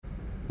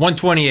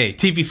128.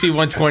 TPC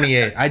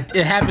 128.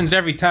 It happens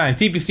every time.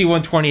 TPC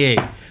 128.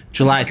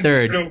 July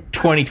 3rd,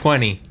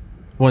 2020.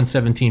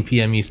 1:17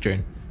 p.m.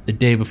 Eastern. The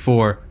day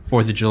before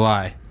 4th of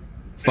July.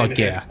 Fuck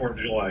yeah. 4th of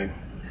July.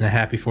 And a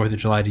happy 4th of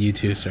July to you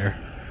too, sir.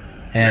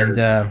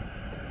 And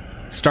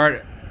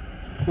start...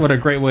 What a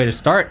great way to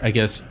start, I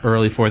guess,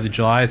 early 4th of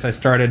July is I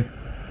started...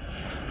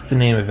 What's the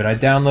name of it? I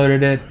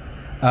downloaded it.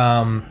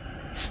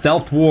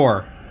 Stealth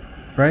War.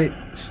 Right?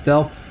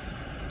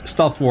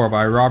 Stealth War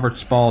by Robert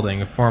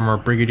Spalding, a former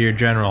brigadier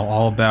general,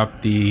 all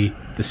about the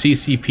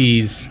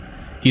CCP's...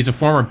 He's a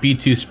former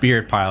B-2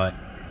 Spirit pilot.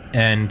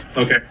 And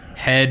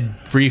head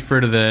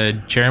briefer to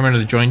the chairman of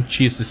the Joint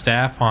Chiefs of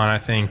Staff on, I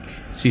think,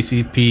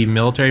 CCP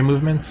military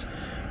movements.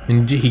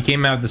 And he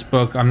came out with this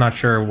book, I'm not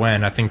sure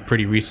when, I think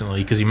pretty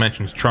recently, because he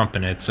mentions Trump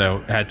in it, so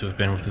it had to have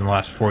been within the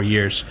last 4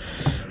 years.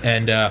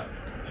 And I'm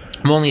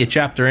only a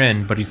chapter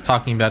in, but he's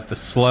talking about the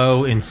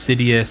slow,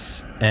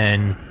 insidious,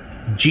 and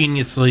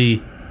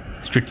geniusly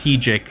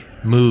strategic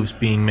moves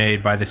being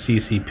made by the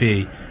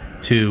CCP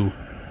to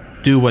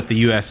do what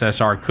the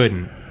USSR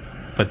couldn't,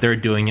 but they're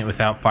doing it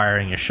without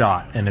firing a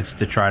shot, and it's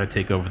to try to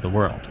take over the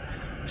world.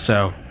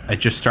 So I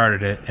just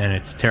started it, and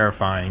it's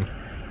terrifying.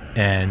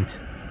 And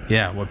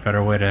yeah, what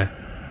better way to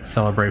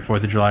celebrate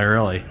 4th of July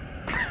early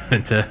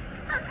than to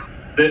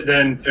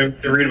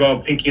read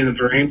about Pinky and the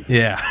Brain?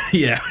 Yeah,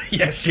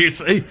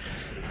 seriously.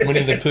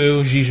 Winnie the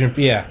Pooh, Xi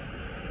Jinping,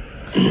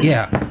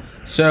 yeah.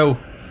 So,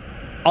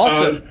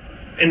 also...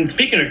 and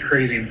speaking of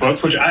crazy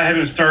books, which I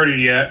haven't started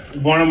yet,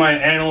 one of my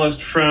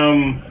analysts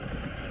from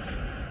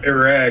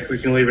Iraq, we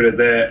can leave it at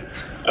that,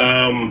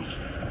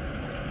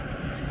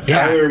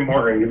 Tyler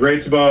Martin, he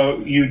writes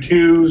about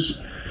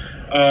U-2s,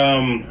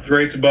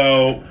 writes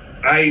about...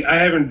 I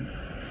haven't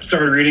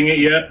started reading it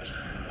yet,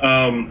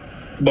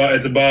 but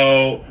it's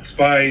about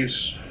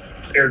spies,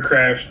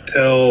 aircraft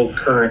till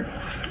current,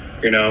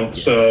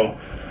 so...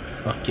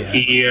 Fuck yeah.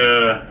 He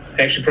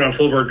actually put on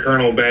Full Bird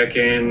Colonel back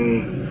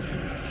in...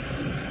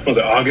 Was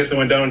it August? I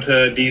went down to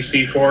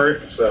DC for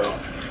it. So,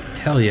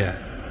 hell yeah,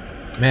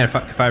 man!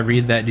 If I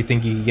read that, do you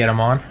think you can get him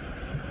on?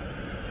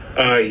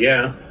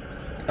 Yeah.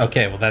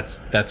 Okay, well that's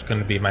going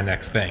to be my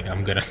next thing.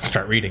 I'm going to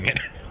start reading it.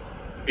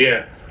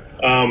 Yeah.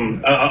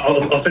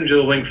 I'll send you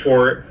the link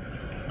for it.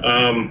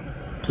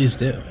 Please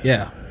do.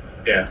 Yeah.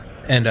 Yeah.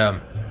 And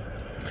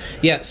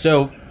yeah.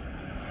 So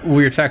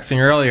we were texting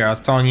earlier. I was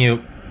telling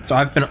you. So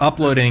I've been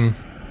uploading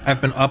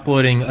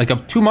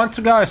like 2 months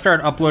ago. I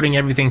started uploading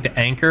everything to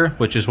Anchor,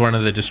 which is one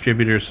of the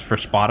distributors for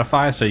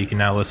Spotify. So you can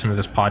now listen to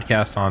this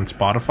podcast on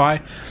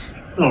Spotify.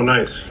 Oh,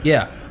 nice.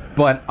 Yeah,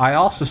 but I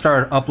also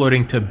started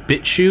uploading to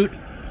BitChute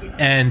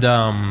and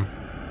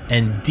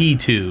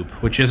DTube,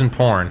 which isn't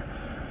porn,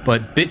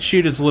 but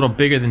BitChute is a little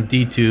bigger than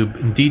DTube,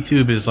 and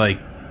DTube is like,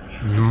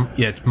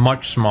 yeah, it's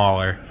much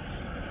smaller,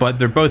 but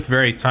they're both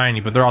very tiny.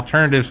 But they're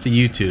alternatives to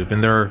YouTube,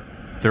 and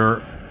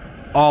they're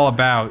all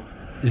about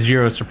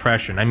zero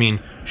suppression. I mean,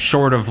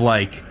 short of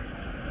like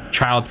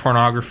child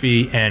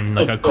pornography and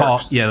like a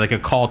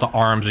call to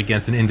arms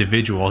against an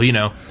individual,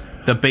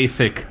 the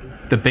basics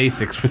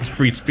with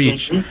free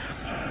speech.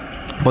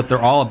 Mm-hmm. But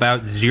they're all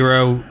about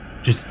zero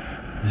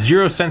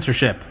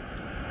censorship.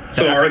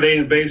 So are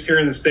they based here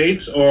in the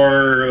States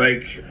or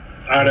like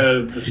out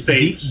of the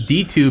States?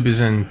 DTube is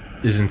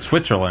in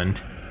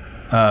Switzerland.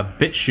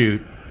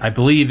 BitChute, I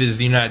believe, is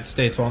the United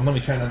States. Well, let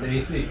me turn on the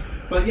AC.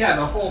 But yeah,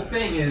 the whole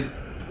thing is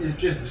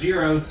just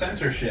zero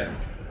censorship,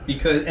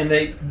 because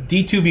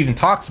DTube even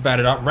talks about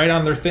it right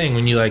on their thing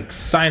when you like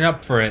sign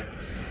up for it,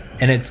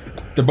 and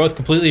they're both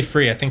completely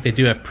free. I think they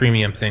do have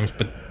premium things,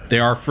 but they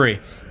are free.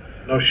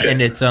 No shit.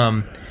 And it's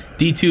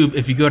DTube.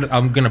 If you go to,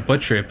 I'm gonna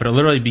butcher it, but it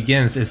literally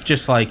begins. It's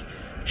just like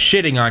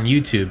shitting on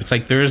YouTube. It's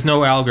like there is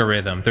no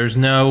algorithm. There's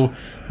no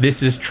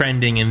this is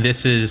trending and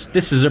this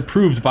is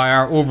approved by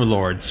our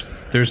overlords.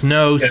 There's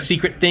no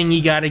secret thing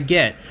you gotta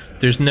get.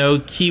 There's no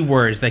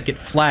keywords that get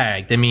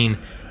flagged. I mean,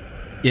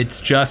 it's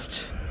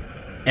just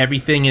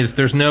everything is.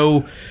 There's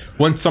no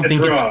once something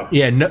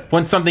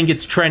once something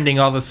gets trending,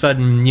 all of a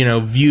sudden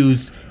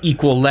views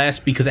equal less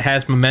because it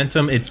has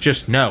momentum. It's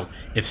just no.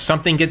 If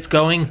something gets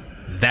going,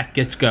 that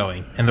gets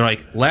going, and they're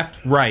like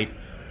left, right,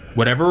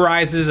 whatever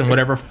rises and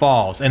whatever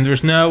falls. And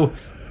there's no.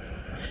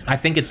 I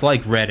think it's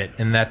like Reddit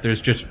in that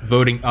there's just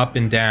voting up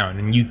and down,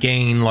 and you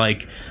gain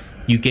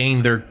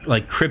their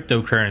like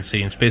cryptocurrency,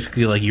 and it's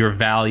basically like your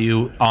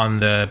value on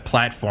the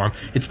platform.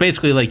 It's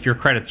basically like your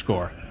credit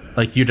score.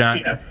 Like you're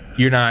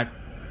not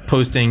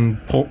posting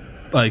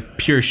like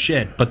pure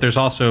shit, but there's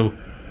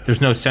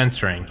no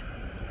censoring.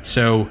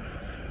 So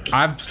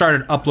I've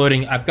started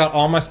uploading. I've got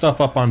all my stuff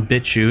up on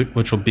BitChute,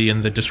 which will be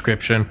in the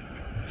description,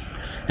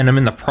 and I'm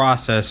in the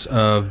process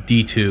of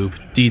DTube.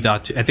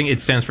 I think it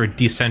stands for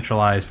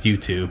decentralized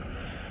YouTube,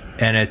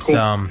 and it's cool.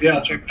 Yeah,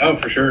 I'll check it out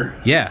for sure.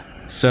 Yeah,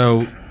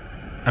 so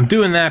I'm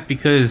doing that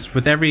because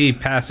with every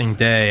passing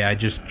day, I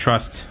just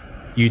trust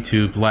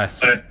YouTube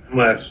less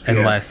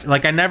and less.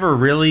 Like I never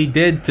really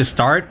did to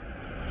start,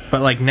 but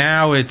like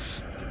now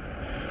it's,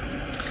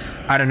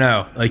 I don't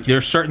know, like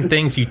there's certain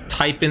things you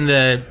type in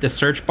the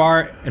search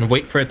bar and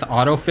wait for it to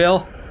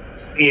autofill.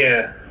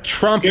 Yeah.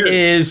 Trump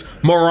is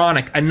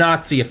moronic, a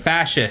Nazi, a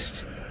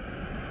fascist.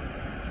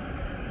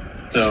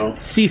 No.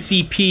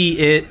 CCP,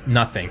 it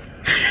nothing.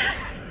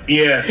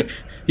 Yeah.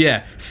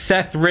 Yeah.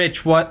 Seth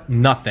Rich, what?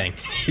 Nothing.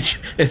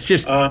 It's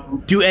just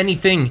do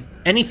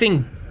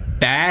anything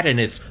bad, and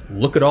it's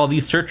look at all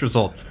these search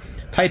results.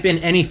 Type in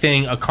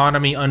anything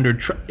economy under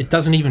Trump. It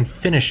doesn't even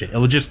finish it. It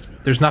will just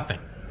there's nothing.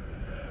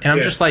 And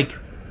I'm just like,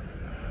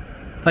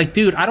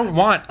 dude, I don't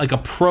want like a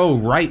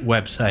pro-right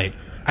website.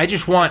 I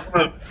just want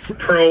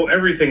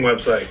pro-everything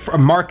website. A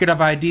market of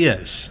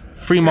ideas.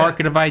 Free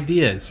market of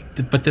ideas.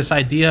 But this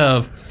idea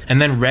of... And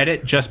then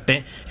Reddit just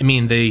banned... I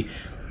mean,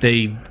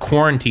 they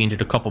quarantined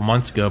it a couple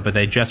months ago, but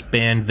they just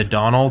banned the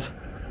Donald,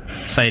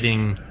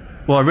 citing...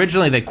 Well,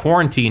 originally they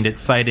quarantined it,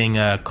 citing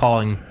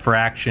calling for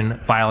action,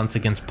 violence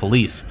against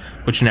police,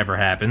 which never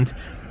happened.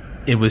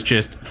 It was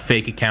just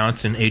fake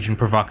accounts and agent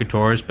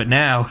provocateurs. But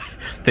now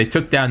they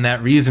took down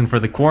that reason for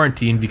the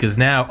quarantine because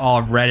now all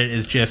of Reddit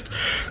is just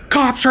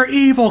cops are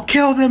evil,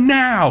 kill them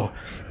now.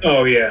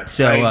 Oh yeah.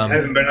 So I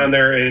haven't been on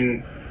there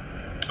in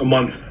a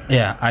month.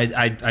 Yeah,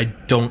 I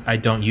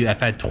don't use.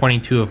 I've had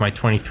 22 of my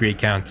 23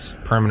 accounts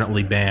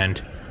permanently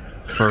banned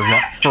for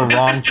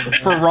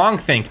wrong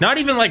think. Not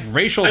even like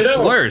racial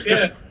slurs,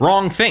 just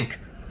wrong think.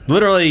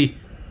 Literally,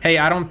 hey,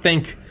 I don't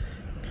think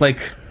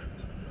like.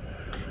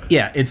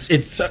 Yeah, it's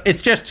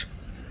just,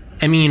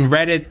 I mean,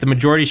 Reddit, the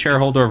majority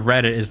shareholder of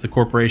Reddit is the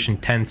corporation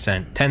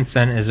Tencent.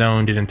 Tencent is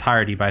owned in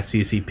entirety by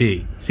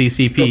CCP.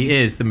 CCP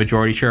is the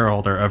majority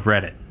shareholder of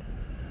Reddit.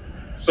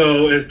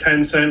 So is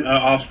Tencent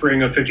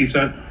offspring of 50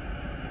 Cent?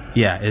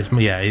 Yeah, he's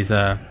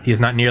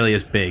not nearly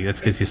as big. That's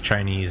because he's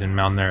Chinese and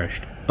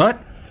malnourished.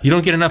 But you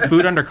don't get enough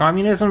food under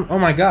communism? Oh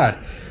my god.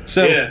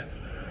 So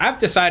I've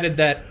decided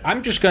that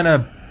I'm just going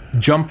to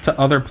jump to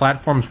other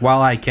platforms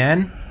while I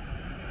can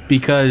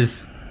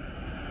because...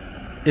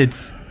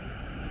 It's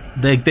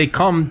they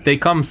come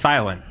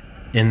silent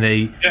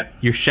and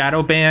you're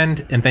shadow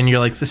banned and then you're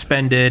like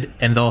suspended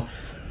and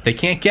they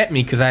can't get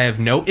me because I have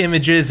no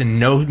images and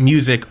no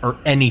music or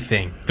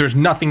anything. There's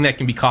nothing that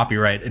can be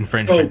copyright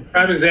infringement. So,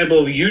 prime example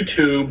of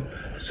YouTube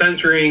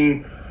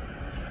censoring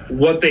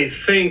what they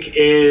think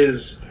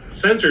is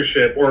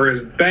censorship or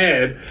is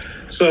bad.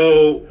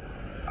 So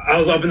I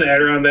was up in the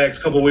Adirondacks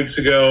a couple weeks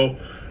ago.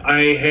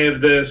 I have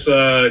this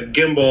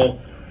gimbal.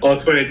 I'll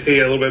explain it to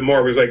you a little bit more.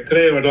 It was like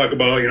today I'm going to talk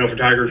about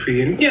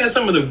photography and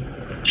some of the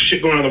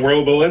shit going on in the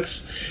world, but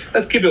let's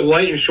keep it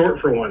light and short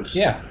for once.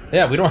 Yeah,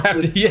 we don't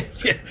have to. Yeah.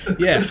 What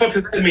the fuck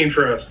does that mean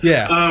for us?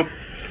 Yeah.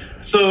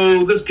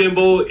 So this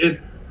gimbal,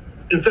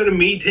 instead of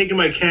me taking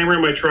my camera,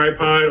 my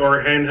tripod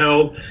or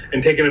handheld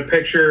and taking a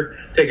picture,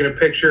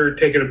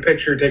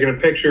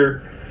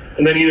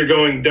 and then either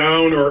going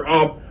down or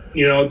up,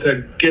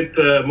 to get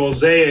the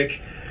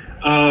mosaic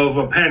of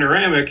a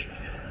panoramic,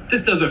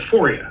 this does it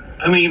for you.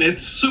 I mean,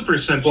 it's super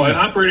simple. I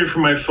operate it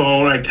from my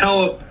phone. I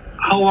tell it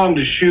how long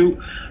to shoot.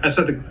 I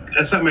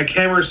set my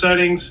camera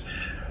settings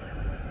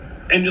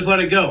and just let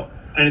it go.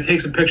 And it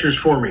takes the pictures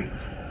for me.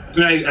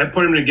 And I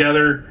put them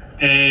together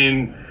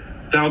and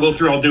then I'll go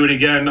through, I'll do it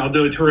again. I'll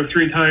do it 2 or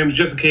 3 times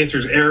just in case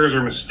there's errors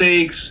or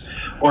mistakes,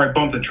 or I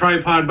bump the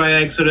tripod by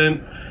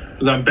accident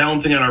because I'm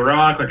balancing on a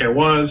rock like I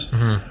was.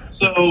 Mm-hmm.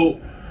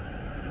 So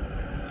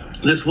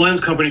this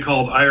lens company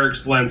called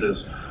Irix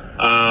Lenses.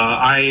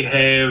 I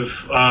have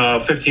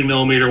 15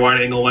 millimeter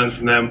wide angle lens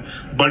from them,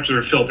 a bunch of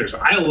their filters.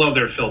 I love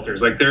their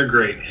filters. Like, they're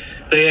great.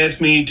 They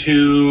asked me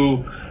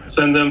to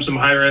send them some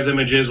high res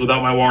images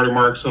without my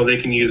watermark so they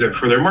can use it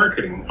for their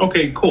marketing.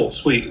 Okay, cool,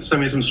 sweet.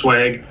 Send me some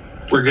swag.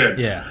 We're good.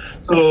 Yeah.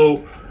 So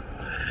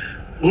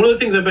one of the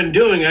things I've been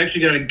doing, I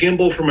actually got a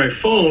gimbal for my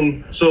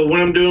phone. So when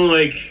I'm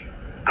doing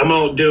I'm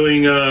out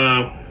doing,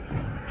 turn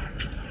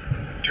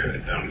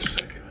it down a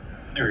second.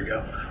 There we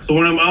go. So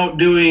when I'm out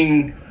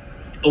doing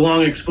a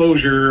long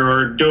exposure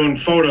or doing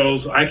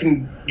photos, I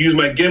can use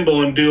my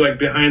gimbal and do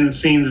behind the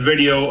scenes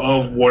video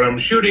of what I'm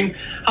shooting,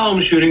 how I'm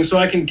shooting, so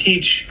I can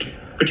teach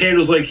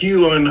potatoes like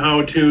you on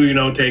how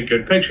to, take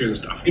good pictures and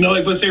stuff.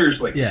 But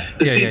seriously,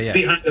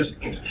 behind the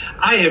scenes.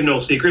 I have no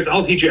secrets.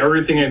 I'll teach you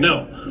everything I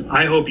know.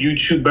 I hope you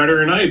shoot better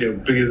than I do,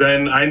 because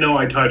then I know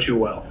I taught you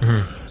well.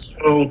 Mm-hmm.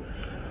 So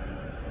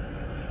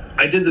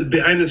I did the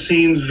behind the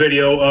scenes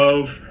video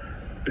of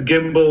the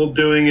gimbal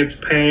doing its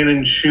pan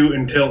and shoot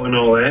and tilt and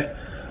all that.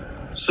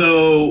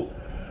 So,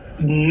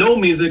 no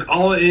music.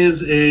 All it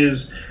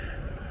is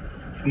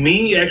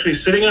me actually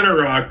sitting on a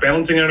rock,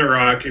 balancing on a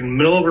rock in the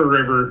middle of a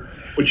river,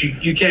 which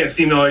you can't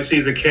see. All I see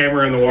is the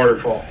camera and the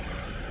waterfall.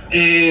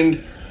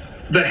 And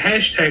the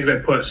hashtags I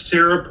put,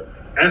 syrup,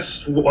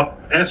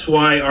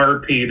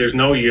 SYRP, there's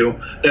no U.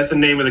 That's the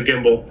name of the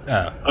gimbal.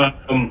 Oh.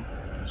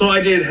 So I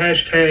did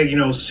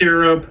hashtag,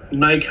 syrup,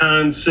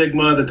 Nikon,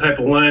 Sigma, the type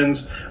of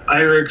lens,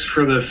 Irix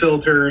for the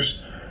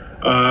filters,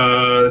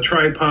 the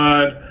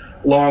tripod,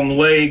 Long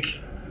Lake,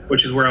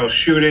 which is where I was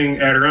shooting,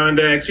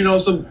 Adirondacks,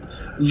 some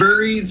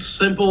very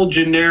simple,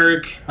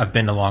 generic. I've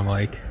been to Long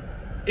Lake.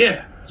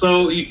 Yeah.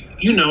 So,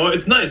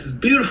 it's nice. It's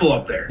beautiful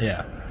up there.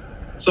 Yeah.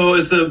 So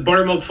it's the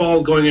Buttermilk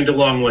Falls going into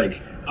Long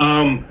Lake.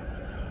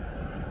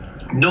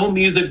 No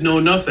music, no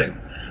nothing.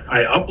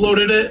 I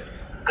uploaded it.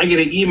 I get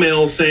an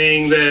email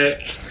saying that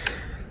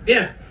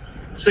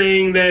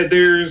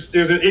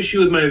there's an issue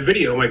with my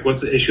video. I'm like,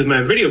 what's the issue with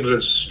my video? Because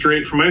it's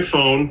straight from my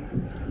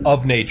phone.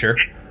 Of nature.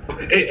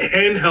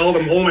 Handheld.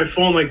 I'm holding my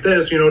phone like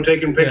this,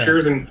 taking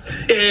pictures. And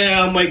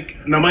I'm like,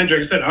 now mind you,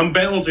 like I said, I'm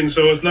balancing,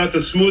 so it's not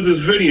the smoothest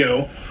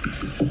video.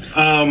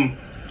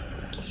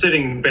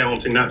 Sitting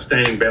balancing, not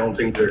standing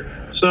balancing there.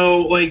 So,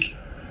 like,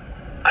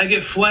 I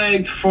get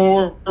flagged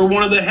for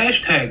one of the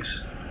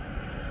hashtags.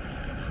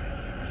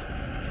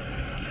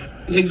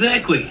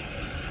 Exactly.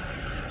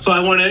 So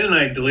I went in and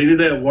I deleted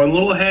that one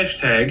little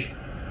hashtag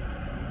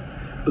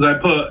because I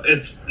put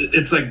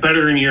it's like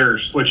better than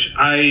yours, which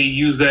I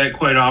use that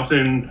quite often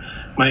in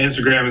my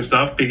Instagram and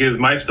stuff because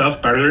my stuff's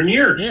better than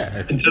yours.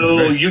 Yeah,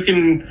 until you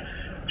can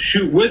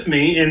shoot with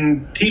me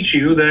and teach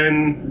you,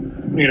 then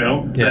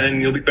then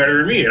you'll be better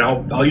than me, and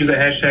I'll use that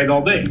hashtag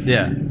all day.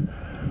 Yeah,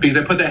 because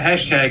I put that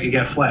hashtag, it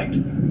got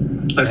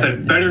flagged. I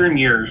said better than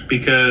yours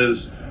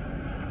because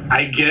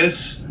I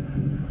guess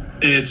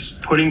it's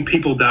putting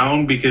people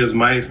down because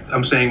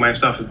I'm saying my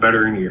stuff is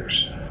better than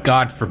yours.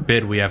 God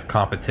forbid we have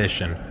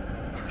competition.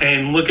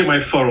 And look at my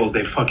photos;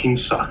 they fucking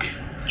suck.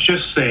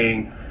 Just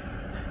saying.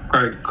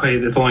 Okay,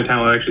 that's the only time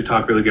I actually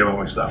talk really good about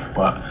my stuff.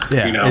 But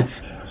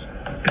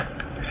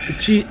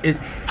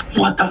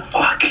what the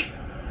fuck?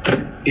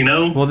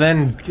 Well,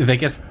 then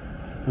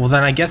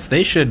I guess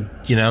they should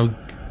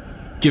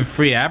give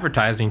free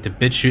advertising to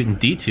BitChute and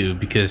DTube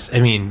because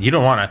you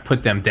don't want to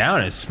put them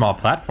down as small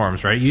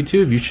platforms, right?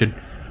 YouTube, you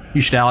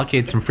should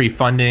allocate some free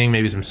funding,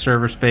 maybe some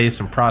server space,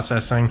 some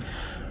processing.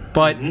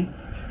 But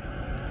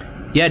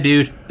yeah,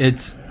 dude,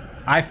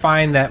 I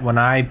find that when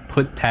I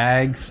put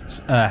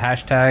tags,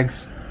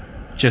 hashtags,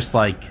 just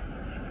like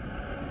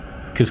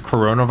because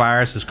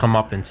coronavirus has come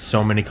up in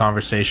so many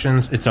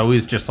conversations, it's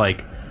always just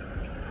like,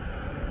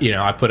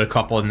 I put a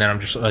couple and then I'm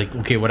just like,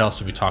 okay, what else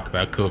did we talk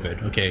about?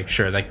 COVID. Okay,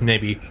 sure. Like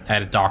maybe I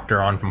had a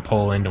doctor on from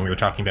Poland and we were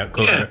talking about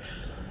COVID. Yeah.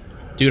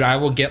 Dude, I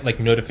will get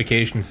like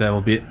notifications that will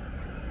be,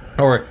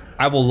 or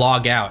I will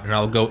log out and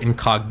I'll go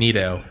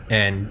incognito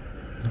and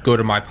go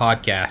to my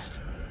podcast.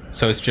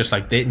 So it's just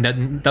like,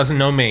 doesn't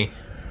know me.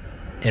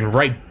 And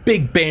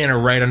big banner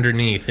right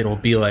underneath, it'll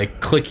be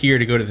like, click here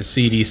to go to the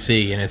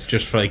CDC. And it's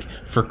just like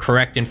for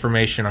correct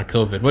information on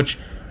COVID, which,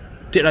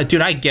 dude,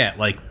 I get,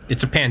 like,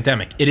 it's a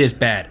pandemic. It is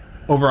bad.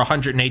 Over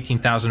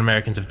 118,000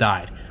 Americans have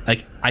died.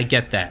 Like, I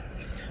get that.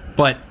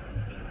 But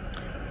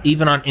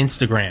even on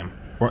Instagram,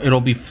 where it'll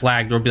be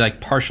flagged, it'll be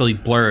like partially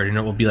blurred, and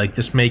it will be like,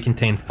 this may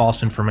contain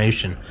false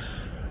information.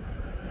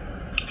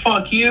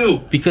 Fuck you.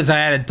 Because I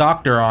had a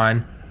doctor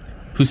on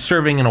who's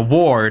serving an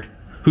award,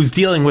 who's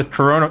dealing with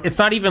corona. It's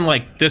not even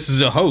like this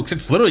is a hoax.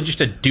 It's literally just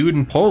a dude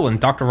in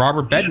Poland, Dr.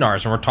 Robert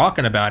Bednarz, and we're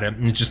talking about it,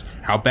 and just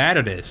how bad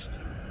it is.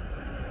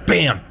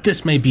 Bam!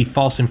 This may be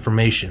false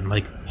information.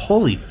 Like,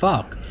 holy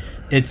fuck.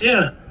 And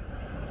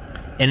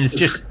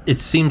it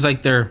seems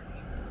like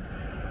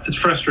it's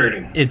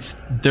frustrating.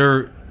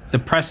 The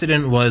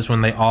precedent was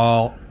when they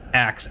all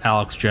axed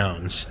Alex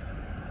Jones,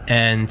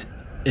 and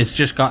it's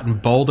just gotten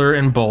bolder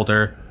and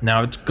bolder.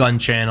 Now it's gun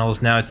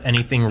channels. Now it's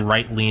anything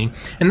right-leaning.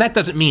 And that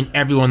doesn't mean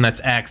everyone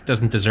that's axed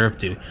doesn't deserve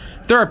to.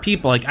 If there are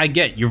people, like, I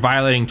get you're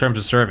violating terms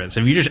of service.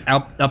 If you're just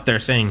up there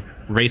saying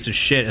racist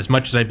shit, as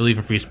much as I believe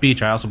in free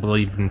speech, I also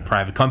believe in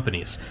private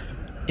companies.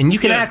 And you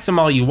can axe them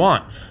all you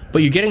want.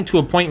 But you're getting to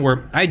a point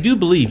where I do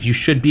believe you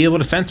should be able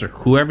to censor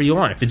whoever you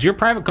want. If it's your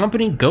private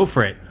company, go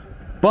for it.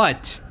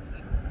 But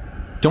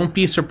don't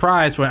be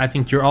surprised when I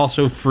think you're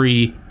also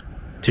free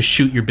to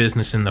shoot your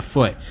business in the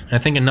foot. And I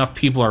think enough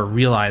people are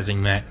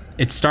realizing that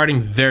it's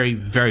starting very,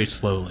 very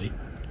slowly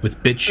with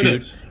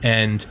BitChute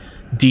and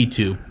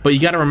DTube. But you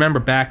got to remember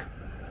back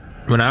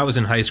when I was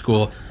in high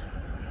school,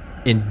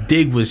 and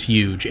Dig was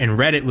huge, and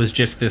Reddit was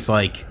just this,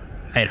 like,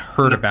 I had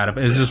heard about it,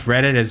 but it was just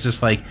Reddit. It's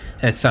just like,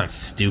 that sounds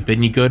stupid.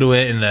 And you go to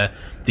it, and the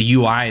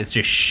UI is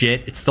just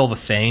shit. It's still the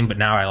same, but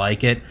now I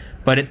like it.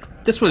 But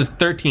this was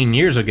 13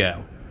 years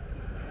ago.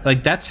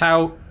 Like, that's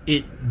how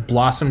it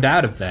blossomed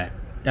out of that.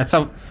 That's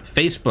how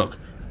Facebook,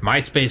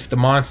 MySpace, the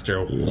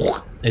monster,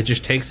 it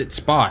just takes its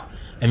spot.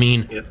 I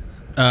mean,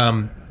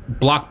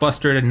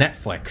 Blockbuster to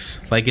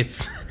Netflix. Like,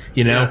 it's,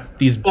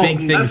 these big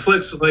things.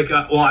 Netflix, like,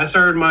 I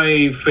started my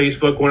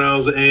Facebook when I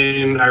was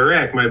in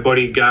Iraq. My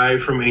buddy Guy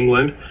from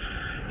England,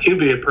 he'd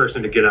be a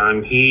person to get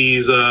on.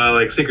 He's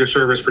like Secret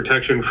Service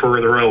protection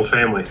for the royal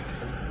family.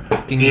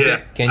 Can you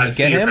get him? Can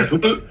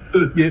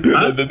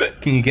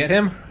you get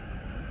him?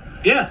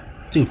 Yeah.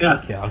 Dude,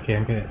 fuck yeah. Okay,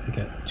 I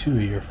got two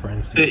of your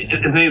friends.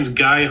 His name's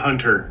Guy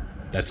Hunter.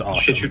 That's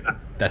awesome.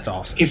 That's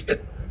awesome. He's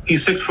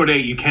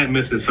 6'8". You can't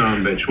miss this son of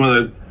a bitch. One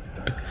of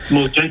the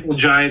most gentle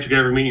giants you could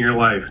ever meet in your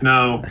life.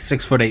 No. A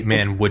 6'8"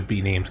 man would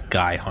be named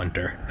Guy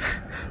Hunter.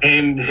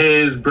 And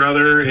his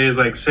brother is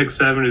like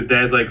 6'7", his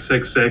dad's like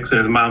 6'6", and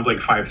his mom's like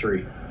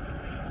 5'3".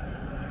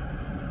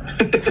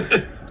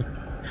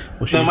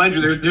 Now, mind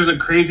you, there's a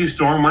crazy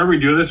storm. Whenever we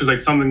do this, there's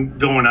like something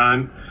going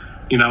on.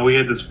 We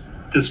had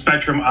the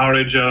Spectrum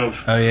outage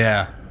of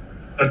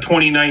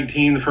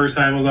 2019, the first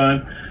time it was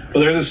on.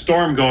 Well, there's a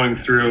storm going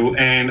through,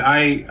 and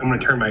I'm going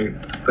to turn my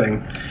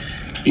thing.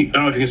 I don't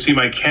know if you can see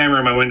my camera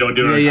in my window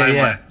doing a time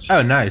lapse.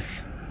 Oh,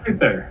 nice. Right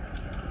there.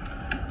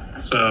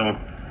 So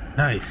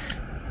nice.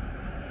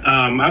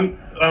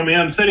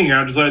 I'm sitting here.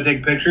 I'm just letting it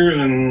take pictures,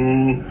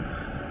 and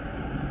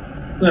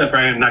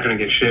probably not going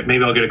to get shit.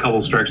 Maybe I'll get a couple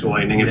strikes of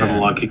lightning if I'm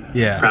lucky.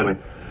 Yeah, probably.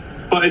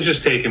 But it's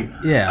just taken.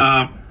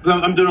 Yeah.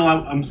 I'm doing a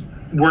lot. I'm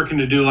working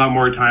to do a lot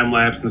more time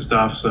lapse and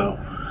stuff. So,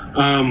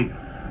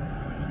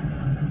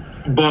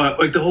 but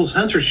like the whole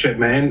censorship,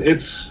 man,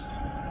 it's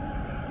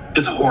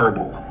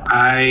horrible.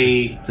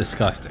 It's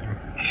disgusting.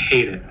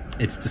 Hate it.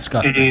 It's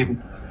disgusting.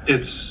 And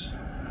it's,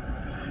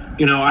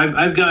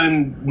 I've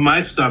gotten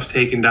my stuff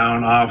taken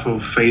down off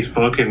of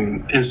Facebook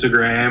and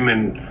Instagram,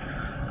 and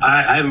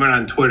I haven't been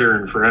on Twitter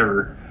in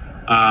forever.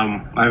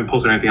 I haven't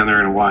posted anything on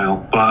there in a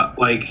while, but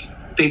like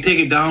they take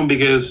it down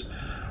because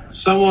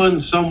someone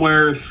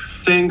somewhere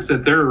thinks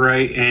that they're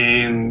right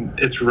and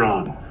it's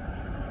wrong.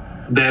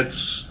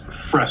 That's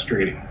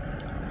frustrating.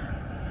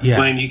 Yeah.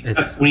 When you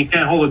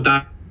can't hold a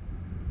dime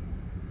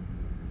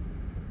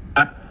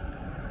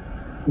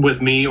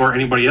with me or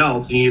anybody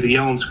else, and you either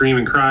yell and scream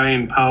and cry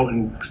and pout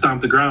and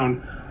stomp the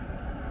ground,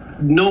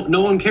 no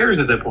one cares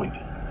at that point.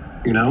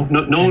 No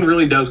one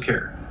really does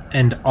care.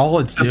 And all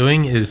it's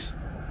doing is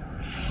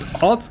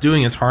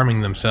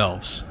harming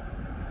themselves,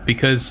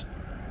 because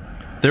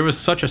there was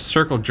such a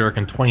circle jerk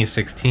in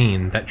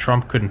 2016 that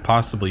Trump couldn't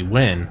possibly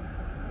win,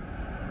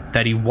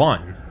 that he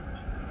won.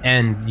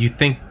 And you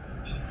think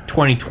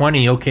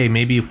 2020, okay,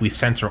 maybe if we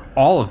censor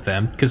all of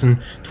them, because in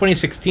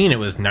 2016 it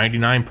was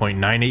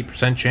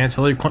 99.98% chance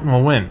Hillary Clinton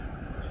will win.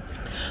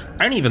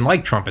 I didn't even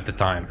like Trump at the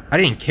time. I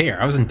didn't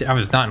care. I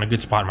was not in a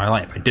good spot in my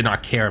life. I did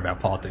not care about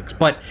politics.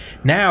 But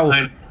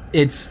now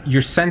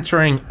you're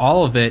censoring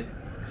all of it.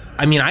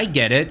 I mean, I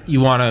get it. You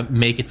want to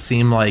make it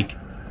seem like,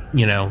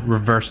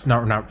 reverse,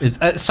 it's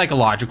a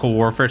psychological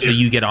warfare. So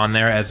you get on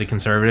there as a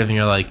conservative and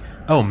you're like,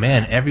 oh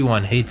man,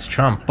 everyone hates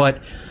Trump.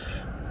 But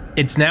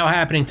it's now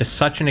happening to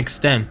such an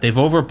extent, they've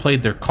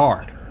overplayed their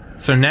card.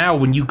 So now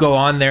when you go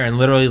on there and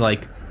literally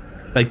like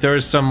there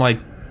was some like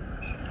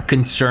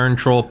concern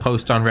troll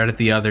post on Reddit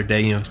the other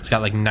day, it's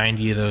got like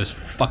 90 of those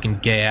fucking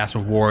gay ass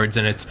awards,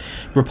 and it's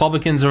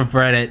Republicans of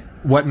Reddit,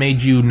 what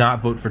made you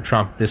not vote for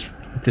Trump this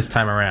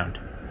time around?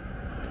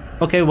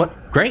 Okay,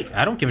 what? Great.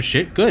 I don't give a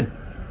shit. Good.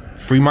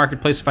 Free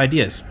marketplace of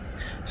ideas.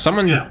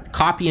 Someone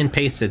copy and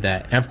pasted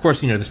that. And of course,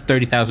 there's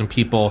 30,000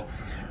 people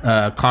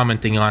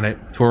commenting on it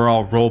who are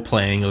all role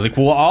playing. It was like,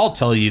 well, I'll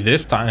tell you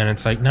this time, and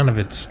it's like none of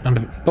it.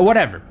 But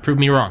whatever, prove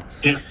me wrong.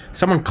 Yeah.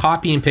 Someone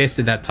copy and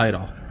pasted that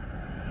title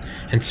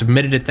and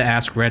submitted it to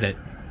Ask Reddit,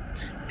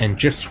 and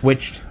just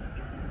switched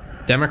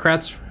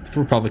Democrats with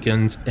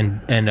Republicans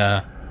and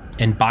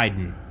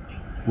Biden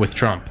with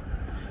Trump,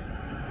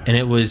 and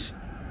it was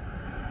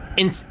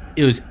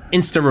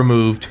insta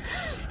removed,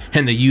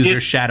 and the user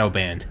shadow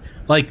banned.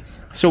 Like,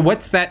 so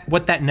what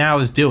that now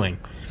is doing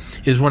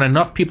is when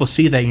enough people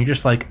see that, and you're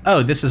just like,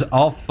 oh, this is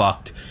all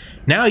fucked.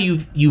 Now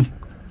you've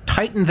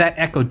tightened that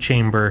echo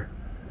chamber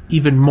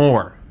even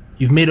more.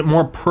 You've made it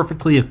more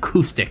perfectly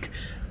acoustic.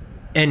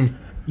 And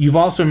you've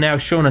also now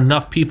shown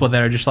enough people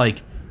that are just like,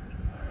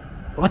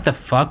 what the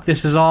fuck?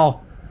 This is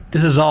all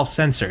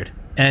censored.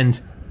 And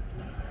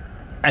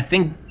I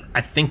think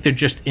they're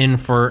just in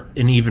for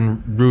an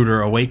even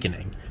ruder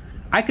awakening.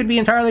 I could be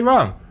entirely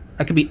wrong.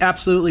 I could be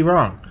absolutely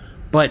wrong.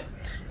 But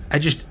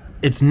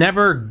it's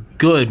never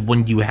good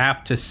when you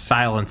have to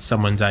silence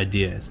someone's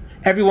ideas.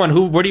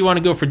 Everyone, where do you want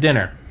to go for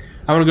dinner?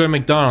 I want to go to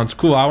McDonald's.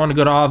 Cool. I want to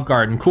go to Olive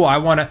Garden. Cool.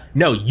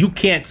 No, you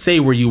can't say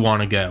where you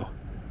want to go.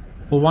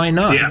 Well, why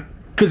not? Yeah.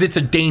 Because it's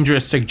a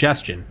dangerous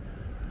suggestion.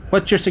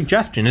 What's your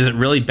suggestion? Is it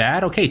really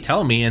bad? Okay,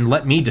 tell me and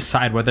let me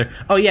decide whether,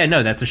 oh yeah,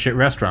 no, that's a shit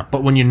restaurant.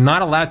 But when you're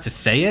not allowed to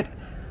say it,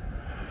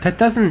 that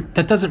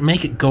doesn't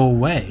make it go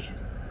away.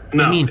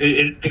 No, I mean,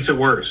 it makes it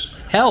worse.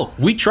 Hell,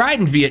 we tried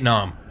in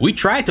Vietnam. We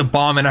tried to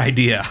bomb an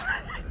idea.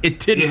 It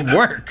didn't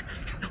work.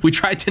 We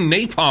tried to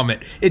napalm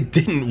it. It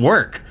didn't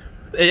work.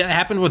 It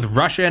happened with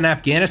Russia and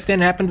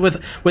Afghanistan. It happened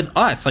with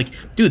us. Like,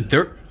 dude,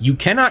 you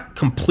cannot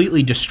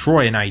completely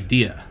destroy an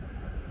idea.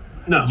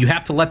 No. You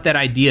have to let that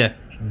idea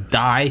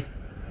die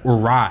or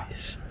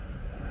rise.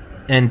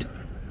 And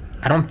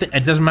I don't think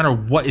it doesn't matter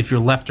what, if you're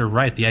left or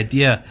right. The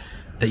idea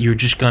that you're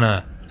just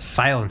gonna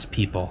silence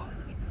people,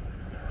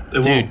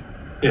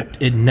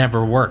 it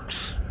never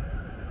works.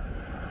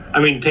 I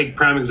mean, take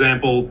prime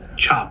example,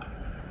 Chop.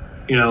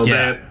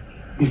 That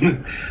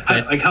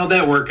like how'd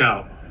that work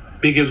out?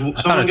 Because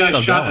someone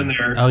got shot in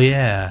there. Oh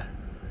yeah.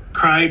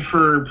 Cried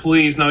for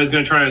police. Now he's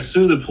going to try to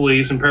sue the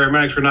police and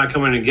paramedics for not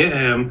coming to get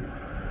him.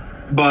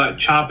 But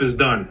Chop is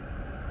done.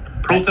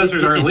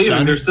 Protesters aren't leaving.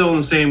 Done? They're still in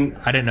the same.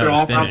 I didn't know they're it was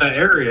all finished. out that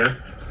area.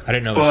 I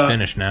didn't know it was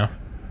finished now.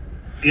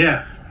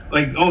 Yeah.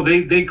 Like,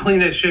 they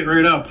cleaned that shit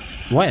right up.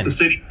 When? The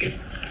city.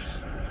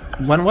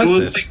 When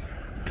was this?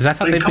 Because I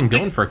thought they've been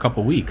going for a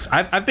couple weeks.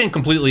 I've been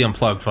completely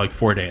unplugged for like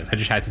 4 days. I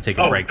just had to take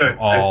a break from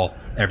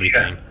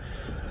everything. Yeah.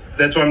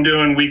 That's what I'm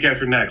doing week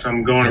after next.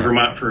 I'm going to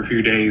Vermont for a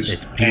few days.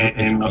 It's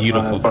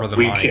beautiful for the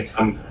mind.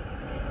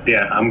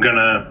 I'm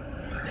gonna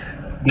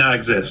not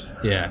exist.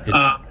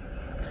 Yeah.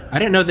 I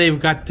didn't know they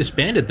got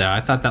disbanded, though.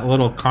 I thought that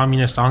little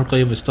communist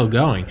enclave was still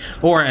going.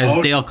 Or, as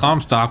Dale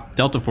Comstock,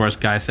 Delta Force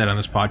guy, said on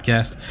this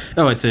podcast,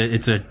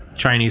 it's a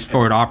Chinese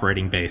Forward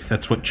Operating Base.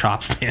 That's what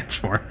CHOP stands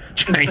for.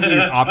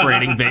 Chinese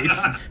Operating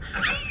Base.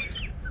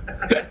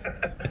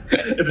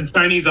 It's a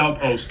Chinese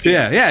outpost.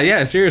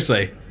 Yeah,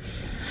 seriously.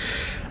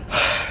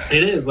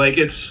 It is. Like,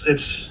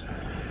 it's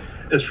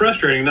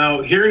frustrating.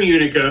 Now, here in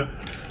Utica,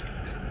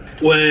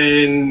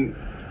 when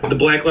the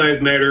Black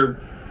Lives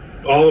Matter,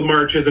 all the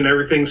marches and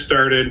everything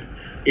started,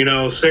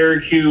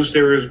 Syracuse,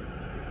 there was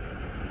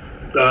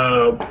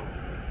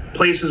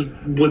places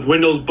with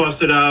windows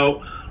busted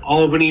out.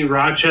 Albany,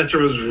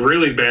 Rochester was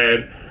really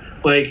bad.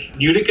 Like,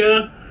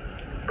 Utica,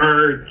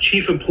 our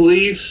chief of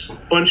police, a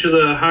bunch of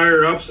the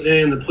higher ups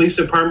in the police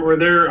department were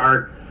there.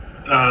 Our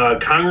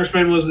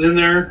congressman was in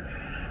there,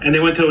 and they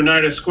went to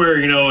Oneida Square,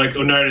 like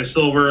Oneida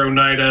Silver,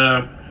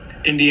 Oneida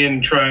Indian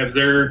tribes.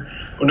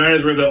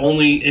 Oneidas were the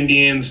only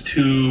Indians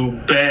to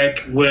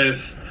back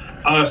with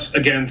us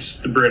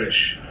against the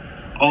British.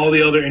 All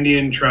the other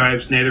Indian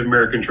tribes, Native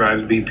American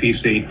tribes,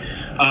 BPC,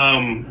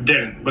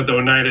 didn't, but the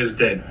Oneidas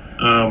did.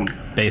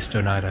 Based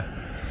Oneida.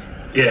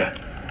 Yeah.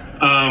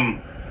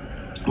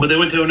 But they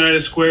went to Oneida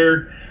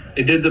Square,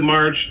 they did the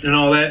march and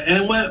all that, and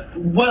it went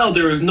well.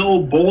 There was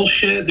no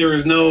bullshit, there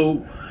was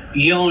no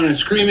yelling and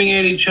screaming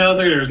at each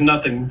other, there's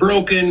nothing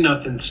broken,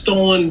 nothing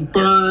stolen,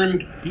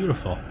 burned.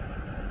 Beautiful.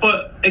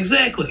 But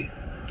exactly,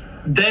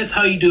 that's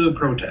how you do a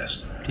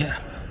protest. Yeah.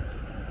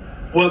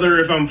 Whether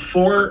if I'm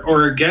for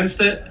or against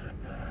it,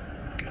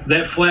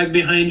 that flag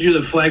behind you,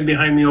 the flag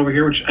behind me over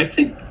here, which I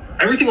think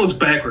everything looks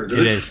backwards.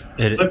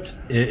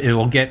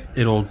 It'll.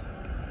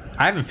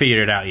 I haven't figured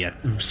it out yet.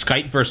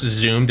 Skype versus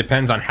Zoom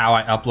depends on how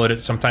I upload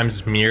it. Sometimes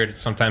it's mirrored,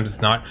 sometimes it's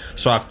not.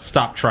 So I've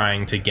stopped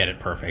trying to get it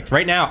perfect.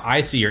 Right now,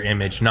 I see your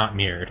image, not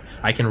mirrored.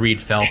 I can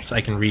read Phelps. I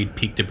can read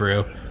Peak to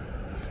Brew.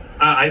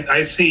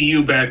 I see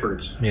you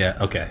backwards. Yeah.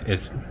 Okay.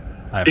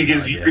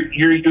 Because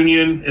your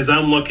union, as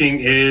I'm looking,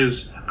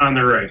 is on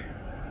the right.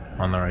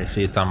 On the right.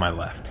 See, it's on my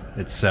left.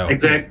 It's so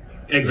exactly.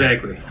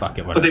 Yeah, fuck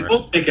it. Whatever. But they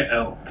both make an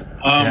L.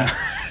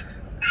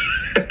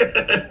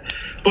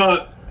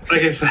 But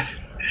like I said,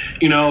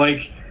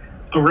 like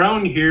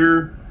around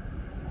here,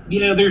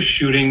 yeah, there's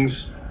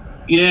shootings.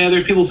 Yeah,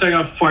 there's people setting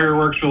off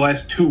fireworks for the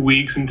last 2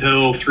 weeks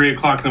until 3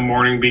 o'clock in the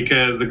morning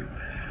because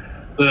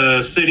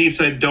the city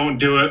said don't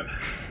do it.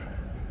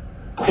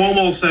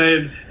 Cuomo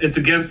said it's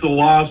against the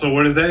law, so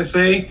what does that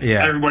say?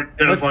 Yeah, everybody's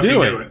gonna fucking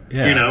do it.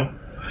 Yeah.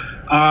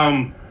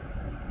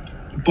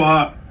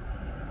 But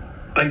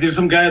like, there's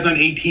some guys on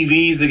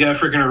ATVs that got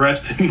freaking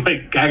arrested.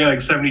 Like, guy got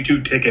like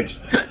 72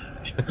 tickets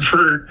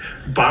for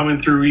bombing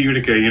through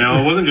Utica.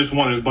 It wasn't just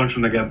one; there's a bunch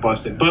of them that got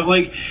busted. But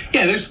like,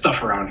 yeah, there's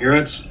stuff around here.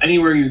 It's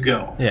anywhere you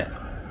go. Yeah,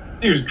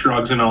 there's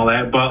drugs and all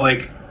that. But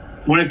like,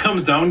 when it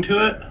comes down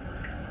to it,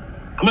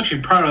 I'm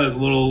actually proud of this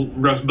little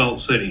Rust Belt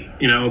city.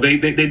 They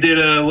did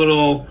a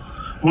little,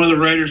 one of the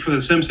writers for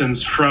The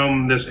Simpsons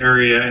from this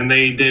area, and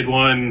they did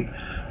one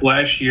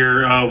last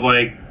year of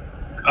like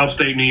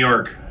upstate New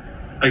York.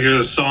 Like, there's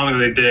a song that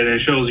they did, and it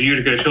shows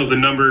Utica, it shows the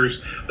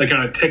numbers like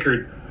on a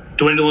ticker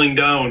dwindling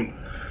down,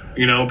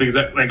 because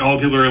like all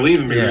the people are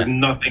leaving because there's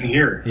nothing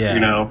here,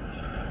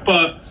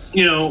 But,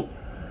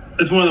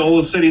 it's one of the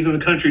oldest cities in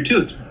the country too.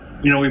 It's,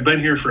 we've been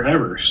here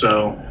forever,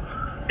 so.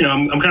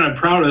 I'm kind of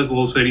proud of this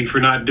little city for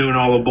not doing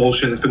all the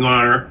bullshit that's been going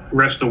on in the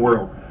rest of the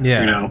world.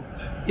 Yeah.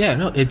 Yeah,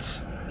 no,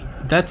 that's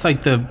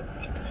like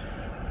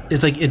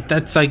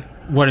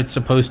what it's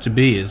supposed to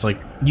be, is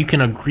like, you can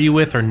agree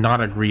with or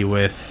not agree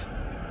with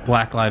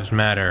Black Lives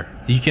Matter.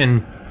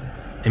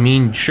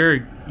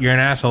 Sure, you're an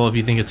asshole if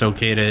you think it's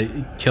okay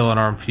to kill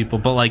unarmed people,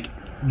 but like,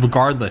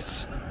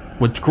 regardless,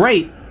 what's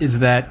great is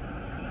that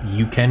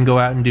you can go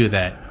out and do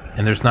that,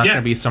 and there's not going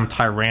to be some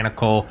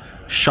tyrannical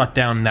shut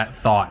down that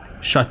thought,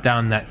 shut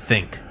down that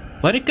think.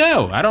 Let it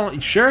go.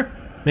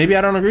 Maybe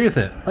I don't agree with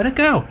it. Let it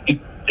go. And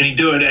you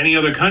do it in any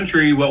other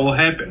country, what will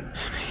happen?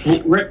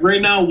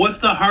 Right now, what's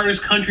the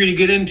hardest country to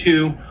get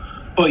into,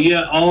 but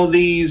yet all of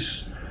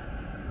these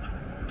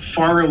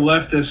far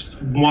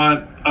leftists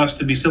want us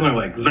to be similar,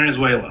 like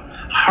Venezuela.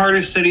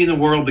 Hardest city in the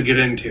world to get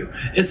into.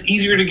 It's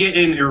easier to get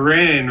in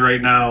Iran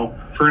right now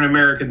for an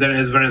American than it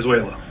is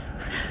Venezuela.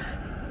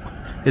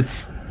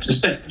 It's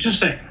just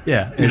saying.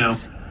 Yeah.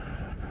 It's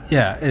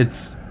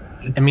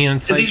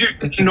like, easier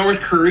to get to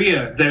North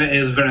Korea than it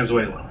is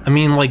Venezuela.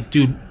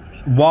 Dude,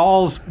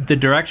 walls, the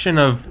direction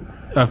of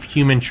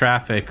human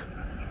traffic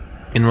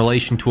in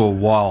relation to a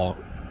wall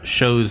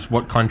shows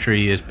what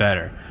country is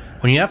better.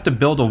 When you have to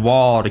build a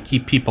wall to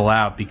keep people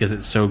out because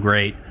it's so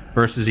great,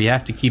 versus you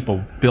have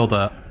to build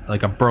a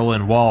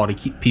Berlin Wall to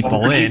keep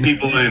people in.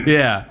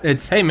 Yeah,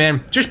 it's, hey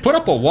man, just put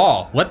up a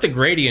wall. Let the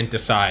gradient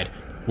decide.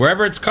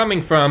 Wherever it's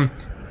coming from,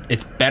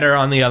 it's better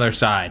on the other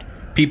side.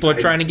 People are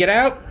trying to get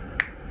out,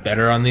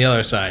 better on the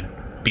other side.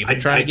 People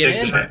trying to get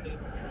in.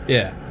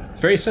 Yeah,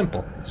 it's very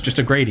simple. It's just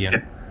a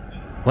gradient.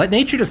 Let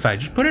nature decide.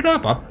 Just put it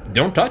up.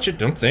 Don't touch it.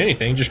 Don't say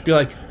anything. Just be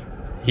like,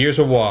 here's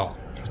a wall.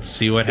 Let's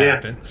see what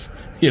happens.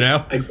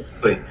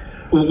 Exactly.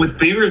 With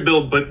beavers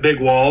build big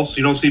walls,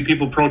 you don't see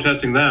people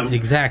protesting them.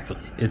 Exactly.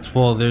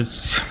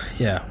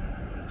 Yeah.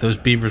 If those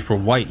beavers were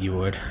white, you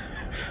would.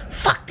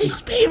 Fuck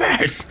these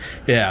beavers!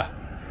 Yeah.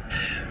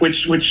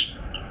 Which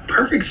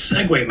perfect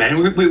segue,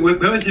 man. We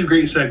always have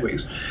great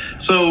segues.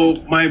 So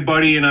my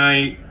buddy and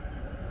I,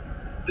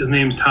 his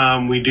name's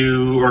Tom,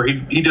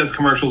 he does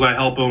commercials. I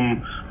help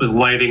him with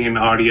lighting and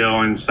audio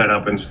and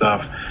setup and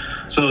stuff.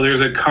 So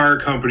there's a car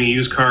company,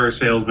 used car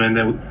salesman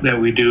that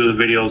we do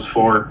the videos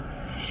for.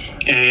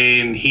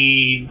 And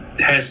he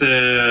has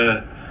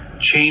to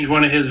change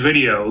one of his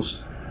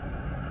videos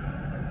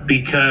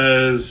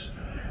because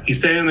he's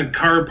standing in the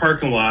car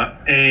parking lot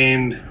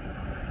and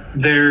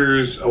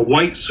there's a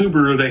white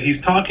Subaru that he's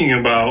talking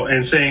about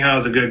and saying how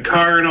it's a good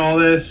car and all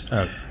this. Oh.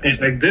 And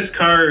it's like, this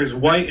car is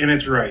white and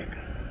it's right.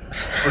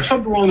 Or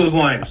something along those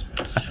lines.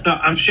 No,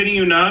 I'm shitting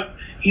you not.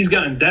 He's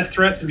gotten death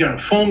threats. He's gotten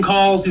phone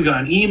calls. He's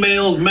gotten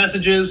emails,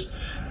 messages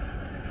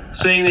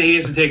saying that he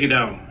has to take it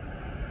down.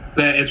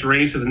 That it's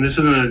racist and this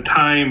isn't a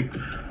time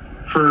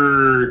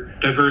for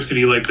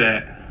diversity like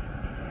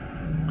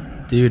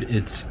that. Dude,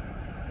 it's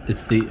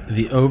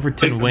the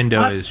Overton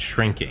window is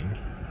shrinking.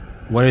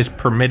 What is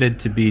permitted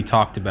to be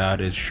talked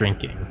about is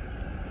shrinking.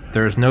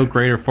 There is no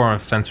greater form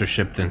of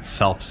censorship than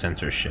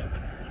self-censorship.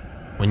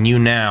 When you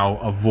now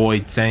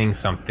avoid saying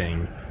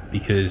something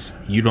because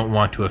you don't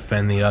want to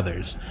offend the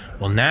others,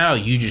 well, now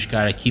you just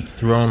gotta keep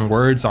throwing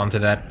words onto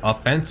that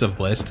offensive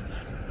list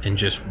and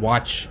just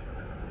watch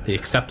the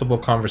acceptable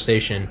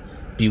conversation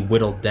be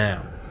whittled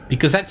down.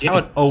 Because that's how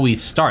it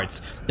always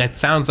starts. That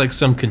sounds like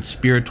some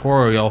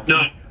conspiratorial...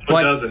 No,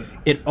 it doesn't.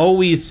 It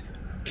always...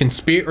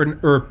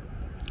 or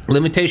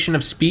limitation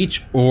of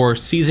speech or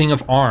seizing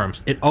of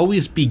arms. It's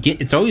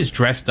always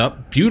dressed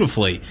up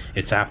beautifully.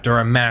 It's after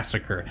a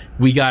massacre.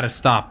 We gotta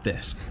stop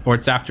this. Or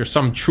it's after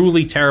some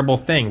truly terrible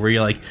thing where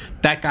you're like,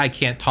 that guy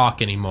can't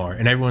talk anymore.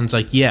 And everyone's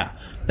like, yeah.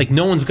 Like,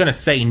 no one's gonna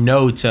say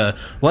no to,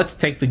 let's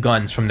take the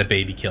guns from the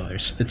baby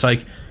killers. It's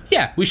like,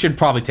 yeah, we should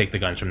probably take the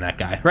guns from that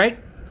guy, right?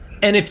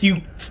 And if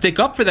you stick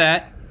up for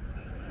that,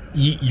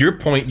 you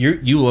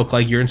look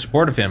like you're in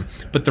support of him.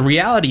 But the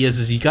reality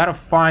is you got to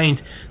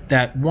find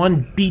that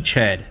one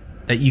beachhead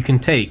that you can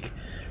take.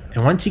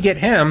 And once you get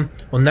him,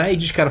 well, now you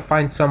just got to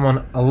find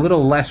someone a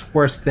little less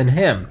worse than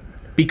him.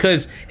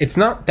 Because it's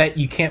not that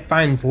you can't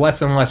find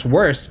less and less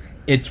worse.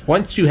 It's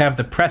once you have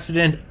the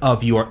precedent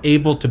of you are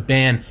able to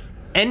ban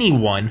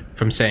anyone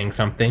from saying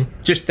something,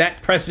 just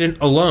that precedent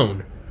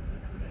alone.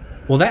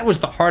 Well, that was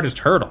the hardest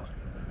hurdle.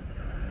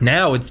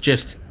 Now it's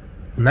just...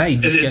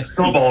 It's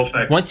snowball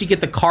effect. Once you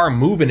get the car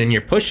moving and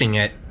you're pushing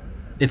it,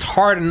 it's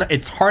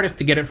hardest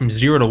to get it from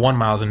 0 to 1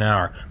 miles an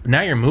hour. But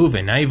now you're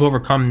moving. Now you've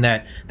overcome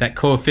that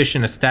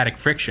coefficient of static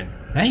friction.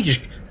 Now you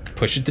just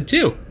push it to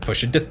 2,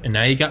 push it to, and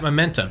now you got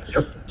momentum.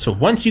 Yep. So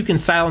once you can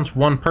silence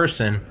one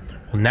person,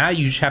 well, now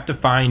you just have to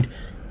find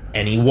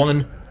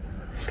anyone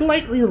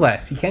slightly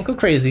less. You can't go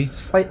crazy.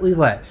 Slightly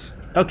less.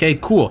 Okay,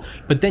 cool.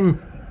 But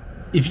then,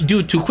 if you do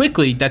it too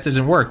quickly, that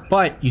doesn't work.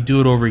 But you do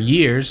it over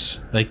years,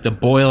 like the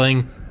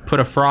boiling. Put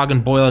a frog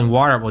in boiling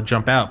water, it will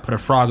jump out. Put a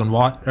frog in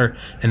water,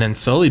 and then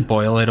slowly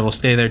boil it. It will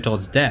stay there till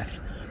its death.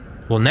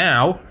 Well,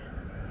 now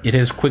it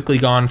has quickly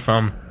gone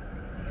from,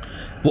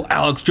 well,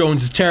 Alex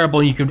Jones is terrible.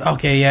 And you could,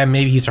 okay, yeah,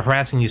 maybe he's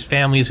harassing these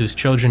families whose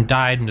children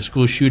died in the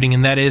school shooting,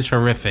 and that is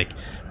horrific.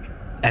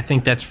 I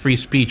think that's free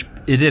speech.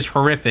 It is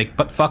horrific,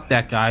 but fuck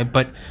that guy.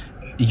 But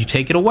you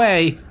take it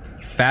away,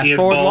 you fast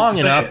forward long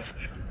enough.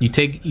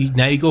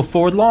 Now you go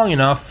forward long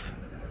enough,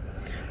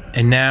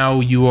 and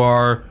now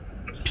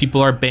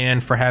people are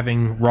banned for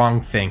having wrong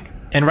think.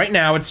 And right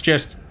now it's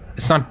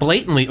not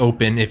blatantly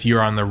open if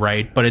you're on the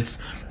right, but it's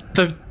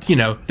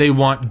they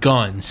want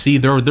guns. See,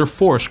 they're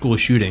for school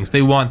shootings.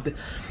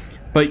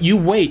 But you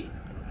wait.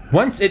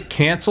 Once it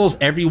cancels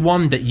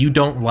everyone that you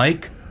don't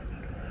like,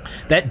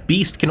 that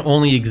beast can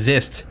only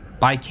exist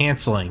by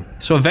canceling.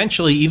 So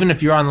eventually, even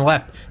if you're on the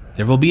left,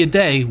 there will be a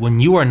day when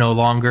you are no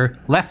longer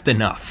left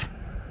enough.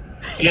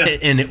 Yeah.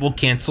 And it will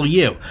cancel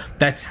you.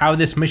 That's how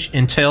this mission,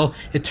 until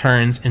it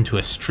turns into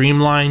a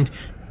streamlined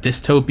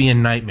dystopian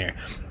nightmare.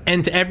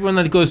 And to everyone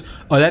that goes,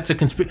 oh, that's a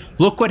conspiracy.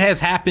 Look what has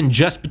happened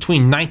just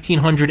between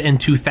 1900 and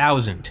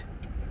 2000.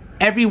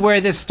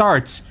 Everywhere this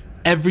starts,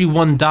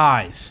 everyone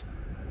dies.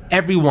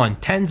 Everyone,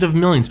 tens of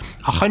millions,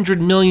 100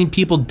 million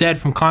people dead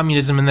from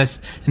communism in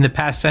the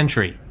past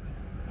century.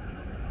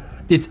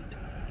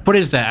 What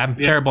is that? I'm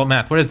terrible at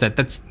math. What is that?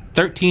 That's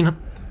 13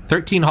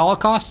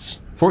 holocausts?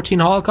 14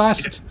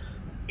 holocausts?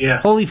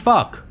 Yeah. Holy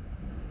fuck.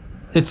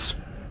 Excuse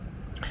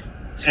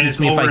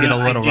me if I get a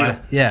little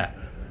right. Yeah.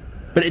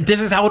 But this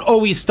is how it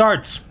always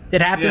starts.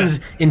 It happens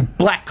in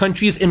black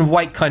countries, in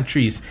white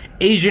countries,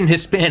 Asian,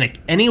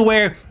 Hispanic.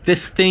 Anywhere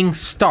this thing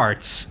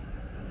starts,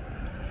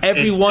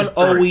 everyone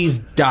always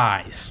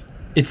dies.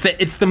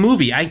 It's the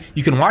movie.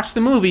 You can watch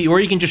the movie, or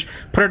you can just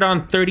put it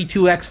on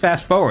 32x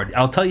fast forward.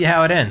 I'll tell you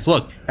how it ends.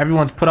 Look,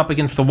 everyone's put up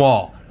against the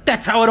wall.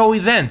 That's how it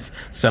always ends.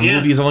 Some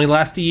movies only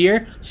last a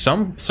year.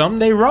 Some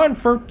they run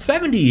for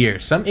 70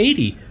 years. Some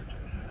 80.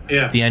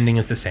 Yeah. The ending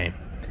is the same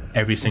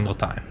every single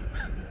time.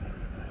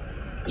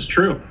 It's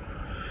true.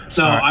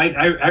 No,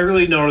 I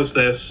really noticed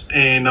this,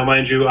 and now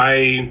mind you,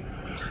 I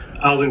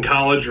was in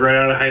college right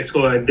out of high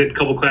school. I did a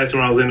couple classes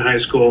when I was in high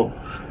school.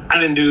 I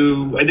did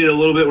a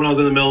little bit when I was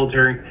in the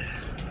military.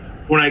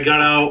 When I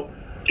got out,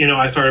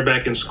 I started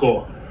back in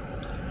school.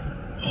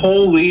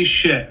 Holy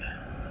shit.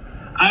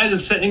 I had to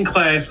sit in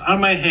class on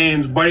my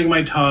hands, biting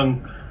my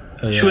tongue,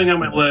 chewing on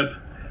my lip,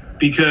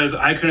 because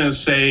I couldn't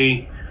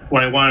say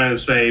what I wanted to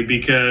say,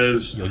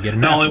 because you'll get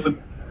not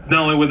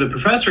only would the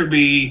professor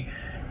be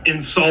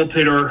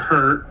insulted or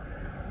hurt,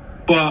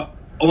 but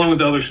along with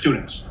the other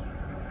students.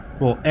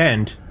 Well,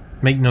 and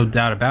make no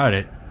doubt about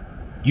it,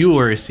 you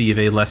will receive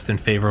a less than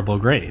favorable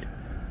grade.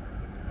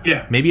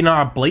 Yeah. Maybe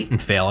not a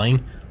blatant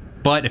failing,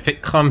 but if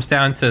it comes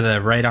down to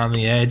the right on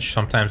the edge,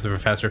 sometimes the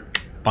professor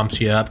bumps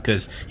you up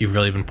because you've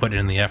really been putting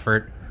in the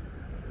effort.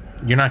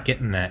 You're not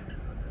getting that.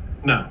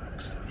 No.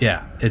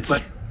 Yeah, it's...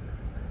 But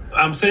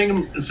I'm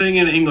sitting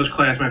in an English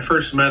class, my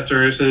first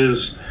semester.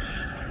 This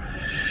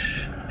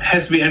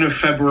has to be end of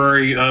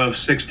February of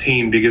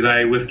 16 because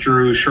I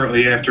withdrew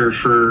shortly after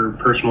for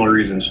personal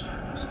reasons.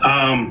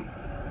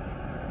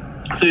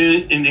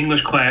 Sitting in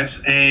English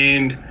class,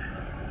 and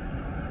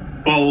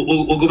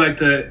we'll go back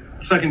to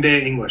second day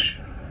of English.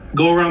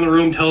 Go around the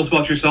room, tell us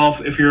about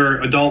yourself. If you're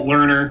an adult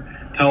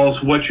learner, tell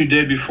us what you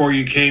did before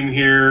you came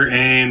here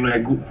and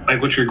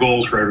like what's your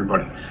goals for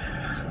everybody.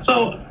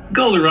 So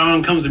goes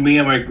around, comes to me.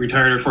 I'm like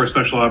retired Air Force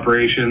Special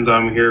Operations.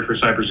 I'm here for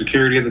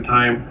cybersecurity at the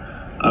time.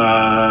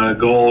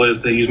 Goal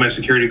is to use my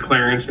security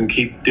clearance and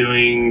keep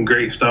doing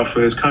great stuff for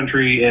this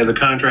country as a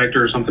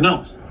contractor or something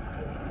else.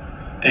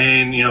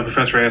 And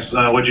professor asks,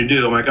 "What'd you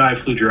do?" I'm like, "I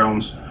flew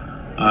drones,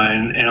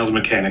 and I was a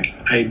mechanic."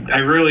 I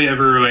rarely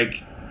ever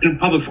in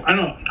public. I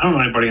don't know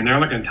anybody in there.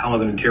 I'm not going to tell them I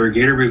was an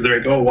interrogator because they're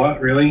like, "Oh,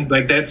 what? Really?"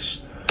 Like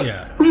that's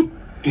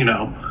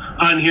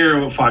On here,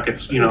 well, fuck,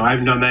 it's I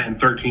haven't done that in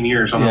 13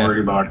 years. I'm not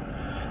worried about it.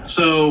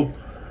 So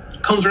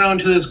comes around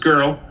to this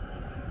girl,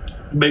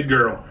 big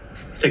girl,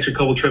 takes a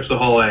couple trips to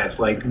haul ass,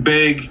 like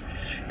big.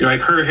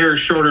 Like her hair is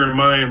shorter than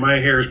mine. My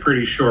hair is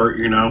pretty short,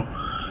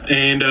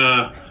 and.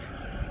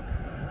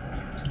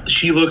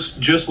 She looks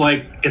just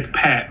like it's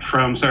Pat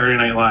from Saturday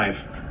Night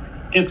Live.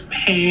 It's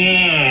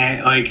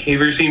Pat. Like, have you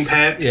ever seen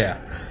Pat? Yeah.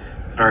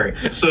 All right.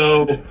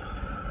 So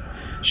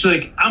she's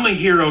like, "I'm a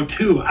hero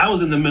too. I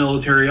was in the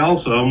military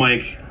also." I'm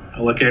like,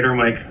 I look at her. I'm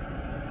like,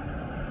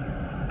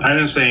 I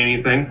didn't say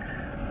anything.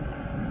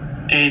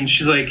 And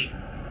she's like,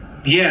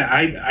 "Yeah,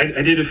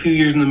 I did a few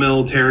years in the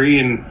military,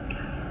 and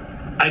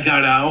I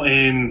got out,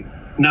 and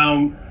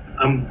now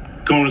I'm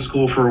going to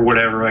school for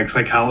whatever, like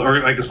psychology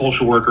or like a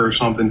social worker or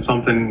something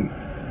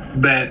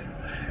that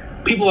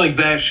people like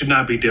that should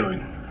not be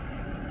doing."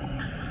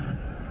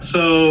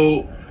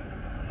 So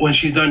when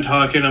she's done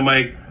talking, I'm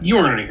like, "You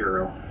weren't a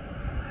hero.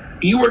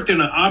 You worked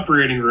in an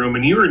operating room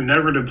and you were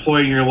never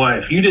deployed in your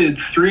life. You did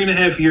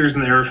 3.5 years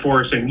in the Air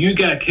Force and you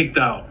got kicked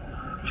out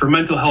for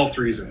mental health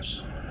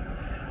reasons."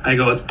 I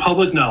go, "It's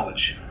public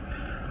knowledge.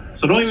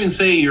 So don't even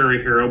say you're a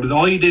hero, because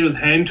all you did was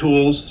hand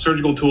tools,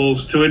 surgical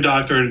tools, to a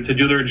doctor to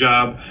do their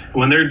job. And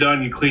when they're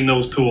done, you clean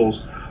those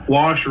tools.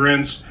 Wash,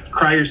 rinse,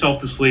 cry yourself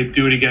to sleep,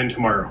 do it again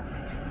tomorrow."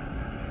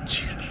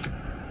 Jesus.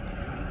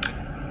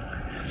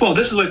 Well,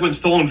 this is like when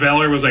Stolen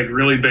Valor was like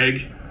really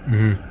big.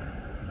 Mm-hmm.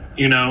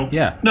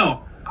 Yeah.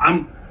 No,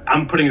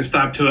 I'm putting a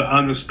stop to it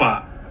on the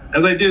spot,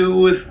 as I do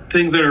with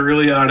things that are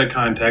really out of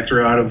context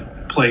or out of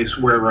place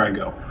wherever I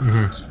go.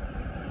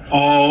 Mm-hmm.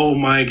 Oh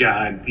my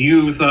God.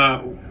 You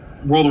thought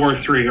World War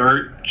III,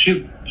 or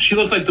she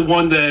looks like the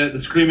one the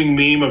screaming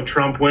meme of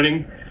Trump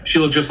winning. She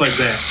looked just like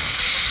that.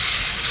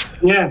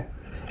 Yeah,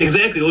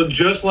 exactly. Looked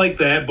just like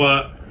that,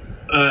 but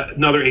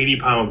another 80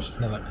 pounds.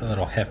 A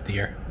little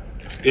heftier.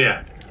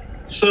 Yeah.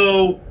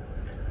 So,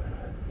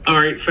 all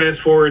right, fast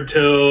forward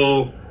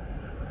till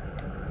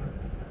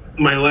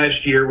my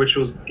last year, which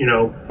was,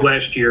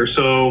 last year.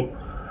 So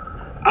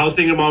I was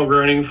thinking about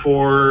running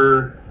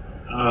for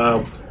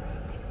a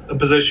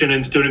position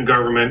in student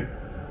government,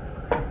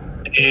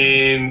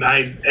 and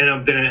I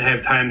didn't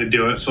have time to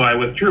do it, so I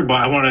withdrew, but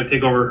I wanted to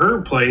take over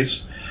her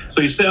place. So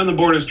you sit on the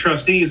board as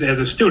trustees as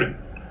a student.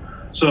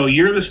 So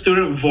you're the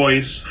student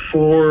voice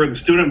for the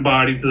student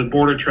body to the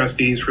board of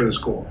trustees for the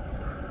school.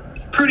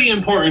 Pretty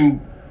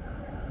important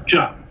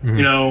job,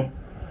 Mm-hmm.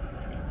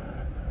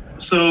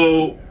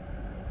 So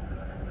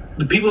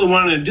the people that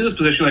wanted to do this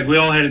position, like we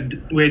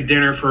had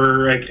dinner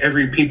for like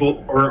every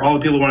people, or all the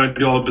people who wanted to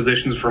do all the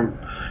positions from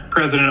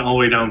president all the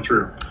way down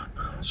through.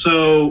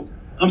 So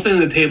I'm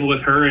sitting at the table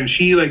with her, and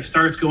she like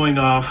starts going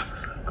off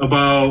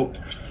about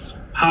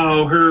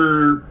how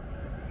her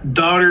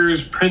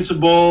daughter's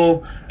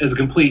principal is a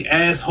complete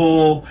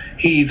asshole.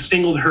 He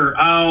singled her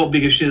out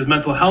because she has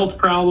mental health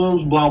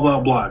problems, blah, blah,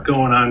 blah.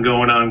 Going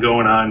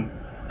on.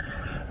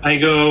 I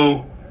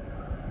go,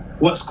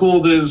 "What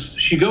school does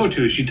she go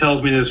to?" She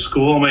tells me this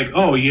school. I'm like,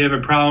 "Oh, you have a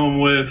problem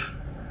with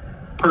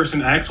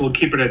person X? We'll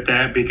keep it at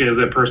that because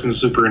that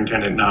person's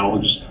superintendent now.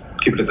 We'll just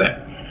keep it at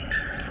that."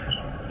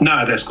 Not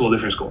at that school,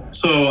 different school.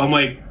 So I'm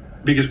like,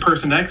 "Because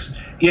person X?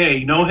 Yeah,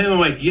 you know him?" I'm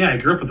like, "Yeah, I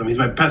grew up with him. He's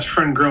my best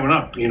friend growing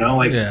up,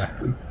 Like, yeah.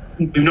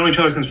 We've known each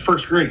other since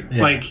first grade."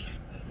 Yeah. Like,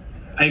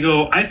 I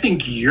go, I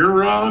think you're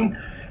wrong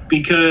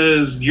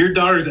because your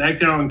daughter's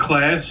acting out in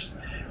class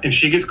and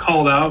she gets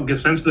called out,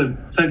 gets sent to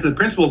the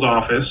principal's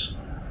office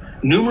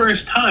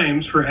numerous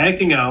times for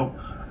acting out,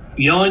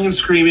 yelling and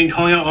screaming,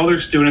 calling out other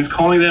students,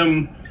 calling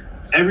them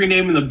every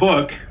name in the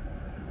book.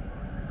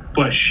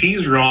 But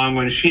she's wrong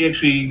when she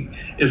actually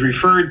is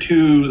referred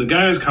to the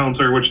guidance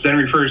counselor, which then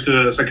refers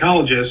to a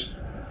psychologist,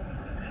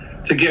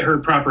 to get her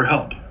proper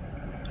help.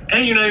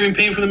 And you're not even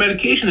paying for the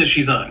medication that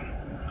she's on.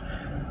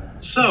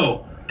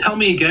 So, tell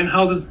me again,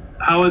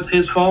 how it's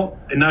his fault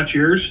and not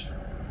yours?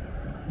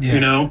 Yeah, you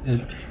know?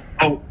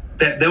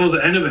 That was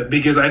the end of it,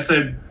 because I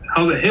said,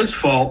 how's it his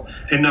fault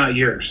and not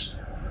yours?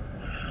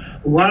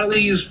 A lot of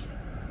these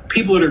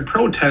people that are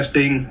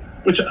protesting,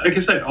 which, like I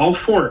said, all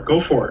for it, go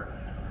for it.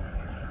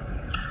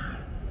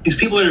 These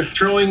people that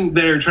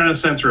are trying to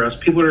censor us,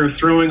 people that are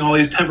throwing all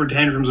these temper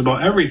tantrums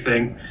about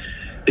everything,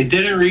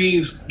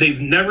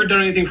 they've never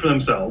done anything for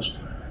themselves.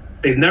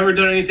 They've never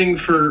done anything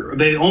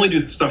they only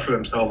do stuff for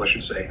themselves, I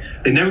should say.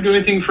 They never do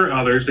anything for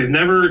others. They've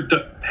never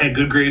had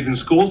good grades in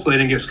school, so they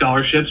didn't get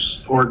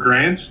scholarships or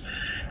grants.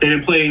 They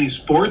didn't play any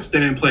sports. They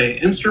didn't play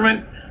an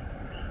instrument.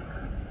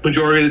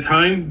 Majority of the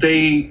time,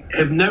 they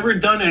have never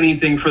done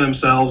anything for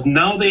themselves.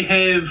 Now they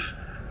have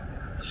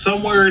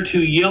somewhere to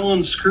yell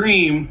and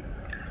scream,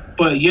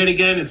 but yet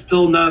again, it's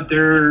still not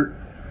their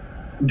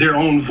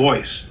own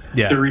voice.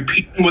 Yeah. They're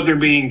repeating what they're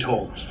being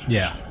told.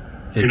 Yeah.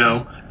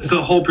 It's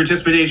the whole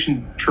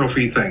participation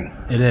trophy thing.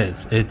 It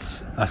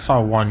is. I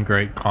saw one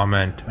great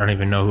comment. I don't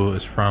even know who it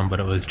was from, but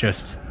it was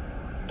just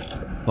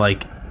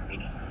like,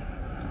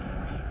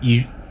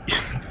 you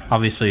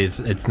obviously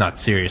it's not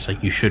serious.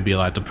 Like, you should be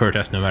allowed to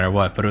protest no matter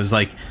what, but it was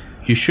like,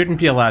 you shouldn't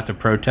be allowed to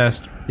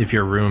protest if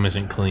your room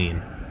isn't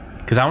clean.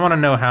 Because I want to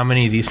know how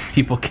many of these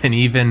people can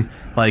even,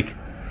 like,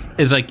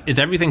 is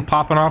everything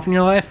popping off in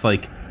your life?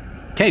 Like,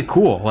 okay,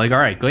 cool. Like, all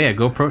right,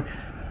 go pro.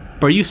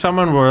 But are you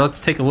someone where, let's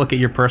take a look at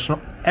your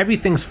personal,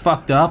 everything's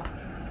fucked up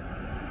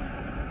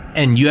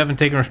and you haven't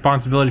taken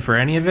responsibility for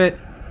any of it?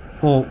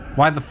 Well,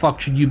 why the fuck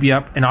should you be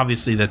up? And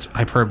obviously that's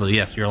hyperbole.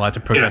 Yes, you're allowed to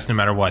protest no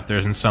matter what. There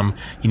isn't some,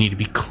 you need to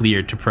be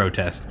cleared to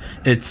protest.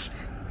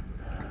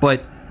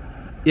 But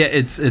yeah,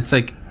 it's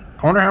like,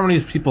 I wonder how many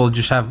of these people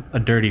just have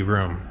a dirty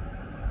room.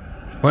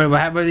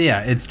 But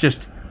yeah, it's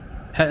just,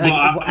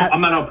 well, I'm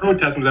not out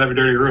protesting because I have a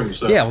dirty room.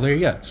 So yeah, well, there you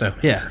go. So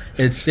yeah,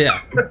 it's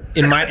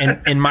in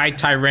my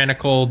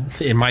tyrannical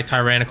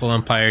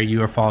empire,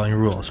 you are following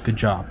rules. Good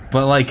job.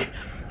 But like,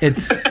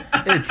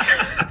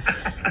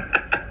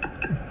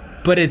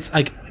 but it's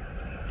like,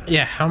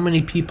 yeah, how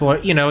many people are?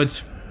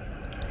 It's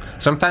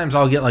sometimes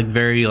I'll get like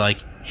very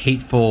like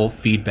hateful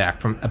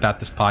feedback about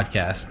this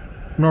podcast.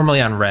 Normally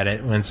on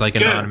Reddit when it's like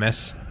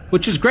anonymous.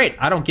 Which is great.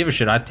 I don't give a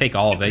shit. I'd take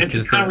all of it. It's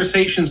a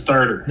conversation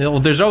starter.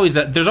 There's always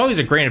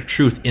a grain of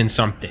truth in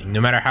something. No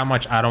matter how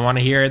much I don't want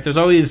to hear it, there's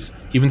always,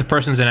 even the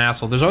person's an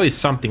asshole, there's always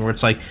something where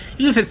it's like,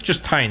 even if it's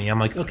just tiny, I'm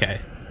like, okay.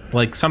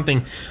 Like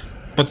something.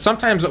 But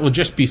sometimes it will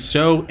just be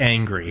so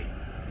angry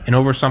and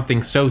over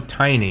something so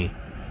tiny,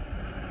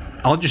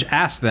 I'll just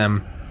ask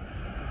them,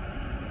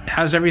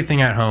 how's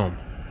everything at home?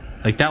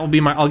 Like, that will be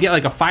I'll get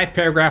like a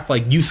 5-paragraph,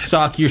 like, you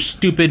suck, you're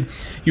stupid,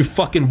 you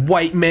fucking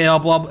white male,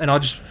 blah, blah, and I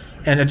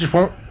just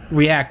won't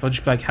react. I'll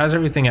just be like, how's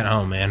everything at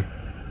home, man?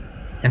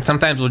 And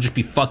sometimes it'll just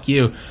be, fuck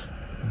you.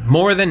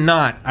 More than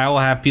not, I will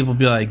have people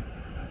be like,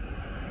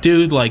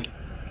 dude, like,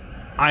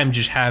 I'm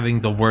just having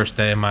the worst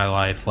day of my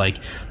life. Like,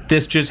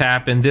 this just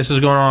happened. This is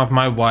going on with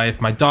my wife.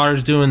 My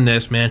daughter's doing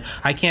this, man.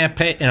 I can't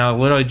pay. And I'll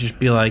literally just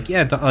be like,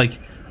 yeah, like,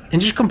 and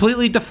just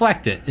completely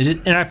deflect it.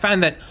 And I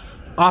find that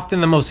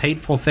often the most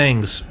hateful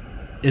things,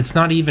 it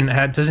doesn't even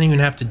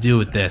have to do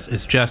with this.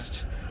 It's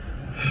just,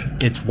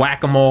 it's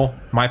whack-a-mole.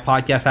 My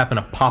podcast happened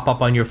to pop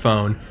up on your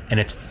phone, and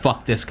it's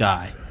fuck this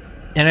guy.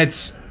 And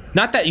it's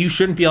not that you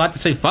shouldn't be allowed to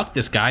say fuck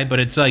this guy, but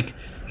it's like,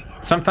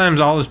 sometimes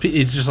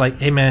it's just like,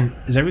 hey man,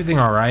 is everything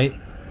all right?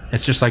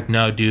 It's just like,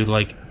 no, dude,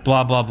 like,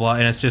 blah, blah, blah.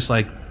 And it's just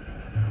like, okay.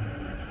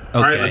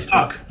 All right, let's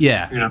talk.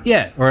 Yeah.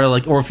 Yeah.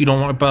 Or if you don't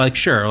want, but like,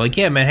 sure. Like,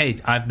 yeah, man, hey,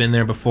 I've been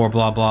there before,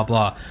 blah, blah,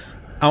 blah.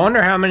 I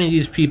wonder how many of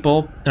these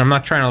people, and I'm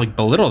not trying to like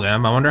belittle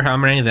them, I wonder how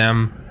many of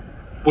them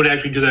would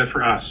actually do that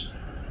for us.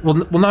 Well,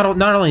 not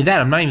only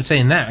that, I'm not even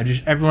saying that.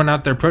 Everyone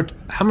out there,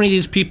 how many of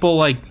these people,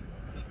 like,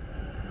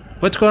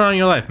 what's going on in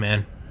your life,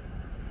 man?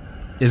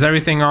 Is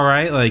everything all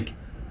right? Like,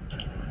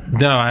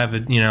 no, I have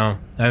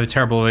a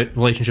terrible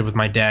relationship with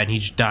my dad, and he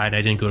just died, and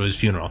I didn't go to his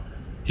funeral.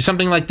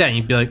 Something like that, and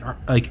you'd be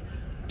like,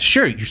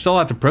 sure, you're still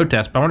allowed to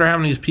protest, but I wonder how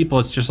many of these people,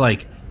 it's just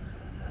like,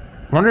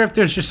 I wonder if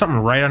there's just something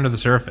right under the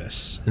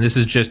surface, and this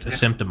is just a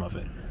symptom of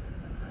it.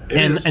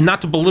 And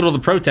not to belittle the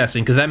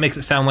protesting, because that makes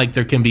it sound like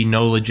there can be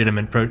no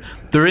legitimate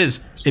there is.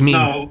 I mean,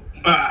 no,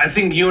 I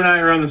think you and I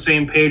are on the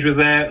same page with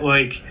that.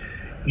 Like,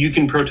 you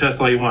can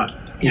protest all you want.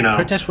 You know,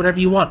 protest whatever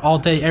you want all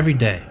day, every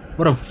day.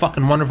 What a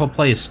fucking wonderful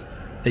place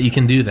that you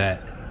can do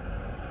that.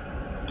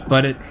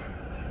 But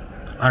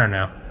I don't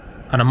know.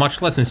 On a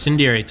much less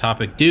incendiary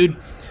topic, dude,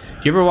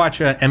 you ever watch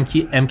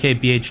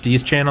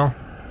MKBHD's channel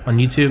on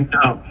YouTube?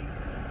 No.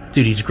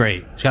 Dude, he's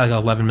great. He's got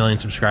like 11 million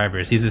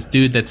subscribers. He's this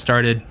dude that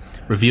started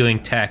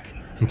reviewing tech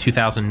in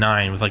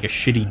 2009 with like a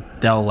shitty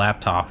Dell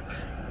laptop.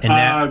 And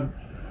now,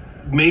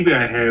 maybe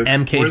I have.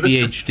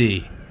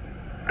 MKBHD.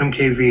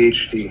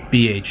 MKBHD.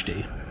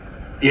 BHD.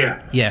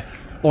 Yeah. Yeah.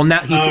 Well,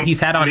 now he's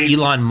had on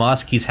Elon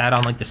Musk. He's had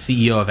on like the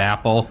CEO of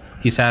Apple.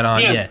 He's had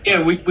on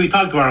we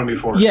talked about him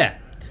before. Yeah,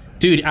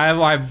 dude,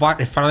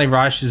 I finally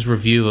watched his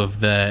review of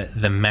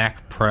the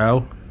Mac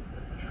Pro.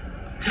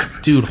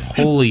 Dude,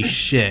 holy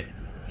shit,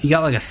 he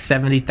got like a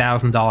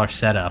 $70,000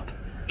 setup.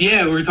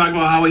 Yeah, we were talking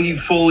about how he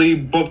fully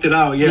booked it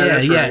out. Yeah.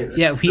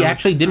 He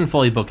actually didn't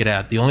fully book it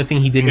out. The only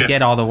thing he didn't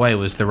get all the way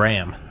was the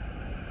RAM,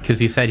 because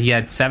he said he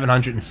had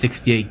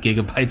 768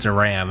 gigabytes of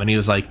RAM, and he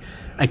was like,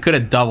 I could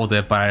have doubled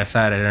it, but I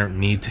decided I don't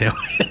need to.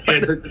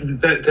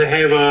 to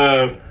have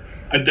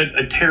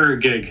a terror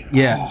gig.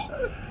 Yeah.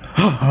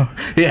 Oh.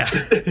 Yeah.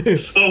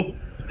 So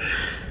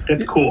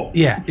that's cool.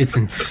 Yeah, it's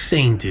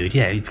insane, dude.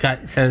 Yeah, it's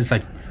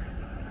like,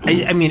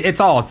 I mean, it's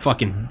all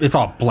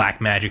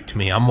black magic to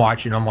me. I'm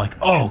watching, I'm like,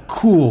 oh,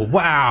 cool,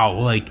 wow.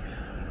 Like,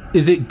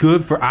 is it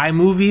good for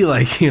iMovie?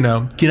 Like, you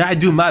know, can I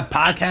do my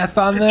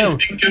podcast on there?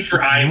 It's good for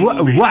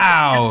iMovie.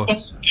 Wow.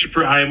 It's good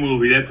for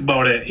iMovie. That's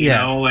about it. You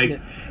know, like,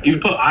 you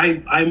put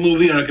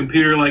iMovie on a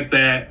computer like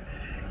that,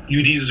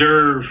 you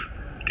deserve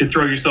to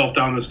throw yourself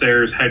down the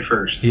stairs head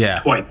first. Yeah.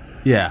 Twice.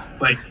 Yeah.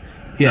 Like,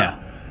 yeah.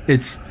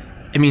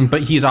 I mean,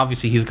 but he's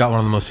got one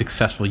of the most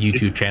successful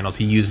YouTube channels.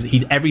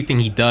 Everything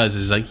he does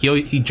is like,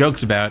 he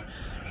jokes about,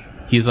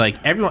 he's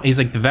like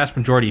the vast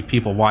majority of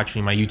people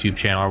watching my YouTube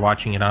channel are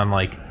watching it on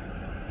like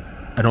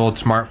an old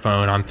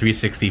smartphone on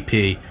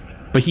 360p,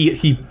 but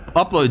he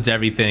uploads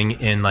everything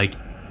in like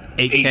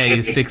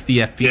 8K 60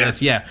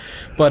 FPS. Yeah.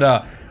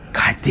 But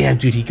god damn,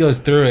 dude, he goes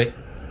through it.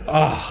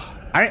 Oh,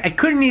 I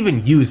couldn't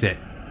even use it,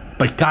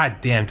 but god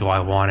damn, do I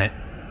want it.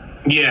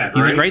 Yeah,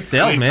 he's a great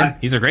salesman.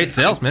 He's a great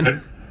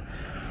salesman.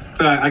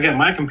 So I got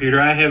my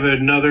computer. I have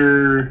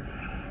another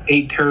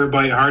 8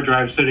 terabyte hard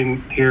drive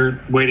sitting here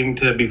waiting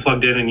to be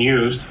plugged in and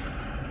used.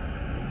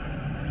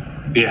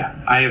 Yeah,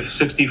 I have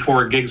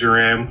 64 gigs of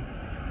RAM.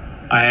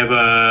 I have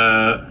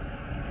a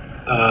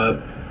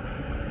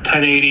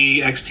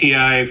 1080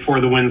 XTI for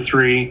the Win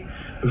 3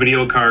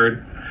 video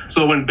card.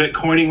 So when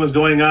Bitcoining was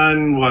going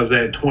on, was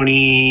that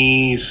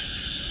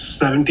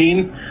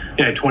 2017?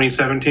 Yeah,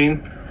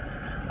 2017.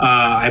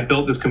 I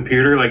built this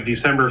computer like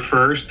December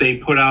 1st. They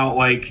put out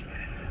like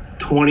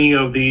 20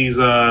 of these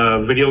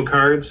video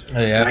cards.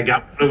 Oh, yeah. I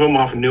got one of them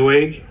off of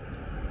Newegg.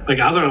 Like,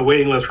 I was on a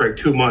waiting list for like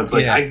 2 months.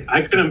 Like,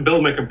 I couldn't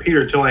build my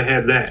computer until I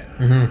had that.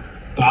 Mm-hmm.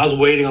 So I was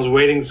waiting. As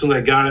soon as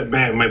I got it,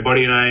 man, my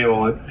buddy and I,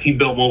 he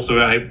built most of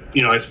it. I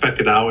spec'd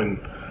it out and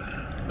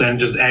then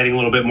just adding a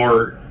little bit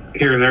more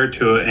here and there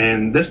to it.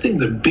 And this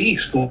thing's a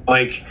beast.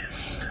 Like,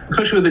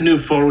 especially with the new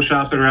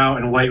Photoshops that are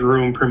out and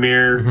Lightroom,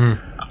 Premiere.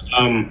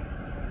 Mm-hmm.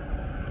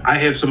 I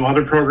have some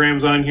other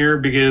programs on here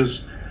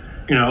because,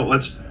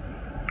 let's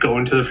go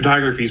into the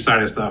photography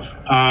side of stuff.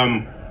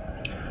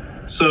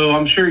 So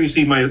I'm sure you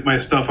see my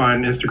stuff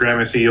on Instagram.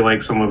 I see you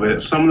like some of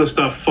it. Some of the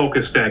stuff,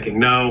 focus stacking.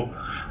 Now,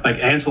 like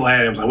Ansel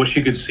Adams, I wish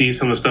you could see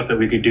some of the stuff that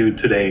we could do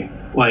today.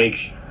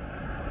 Like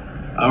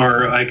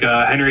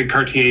Henry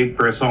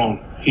Cartier-Bresson.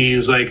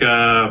 He's like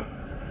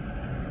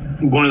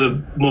one of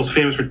the most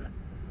famous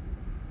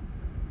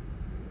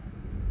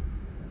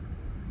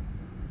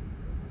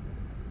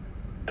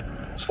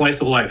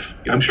slice of life.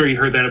 I'm sure you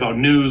heard that about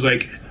news.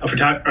 Like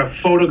a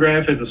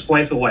photograph is a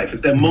slice of life.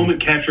 It's that moment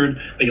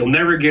captured that you'll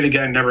never get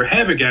again, never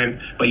have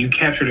again, but you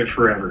captured it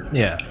forever.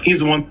 Yeah. He's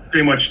the one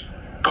pretty much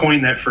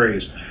coined that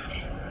phrase.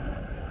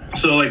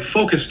 So like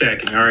focus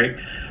stacking, all right?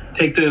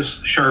 Take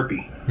this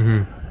Sharpie.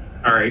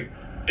 Mm-hmm. All right.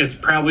 It's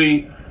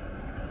probably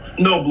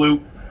no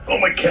blue. Oh,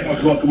 my cat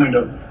wants to go out the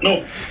window.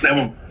 No, that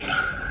one.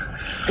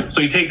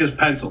 So you take this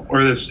pencil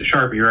or this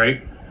Sharpie,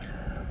 right?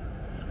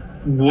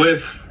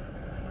 With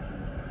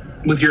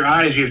your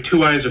eyes, you have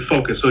 2 eyes of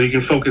focus. So you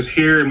can focus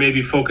here and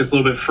maybe focus a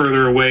little bit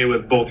further away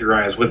with both your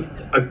eyes. With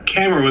a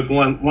camera with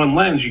one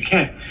lens, you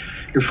can't.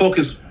 Your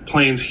focus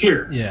plane's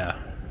here. Yeah.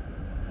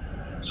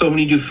 So when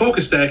you do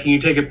focus stacking, you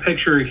take a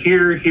picture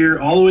here,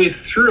 all the way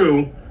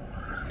through,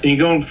 and you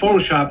go in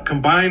Photoshop,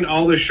 combine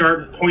all the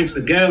sharp points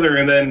together,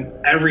 and then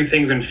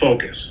everything's in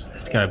focus.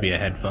 It's got to be a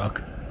head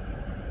fuck.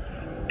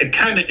 It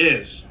kind of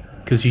is.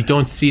 Because you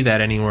don't see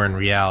that anywhere in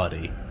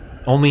reality.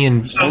 Only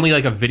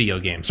like a video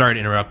game. Sorry to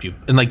interrupt you.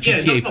 In like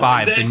GTA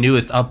 5, exactly. The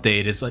newest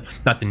update is like,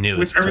 not the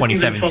newest,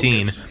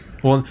 2017.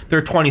 Well,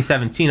 their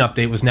 2017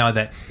 update was now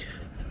that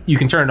you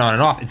can turn it on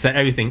and off. It's that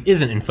everything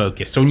isn't in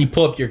focus. So when you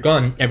pull up your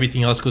gun,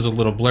 everything else goes a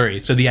little blurry.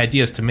 So the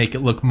idea is to make it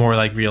look more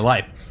like real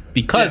life.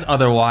 Because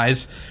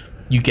otherwise,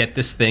 you get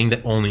this thing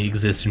that only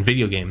exists in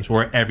video games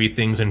where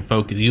everything's in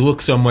focus. You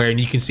look somewhere and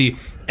you can see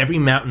every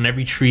mountain,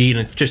 every tree, and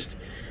it's just,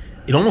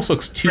 it almost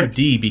looks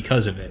 2D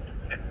because of it.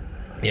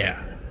 Yeah.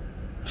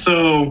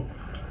 So,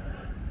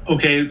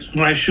 okay,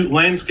 when I shoot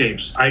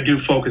landscapes, I do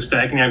focus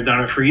stacking. I've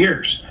done it for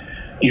years.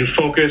 You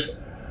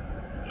focus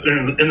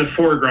in the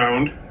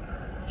foreground.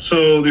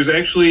 So there's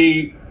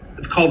actually,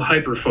 it's called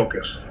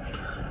hyperfocus.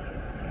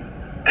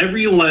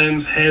 every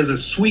lens has a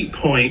sweet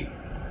point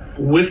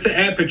with the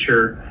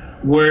aperture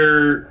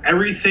where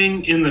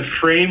everything in the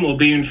frame will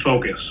be in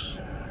focus.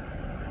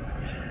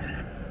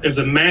 There's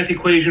a math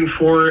equation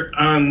for it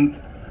on...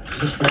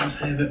 Does this lens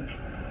have it?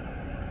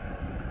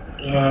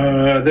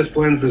 This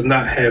lens does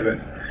not have it.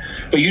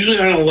 But usually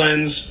on a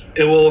lens,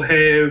 it will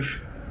have,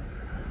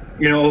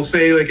 you know, it'll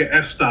say like an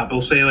f-stop.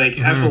 It'll say like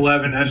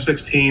f11,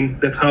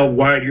 f16. That's how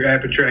wide your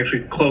aperture,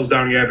 actually closed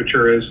down your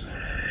aperture is.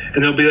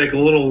 And there'll be like a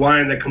little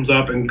line that comes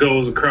up and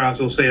goes across.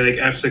 It'll say like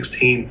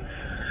f16.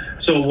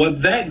 So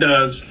what that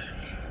does,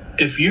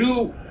 if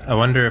you... I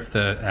wonder if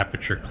the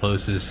aperture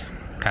closes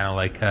kind of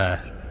like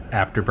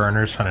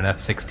afterburners on an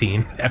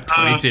f16,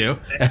 f22.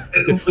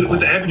 With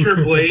the aperture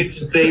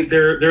blades,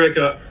 they're like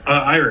a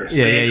iris.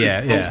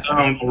 Yeah. Close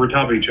down over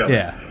top of each other.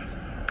 Yeah.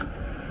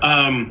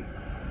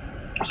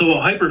 So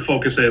what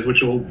hyperfocus is,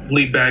 which will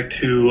lead back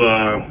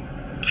to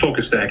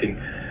focus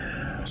stacking.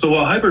 So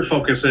what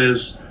hyperfocus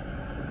is,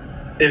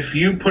 if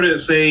you put it,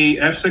 say,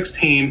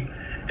 f16,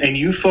 and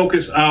you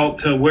focus out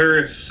to where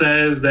it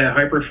says that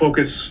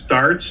hyperfocus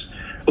starts,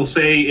 so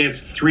say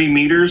it's 3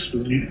 meters,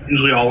 because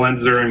usually all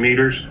lenses are in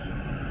meters.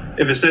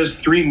 If it says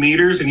 3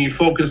 meters and you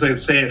focus,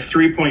 let's say, at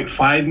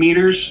 3.5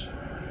 meters,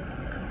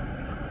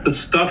 the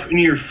stuff in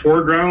your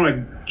foreground,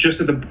 like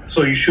just at the...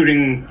 So you're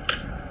shooting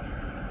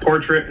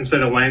portrait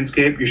instead of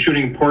landscape. You're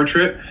shooting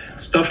portrait.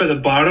 Stuff at the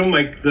bottom,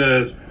 like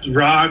the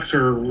rocks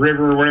or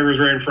river or whatever's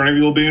right in front of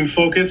you, will be in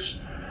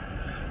focus.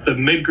 The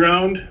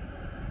midground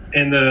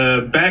and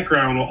the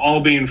background will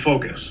all be in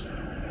focus.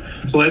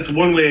 So that's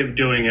one way of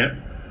doing it.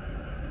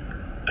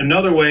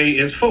 Another way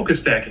is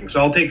focus stacking.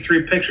 So I'll take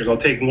 3 pictures. I'll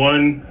take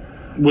one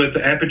with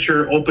the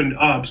aperture opened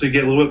up so you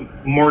get a little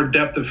bit more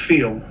depth of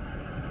field.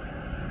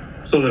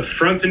 So the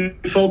front's in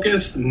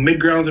focus, the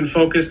midground's in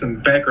focus,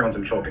 and background's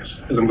in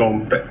focus. As I'm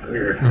going back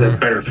here, that's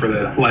better for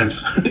the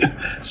lens.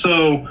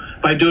 So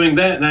by doing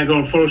that, and I go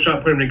in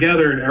Photoshop, put them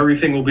together, and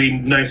everything will be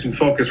nice and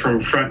focused from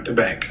front to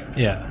back.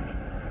 Yeah.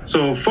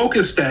 So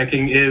focus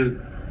stacking is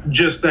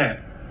just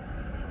that.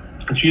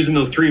 It's using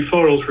those 3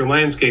 photos for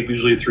landscape,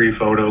 usually 3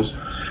 photos.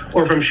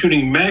 Or if I'm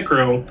shooting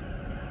macro,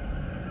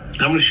 I'm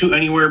going to shoot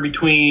anywhere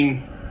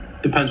between,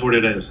 depends what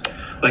it is.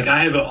 Like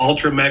I have an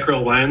ultra macro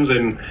lens,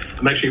 and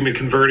I'm actually going to be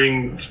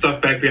converting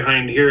stuff back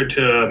behind here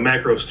to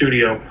macro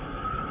studio.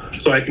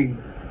 So I can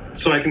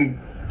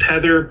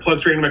tether, plug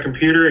straight into my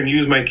computer, and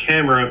use my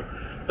camera,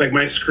 like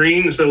my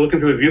screen, instead of looking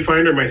through the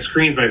viewfinder, my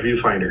screen's my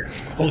viewfinder.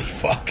 Holy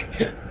fuck.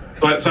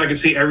 So I can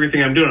see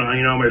everything I'm doing on,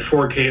 you know, my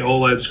 4K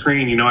OLED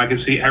screen, you know, I can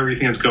see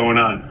everything that's going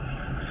on.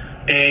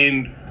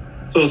 And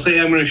so say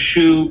I'm going to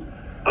shoot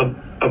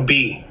a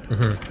bee.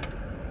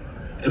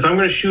 If I'm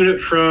going to shoot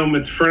it from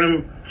its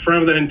front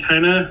of the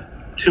antenna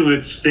to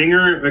its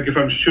stinger, like if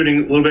I'm shooting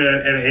a little bit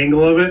at an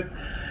angle of it,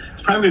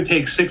 it's probably going to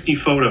take 60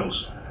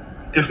 photos,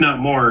 if not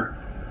more,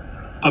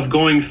 of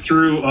going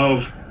through,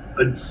 of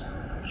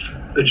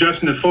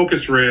adjusting the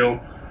focus rail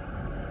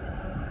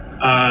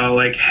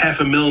like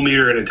 0.5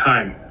 millimeter at a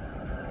time.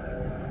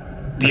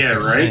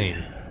 That's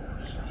insane.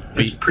 Right?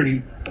 It's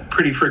pretty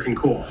freaking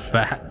cool.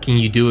 But can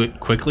you do it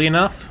quickly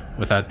enough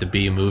without the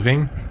bee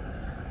moving?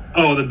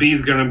 Oh, the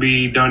bee's gonna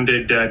be done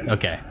dead.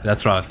 Okay,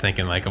 that's what I was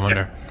thinking. Like, I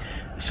wonder.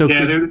 Yeah. So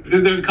yeah,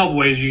 there's a couple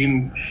ways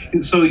you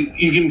can. So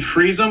you can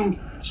freeze them.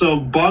 So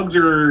bugs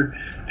are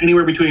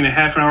anywhere between a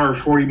half an hour or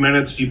 40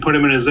 minutes. You put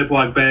them in a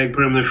Ziploc bag,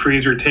 put them in the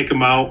freezer, take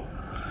them out.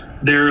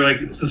 They're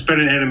like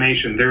suspended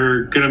animation.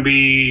 They're gonna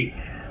be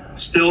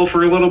still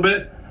for a little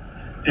bit,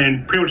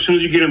 and pretty much as soon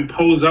as you get them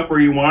posed up where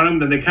you want them,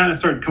 then they kind of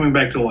start coming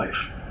back to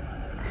life.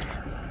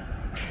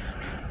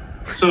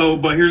 So,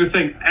 but here's the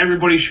thing: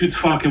 everybody shoots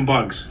fucking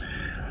bugs.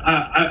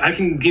 I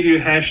can give you a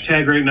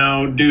hashtag right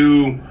now.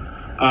 Do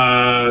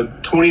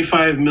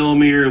 25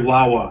 millimeter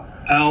LAWA,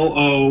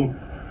 LOAWA.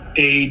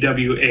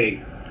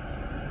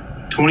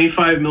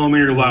 25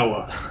 millimeter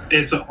LAWA.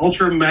 It's an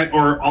ultra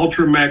macro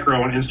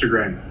on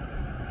Instagram.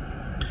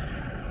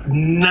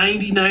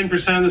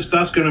 99% of the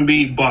stuff's gonna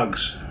be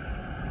bugs.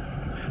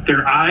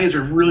 Their eyes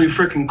are really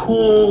freaking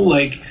cool.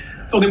 Like,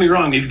 don't get me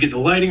wrong, if you get the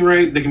lighting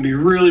right, they can be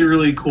really,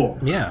 really cool.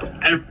 Yeah.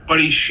 But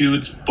everybody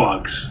shoots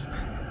bugs.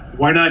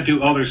 Why not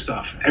do other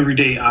stuff?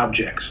 Everyday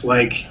objects,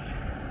 like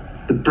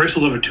the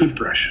bristles of a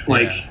toothbrush.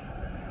 Like,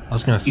 I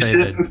was gonna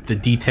say the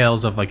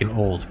details of like an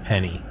old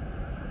penny.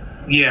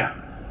 Yeah.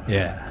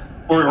 Yeah.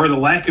 Or the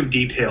lack of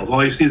details.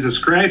 All you see is the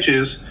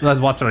scratches. That's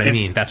what I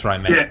mean. That's what I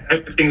meant. Yeah,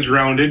 everything's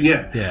rounded.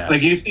 Yeah.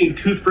 Like you see a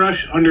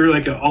toothbrush under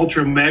like an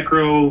ultra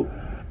macro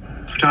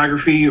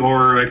photography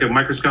or like a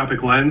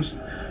microscopic lens.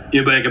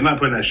 You'll be like, I'm not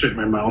putting that shit in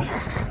my mouth.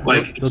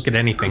 Like, look at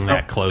anything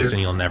that close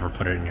and you'll never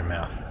put it in your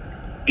mouth.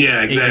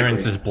 Yeah, exactly.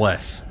 Ignorance is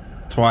bliss.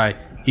 That's why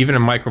even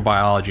in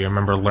microbiology, I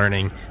remember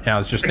learning, and I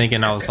was just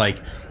thinking, I was like,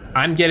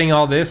 I'm getting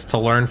all this to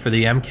learn for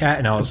the MCAT,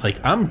 and I was like,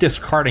 I'm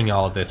discarding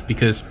all of this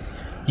because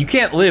you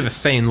can't live a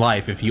sane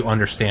life if you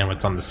understand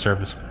what's on the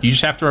surface. You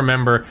just have to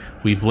remember,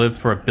 we've lived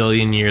for 1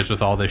 billion years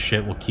with all this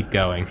shit. We'll keep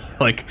going.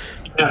 Like,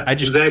 yeah,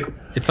 exactly.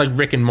 It's like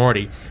Rick and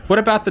Morty. What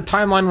about the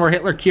timeline where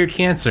Hitler cured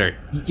cancer?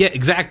 Yeah,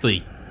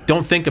 exactly.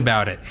 Don't think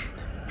about it.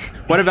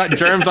 What about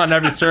germs on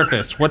every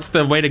surface? What's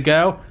the way to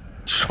go?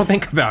 Just don't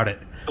think about it.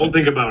 Don't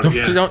think about it,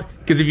 yeah.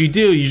 Because if you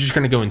do, you're just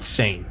going to go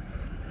insane.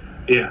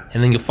 Yeah.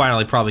 And then you'll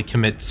finally probably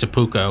commit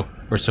seppuku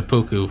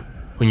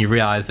when you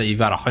realize that you've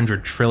got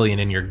 100 trillion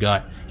in your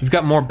gut. You've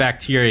got more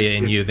bacteria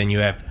in you than you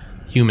have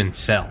human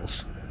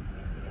cells.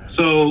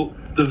 So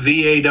the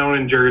VA down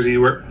in Jersey,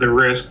 where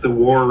the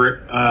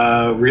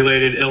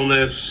war-related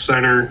illness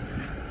center,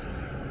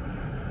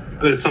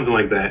 something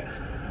like that.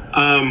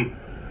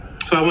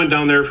 So I went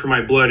down there for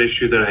my blood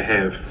issue that I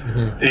have.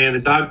 Mm-hmm.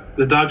 And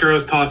the doctor I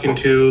was talking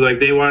to, like,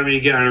 they wanted me to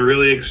get on a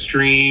really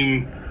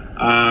extreme,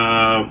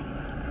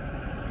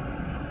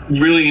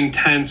 really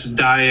intense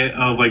diet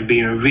of, like,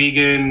 being a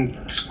vegan,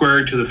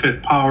 squared to the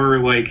fifth power,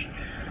 like,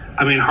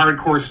 I mean,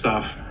 hardcore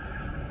stuff.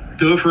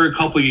 Do it for a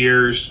couple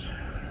years.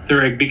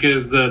 They're like,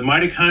 because the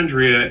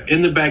mitochondria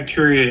in the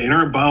bacteria in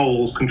our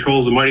bowels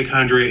controls the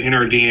mitochondria in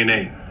our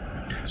DNA.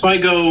 So I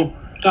go,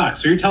 Doc,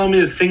 so you're telling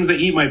me the things that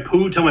eat my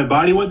poo tell my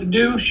body what to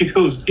do? She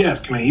goes, yes,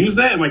 can I use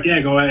that? I'm like, yeah,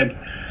 go ahead.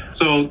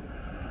 So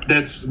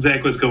that's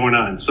exactly what's going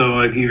on. So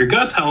like, if your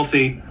gut's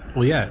healthy,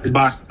 well, yeah, your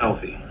body's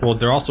healthy. Well,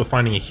 they're also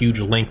finding a huge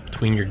link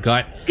between your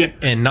gut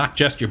and not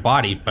just your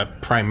body,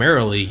 but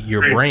primarily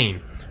your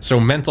brain. So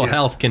mental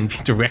health can be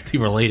directly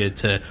related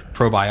to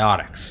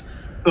probiotics.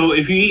 So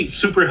if you eat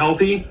super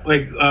healthy,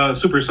 like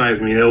Super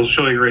Size Me, it'll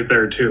show you right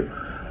there too,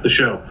 the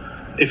show.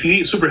 If you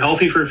eat super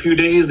healthy for a few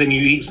days, then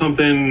you eat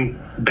something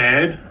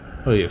bad.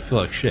 Oh, you feel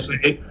like shit. So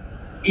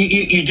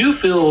you do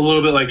feel a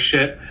little bit like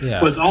shit,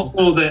 but it's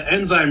also the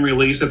enzyme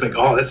release that's like,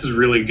 oh, this is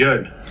really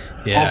good.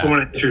 Yeah. Also when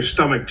it hits your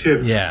stomach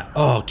too. Yeah.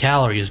 Oh,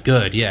 calories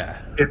good.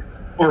 Yeah.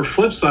 Or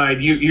flip side,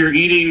 you're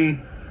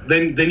eating.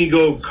 Then you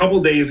go a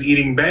couple days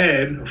eating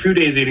bad, a few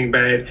days eating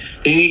bad.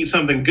 Then you eat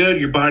something good.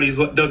 Your body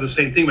does the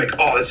same thing. Like,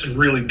 oh, this is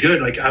really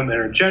good. Like, I'm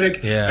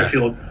energetic. Yeah. I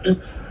feel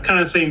kind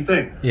of same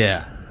thing.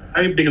 Yeah.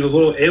 Because those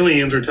little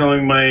aliens are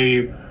telling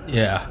my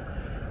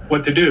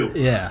what to do.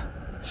 Yeah.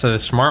 So the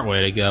smart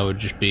way to go would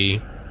just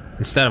be,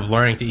 instead of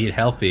learning to eat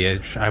healthy,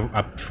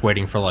 I'm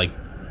waiting for like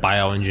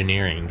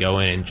bioengineering. Go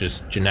in and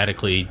just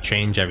genetically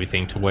change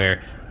everything to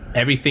where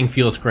everything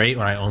feels great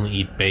when I only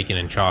eat bacon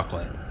and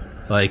chocolate.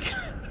 Like.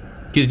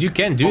 Because you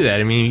can do that.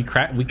 I mean, we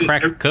crack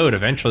the code.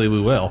 Eventually, we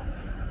will.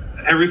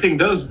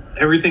 Everything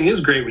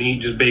is great when you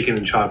eat just bacon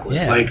and chocolate.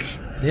 Yeah. Like,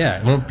 yeah,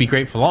 it won't be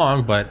great for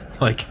long, but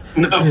like,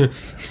 no,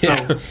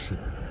 yeah, no.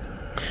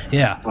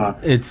 Yeah.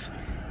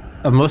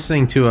 I'm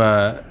listening to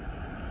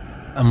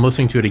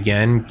it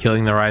again.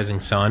 "Killing the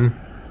Rising Sun"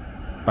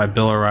 by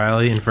Bill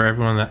O'Reilly. And for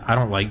everyone that I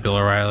don't like Bill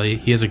O'Reilly,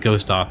 he is a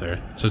ghost author.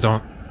 So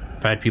don't.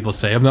 I've had people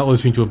say I'm not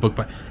listening to a book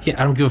by. Yeah,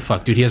 I don't give a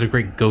fuck, dude. He has a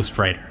great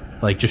ghostwriter.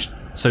 Like just.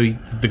 So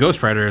the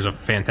ghostwriter is a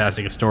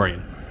fantastic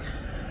historian.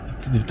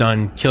 They've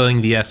done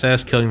Killing the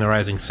SS, Killing the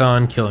Rising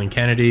Sun, Killing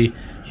Kennedy.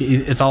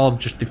 It's all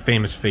just the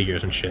famous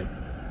figures and shit.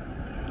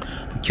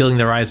 But Killing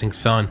the Rising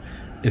Sun,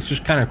 it's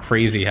just kind of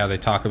crazy how they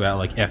talk about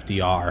like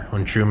FDR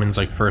when Truman's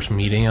like first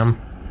meeting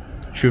him.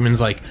 Truman's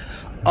like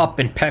up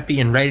and peppy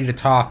and ready to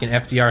talk, and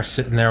FDR's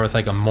sitting there with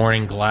like a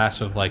morning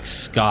glass of like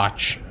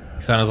scotch.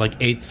 He's on his like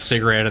 8th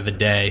cigarette of the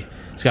day.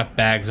 He's got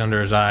bags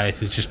under his eyes.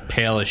 He's just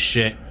pale as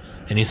shit.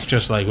 And he's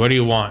just like, what do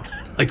you want?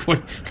 Like,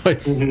 what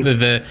when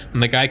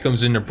the guy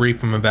comes in to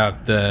brief him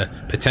about the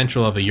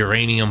potential of a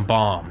uranium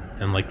bomb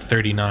in, like,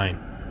 39.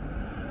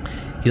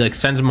 He, like,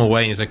 sends him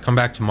away, and he's like, come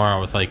back tomorrow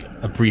with, like,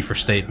 a briefer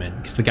statement.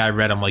 Because the guy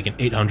read him, like, an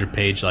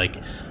 800-page, like,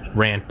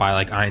 rant by,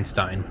 like,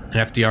 Einstein. And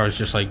FDR was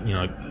just like, you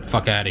know,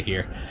 fuck out of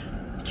here.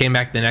 He came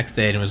back the next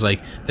day and was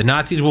like, the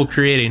Nazis will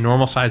create a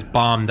normal-sized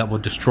bomb that will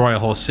destroy a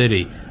whole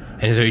city.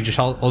 And so he just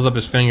holds up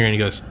his finger and he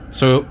goes,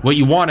 so what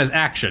you want is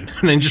action.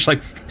 And then just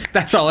like,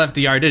 that's all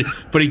FDR did.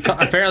 But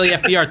apparently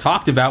FDR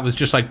talked about was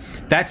just like,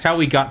 that's how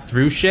we got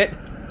through shit,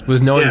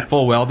 was knowing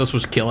full well this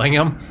was killing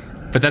him.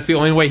 But that's the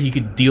only way he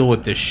could deal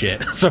with this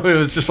shit. So it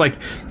was just like,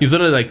 he's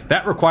literally like,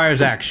 that requires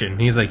action.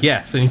 And he's like,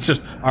 yes. And he's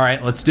just, all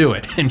right, let's do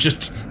it. And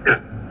just,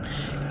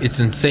 it's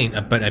insane.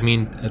 But I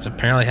mean, it's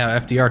apparently how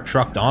FDR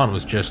trucked on,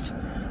 was just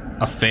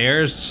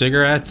affairs,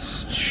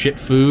 cigarettes, shit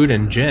food,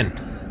 and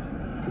gin.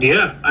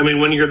 Yeah, I mean,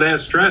 when you're that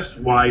stressed,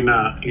 why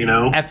not, you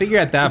know? I figure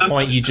at that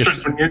point you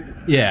just... When you're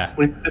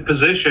in a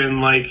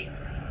position, like,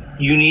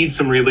 you need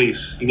some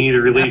release. You need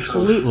a relief.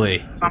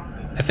 Absolutely.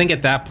 I think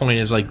at that point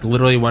is like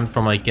literally went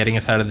from like getting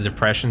us out of the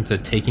depression to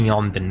taking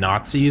on the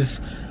Nazis.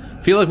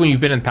 I feel like when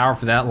you've been in power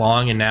for that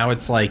long and now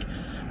it's like,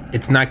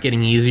 it's not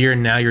getting easier,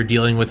 and now you're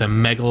dealing with a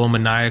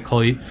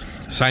megalomaniacally,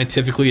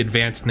 scientifically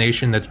advanced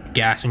nation that's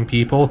gassing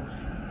people.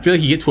 I feel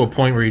like you get to a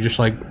point where you're just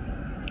like,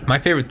 my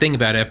favorite thing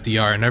about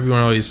FDR, and everyone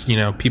always, you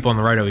know, people on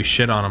the right always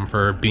shit on him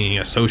for being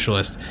a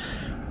socialist,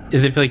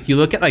 is if like you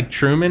look at like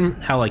Truman,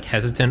 how like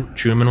hesitant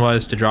Truman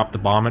was to drop the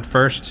bomb at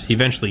first. He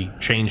eventually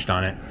changed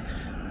on it.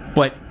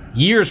 But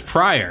years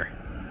prior,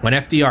 when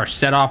FDR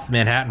set off the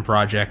Manhattan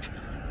Project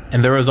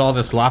and there was all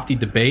this lofty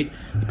debate,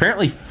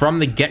 apparently from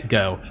the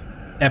get-go,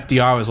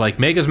 FDR was like,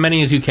 make as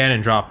many as you can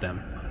and drop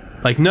them.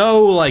 Like,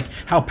 no, like,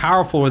 how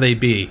powerful will they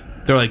be?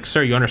 They're like,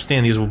 sir, you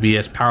understand these will be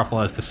as powerful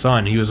as the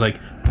sun. He was like,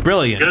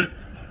 brilliant.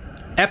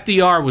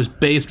 FDR was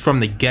based from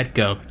the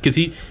get-go, because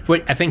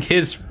I think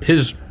his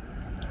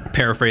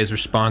paraphrase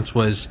response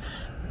was,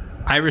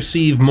 I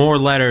receive more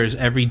letters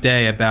every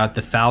day about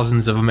the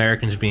thousands of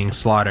Americans being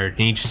slaughtered,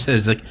 and he just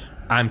says, like,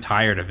 I'm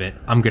tired of it,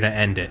 I'm gonna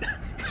end it.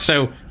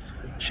 So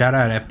shout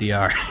out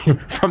FDR.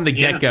 From the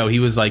get-go, he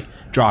was like,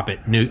 drop it,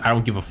 I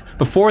don't give a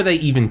before they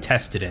even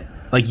tested it,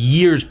 like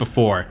years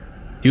before,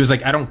 he was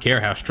like, I don't care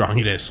how strong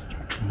it is,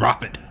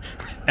 drop it.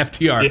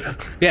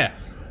 FDR. Yeah,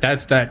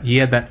 that's that. He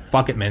had that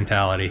fuck it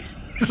mentality.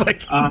 He's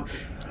like,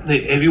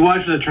 have you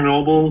watched the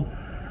Chernobyl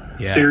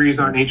series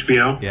on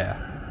HBO?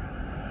 Yeah.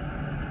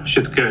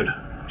 Shit's good.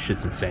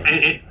 Shit's insane.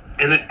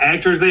 And the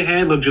actors they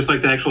had look just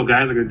like the actual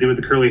guys, like the dude with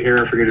the curly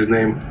hair. I forget his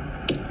name.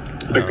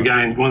 Like the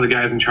guy, one of the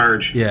guys in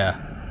charge. Yeah.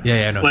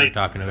 I know what you're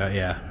talking about.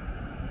 Yeah.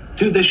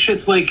 Dude, this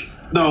shit's like,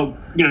 no,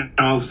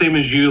 same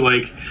as you.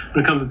 Like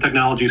when it comes to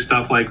technology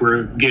stuff, like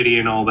we're giddy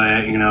and all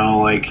that.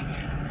 Like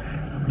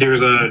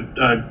there's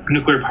a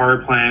nuclear power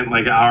plant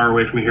like an hour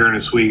away from here in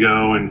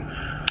Oswego, and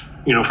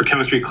for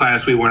chemistry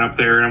class we went up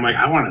there, and I'm like,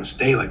 I want to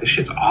stay. Like this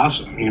shit's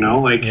awesome.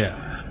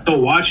 So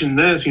watching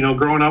this,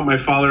 growing up, my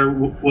father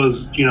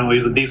was,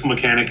 he's a diesel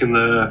mechanic in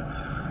the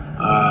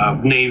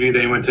Navy.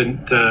 They went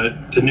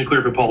to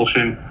nuclear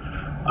propulsion.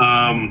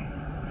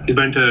 He'd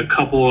been to a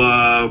couple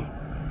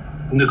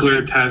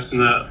nuclear tests in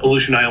the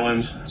Aleutian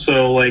Islands.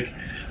 So, like,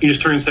 he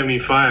just turned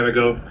 75. I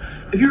go,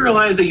 have you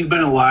realized that you've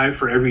been alive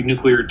for every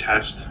nuclear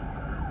test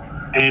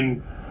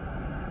and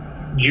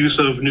use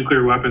of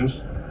nuclear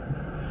weapons?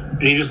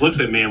 And he just looks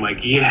at me. I'm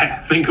like, yeah,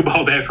 think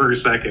about that for a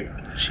second.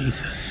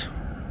 Jesus.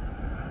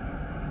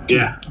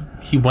 Yeah.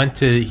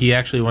 He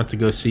actually went to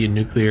go see a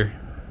nuclear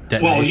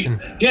detonation.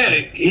 Well,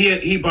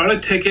 he bought a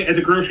ticket at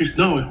the grocery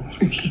store. No.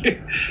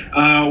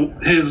 I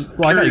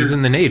know he was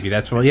in the Navy.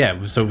 That's why,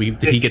 yeah. So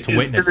did he get to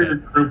witness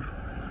it? Group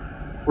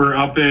were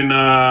up in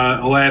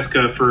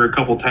Alaska for a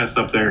couple tests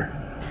up there.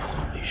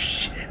 Holy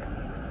shit.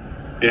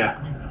 Yeah.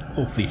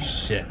 Holy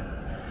shit.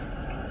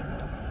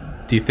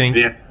 Do you think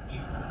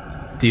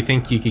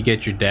you could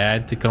get your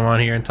dad to come on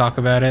here and talk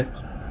about it?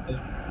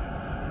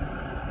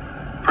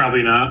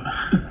 Probably not.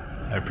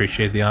 I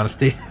appreciate the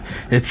honesty.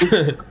 It's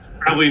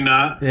probably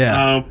not.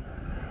 Yeah.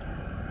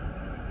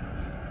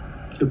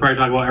 We'll probably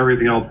talk about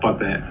everything else but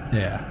that.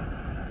 Yeah.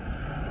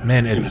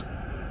 Man,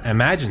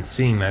 imagine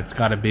seeing that. It's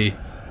got to be.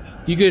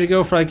 You good to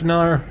go for like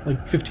another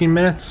 15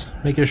 minutes?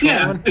 Make it a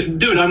short one?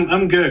 Dude,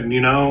 I'm good.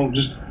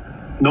 Just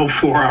no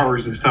 4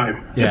 hours this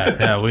time.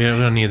 Yeah, we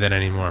don't need that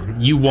anymore.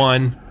 You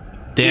won.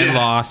 Dan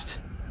lost.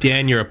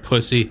 Dan, you're a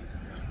pussy.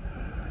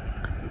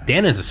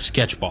 Dan is a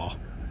sketchball.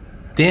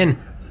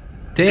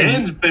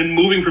 Dan's been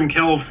moving from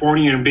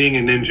California and being a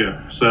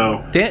ninja,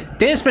 so...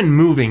 Dan's been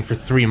moving for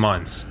 3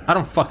 months. I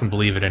don't fucking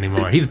believe it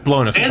anymore. He's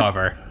blown his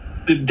cover.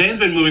 Dan's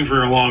been moving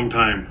for a long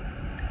time.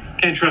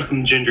 Can't trust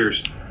them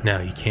gingers. No,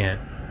 you can't.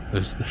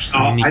 They're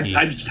sneaky.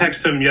 I just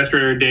texted him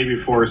yesterday or the day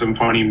before some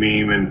funny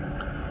meme,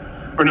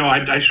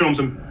 I showed him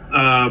some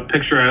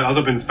picture. I was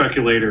up in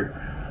Speculator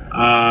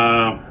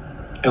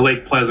at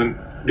Lake Pleasant,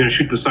 going to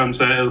shoot the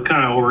sunset. It was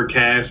kind of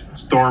overcast.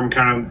 Storm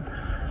kind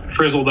of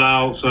frizzled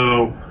out,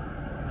 so...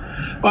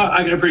 Well,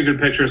 I got a pretty good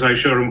picture, so I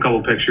showed him a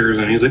couple pictures,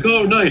 and he's like,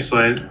 oh, nice.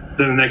 Then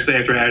the next day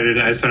after I edited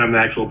it, I sent him the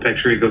actual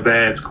picture. He goes,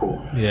 that's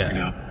cool.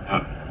 Yeah.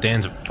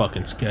 Dan's a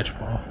fucking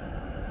sketchball.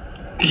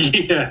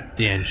 Yeah.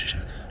 Dan,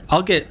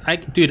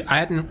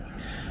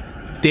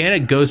 Dan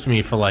had ghosted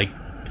me for like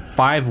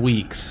 5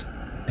 weeks,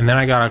 and then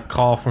I got a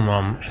call from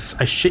him.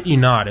 I shit you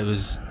not, it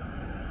was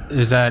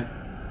at,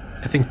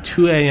 I think,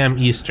 2 a.m.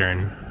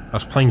 Eastern. I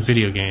was playing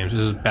video games.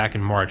 This was back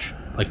in March.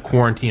 Like,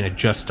 quarantine had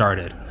just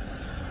started.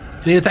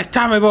 And he was like,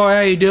 Tommy boy,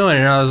 how you doing?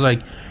 And I was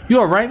like, you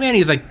all right, man?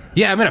 He's like,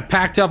 yeah, I'm in a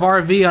packed up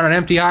RV on an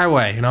empty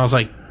highway. And I was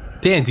like,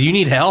 Dan, do you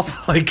need help?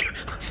 Like,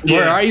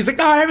 where are you? He's like,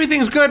 oh,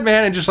 everything's good,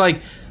 man. And just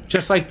like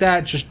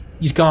that,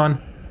 he's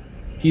gone.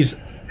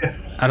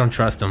 I don't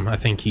trust him. I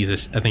think he's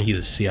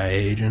a CIA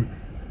agent.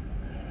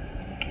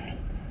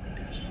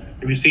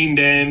 Have you seen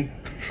Dan?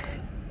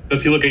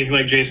 Does he look anything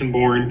like Jason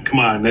Bourne? Come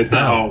on, that's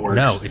not how it works.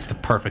 No, it's the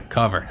perfect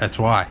cover. That's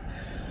why.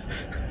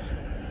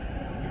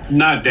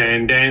 Not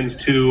Dan. Dan's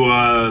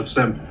too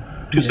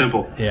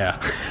simple. Yeah.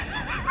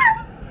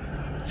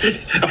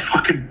 A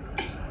fucking...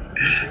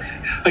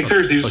 Like,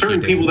 seriously, there's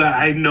certain people that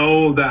I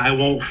know that I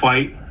won't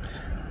fight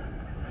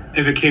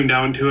if it came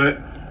down to it.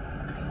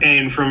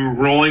 And from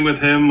rolling with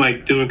him,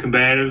 like, doing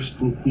combatives,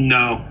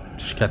 no.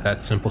 Just got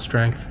that simple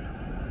strength.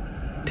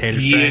 Tater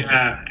strength.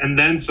 Yeah, and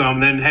then some.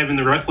 Then having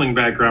the wrestling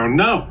background,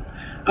 no.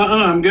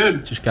 I'm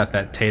good. Just got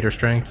that tater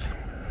strength.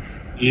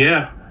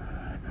 Yeah.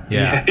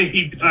 Yeah,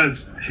 he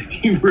does.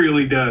 He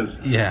really does.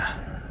 Yeah.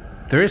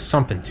 There is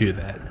something to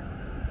that.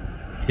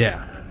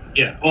 Yeah.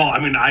 Yeah. Well, I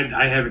mean,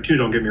 I have it too,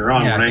 don't get me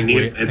wrong. When I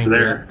need it, it's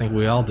there. I think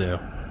we all do.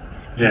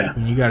 Yeah.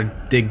 You got to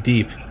dig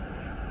deep.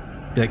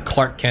 Be like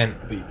Clark Kent.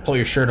 You pull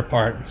your shirt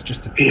apart. It's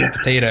just a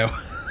potato.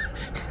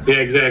 Yeah,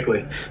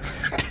 exactly.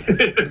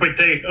 It's a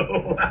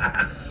potato.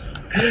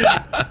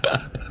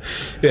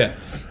 Yeah.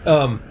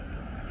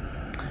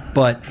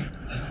 But,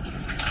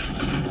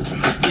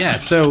 yeah,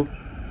 so...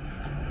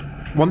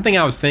 One thing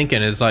I was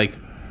thinking is, like,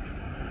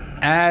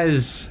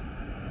 as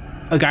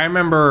like I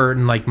remember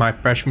in like my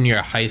freshman year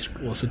of high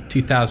school, so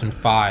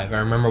 2005, I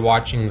remember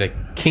watching the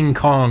King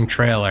Kong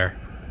trailer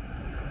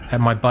at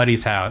my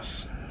buddy's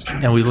house,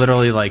 and we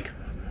literally like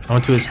I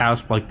went to his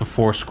house like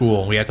before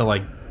school. We had to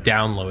like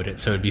download it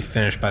so it'd be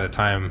finished by the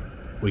time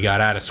we got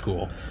out of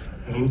school.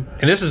 And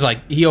this is like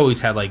he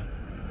always had like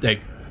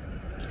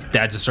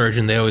dad's a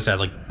surgeon. They always had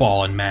like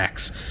Ball and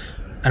Max,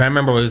 and I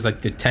remember it was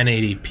like the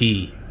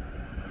 1080p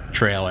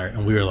trailer,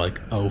 and we were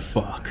like, oh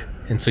fuck.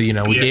 And so, you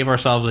know, we gave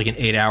ourselves like an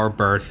 8-hour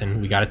berth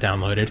and we got it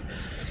downloaded.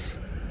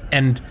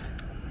 And,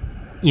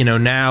 you know,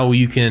 now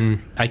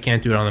I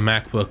can't do it on the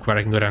MacBook, but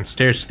I can go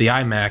downstairs to the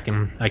iMac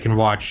and I can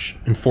watch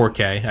in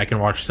 4K. I can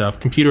watch stuff.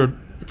 Computer,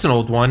 it's an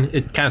old one.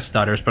 It kind of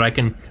stutters, but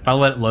if I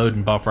let it load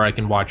and buffer, I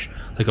can watch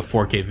like a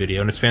 4K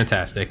video, and it's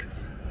fantastic.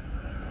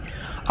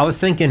 I was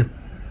thinking,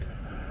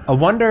 I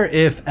wonder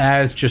if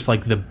as just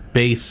like the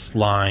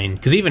baseline,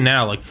 because even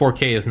now, like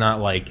 4K is not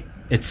like,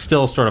 it's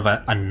still sort of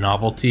a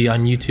novelty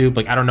on YouTube.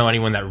 Like, I don't know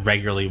anyone that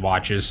regularly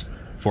watches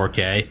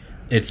 4K.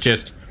 It's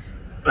just...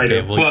 I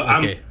do.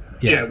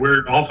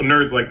 We're also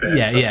nerds like that.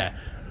 Yeah, so. Yeah.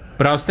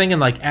 But I was thinking,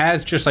 like,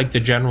 as just, like,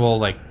 the general,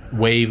 like,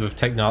 wave of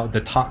technology...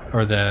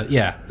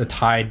 the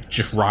tide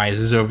just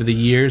rises over the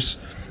years,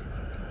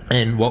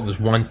 and what was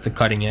once the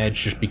cutting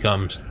edge just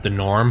becomes the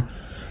norm.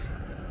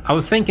 I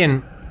was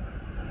thinking,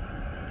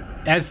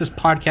 as this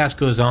podcast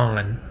goes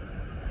on,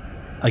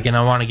 like, and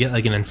I want to get,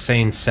 like, an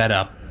insane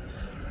setup,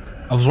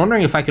 I was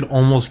wondering if I could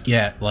almost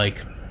get,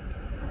 like,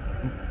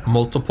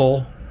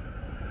 multiple,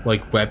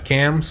 like,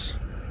 webcams,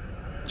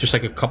 just,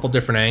 like, a couple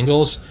different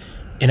angles,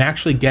 and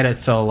actually get it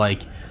so,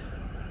 like,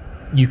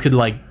 you could,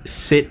 like,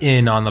 sit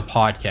in on the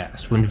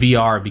podcast when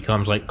VR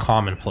becomes, like,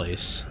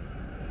 commonplace.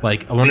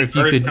 Like, I wonder if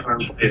you could...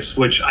 Commonplace,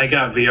 which I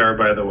got VR,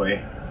 by the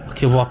way.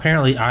 Okay, well,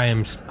 apparently I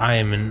am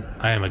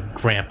a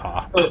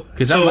grandpa.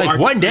 Because I'm like,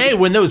 one day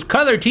when those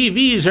color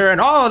TVs are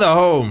in all the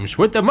homes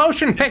with the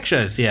motion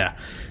pictures, yeah.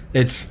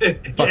 It's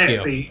fuck you.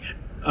 See,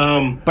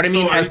 but I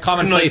mean, as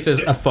commonplace as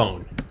a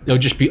phone, it'll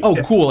just be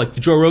cool. Like the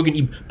Joe Rogan,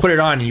 you put it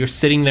on and you're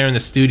sitting there in the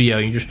studio,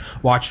 and you're just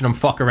watching them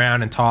fuck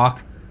around and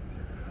talk.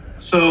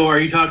 So, are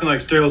you talking like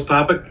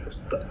stereoscopic?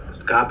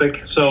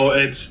 So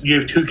you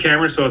have two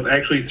cameras, so it's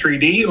actually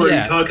 3D, or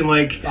are you talking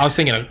like? I was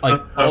thinking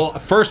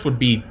first would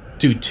be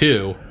do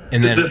two,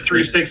 and then the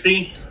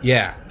 360.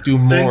 Yeah, do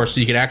more so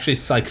you could actually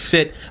like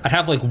sit. I'd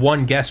have like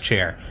one guest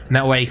chair, and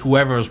that way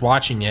whoever was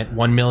watching it,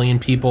 1 million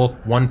people,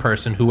 one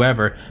person,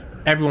 whoever,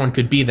 everyone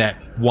could be that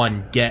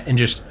one and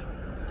just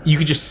you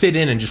could just sit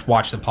in and just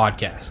watch the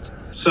podcast.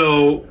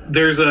 So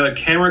there's a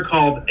camera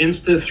called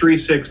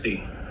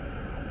Insta360.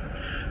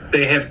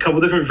 They have a couple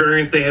different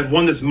variants. They have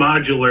one that's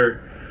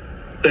modular,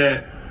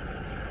 that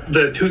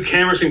the two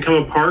cameras can come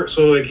apart,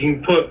 so like you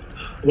can put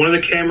one of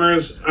the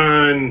cameras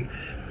on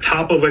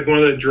top of like one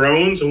of the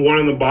drones and one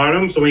on the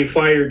bottom. So when you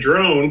fly your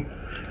drone,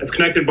 it's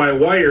connected by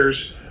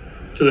wires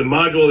to the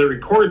module that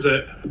records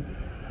it,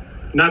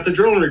 not the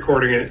drone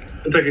recording it.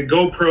 It's like a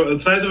GoPro, the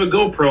size of a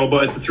GoPro,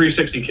 but it's a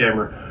 360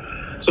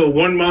 camera. So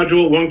one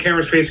module, one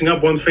camera's facing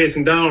up, one's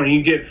facing down, and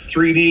you get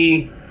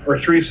 3D or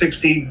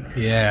 360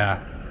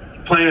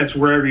 planets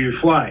wherever you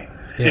fly.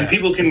 Yeah. And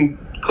people can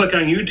click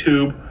on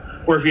YouTube,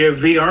 or if you have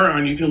VR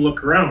on, you can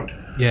look around.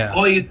 Yeah.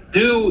 All you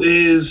do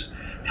is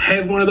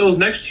have one of those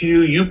next to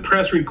you, you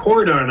press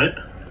record on it.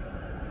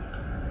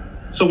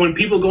 So when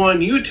people go on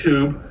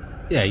YouTube,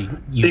 you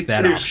use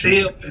that option.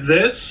 Say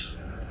this,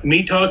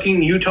 me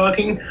talking, you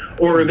talking,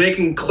 or they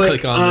can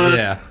click on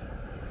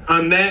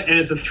that, and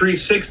it's a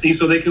 360,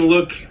 so they can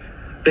look,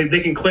 they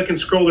can click and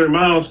scroll their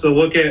mouse to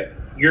look at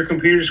your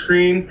computer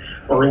screen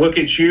or look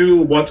at you,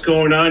 what's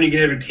going on. You can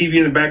have a TV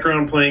in the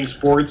background playing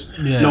sports,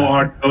 no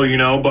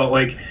audio, but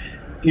like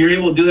you're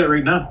able to do that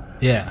right now.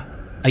 Yeah.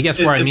 I guess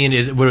what I mean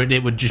is it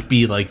would just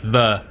be like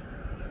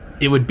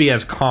it would be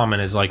as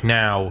common as like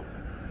now,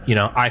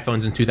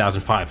 iPhones in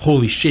 2005.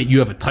 Holy shit, you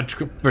have a touch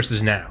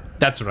versus now.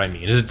 That's what I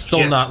mean. Is it's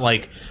still not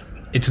like,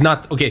 it's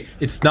not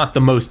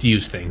the most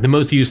used thing. The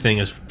most used thing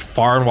is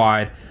far and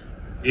wide,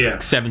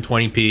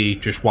 720p,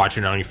 just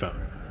watching it on your phone.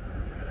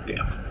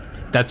 Yeah.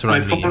 That's what I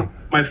mean.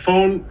 My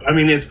phone,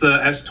 it's the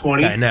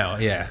S20. I know,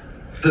 yeah.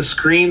 The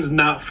screen's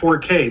not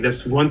 4K.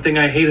 That's one thing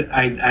I hate.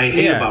 I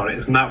hate about it.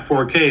 It's not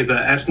 4K. The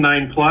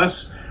S9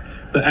 Plus,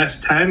 the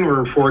S10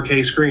 were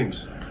 4K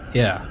screens.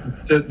 Yeah.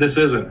 This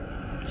isn't.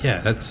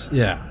 Yeah, that's.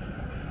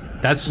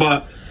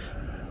 But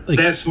like,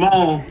 that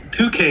small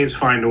 2K is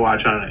fine to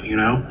watch on it.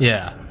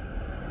 Yeah.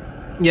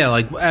 Yeah,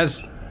 like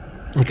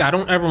I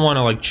don't ever want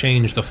to like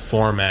change the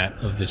format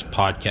of this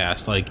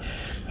podcast. Like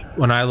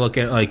when I look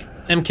at like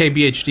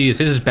MKBHD, his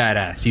is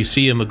badass. You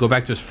see him, go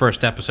back to his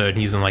first episode, and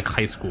he's in like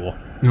high school.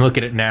 And look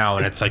at it now,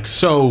 and it's like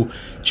so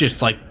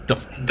just like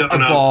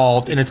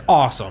evolved, and it's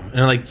awesome.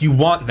 And like you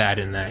want that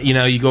in that.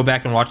 You go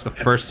back and watch the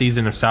first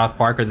season of South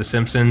Park or The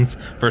Simpsons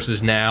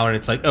versus now, and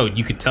it's like, oh,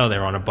 you could tell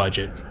they're on a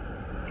budget.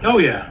 Oh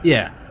yeah.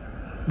 Yeah.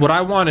 What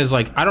I want is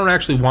like I don't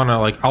actually want to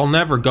like I'll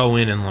never go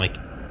in and like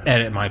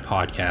edit my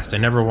podcast. I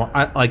never want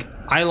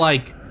I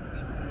like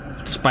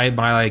despite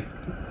my like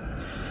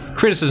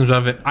criticisms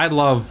of it. I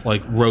love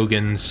like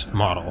Rogan's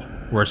model,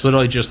 where it's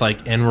literally just like,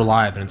 and we're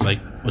live, and it's like,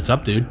 what's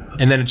up, dude?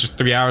 And then it's just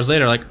 3 hours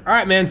later, like, all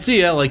right, man,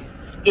 see ya. Like,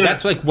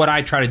 that's like what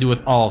I try to do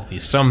with all of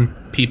these. Some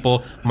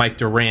people, Mike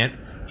Durant,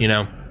 you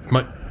know,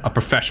 a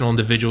professional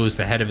individual who's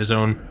the head of his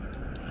own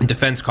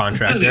defense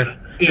contractor.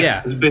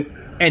 Yeah.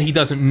 And he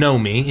doesn't know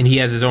me, and he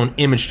has his own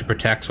image to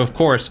protect. So, of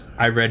course,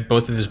 I read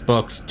both of his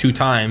books 2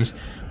 times,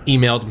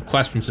 emailed him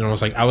questions, and I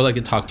was like, I would like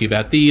to talk to you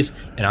about these,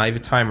 and I'll have a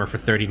timer for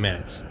 30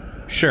 minutes.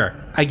 Sure,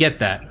 I get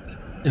that.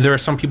 And there are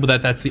some people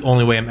that's the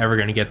only way I'm ever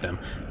going to get them.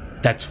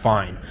 That's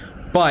fine.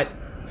 But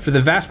for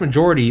the vast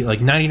majority, like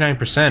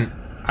 99%,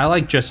 I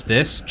like just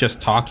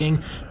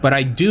talking, but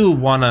I do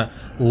want to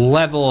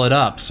level it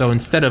up. So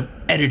instead of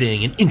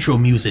editing and intro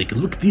music and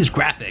look at these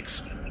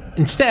graphics,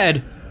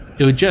 instead,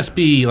 it would just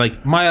be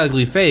like my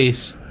ugly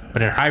face,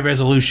 but in high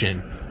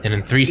resolution and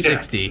in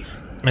 360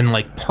 and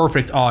like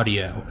perfect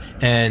audio.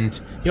 And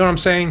you know what I'm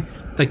saying?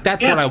 Like,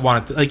 that's what I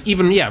wanted to, like,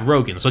 even,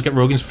 Rogan's. Look at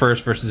Rogan's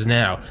first versus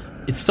now.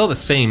 It's still the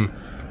same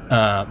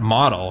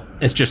model.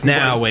 It's just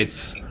now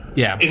it's,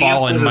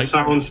 ball and like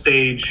sound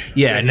stage.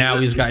 Yeah, now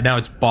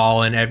it's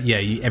ball and,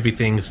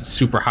 everything's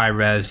super high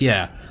res.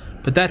 Yeah.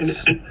 But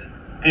that's.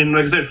 And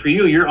like I said, for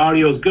you, your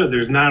audio is good.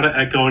 There's not an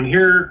echo in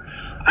here.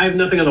 I have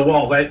nothing on the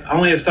walls. I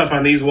only have stuff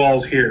on these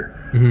walls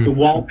here. Mm-hmm. The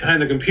wall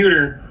behind the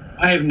computer,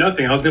 I have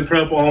nothing. I was going to put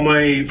up all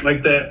my,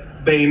 like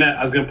that bayonet.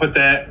 I was going to put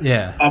that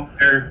up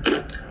there.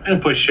 I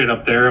didn't put shit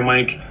up there. I'm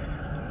like,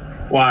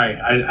 why?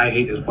 I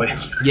hate this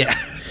place. Yeah.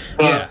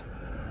 But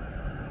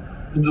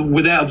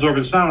with that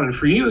absorbent sound, and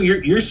for you,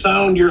 your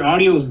sound, your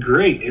audio is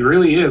great. It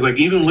really is. Like,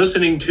 even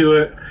listening to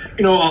it,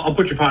 you know, I'll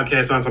put your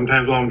podcast on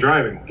sometimes while I'm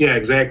driving. Yeah,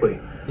 exactly.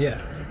 Yeah.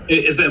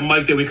 It's that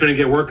mic that we couldn't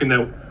get working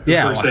that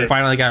first day. I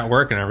finally got it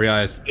working. I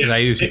realized, because I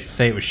used to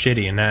say it was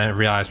shitty, and then I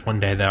realized one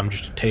day that I'm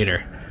just a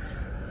tater.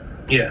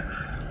 Yeah.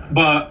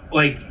 But,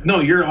 like, no,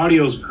 your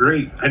audio is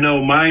great. I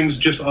know mine's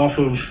just off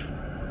of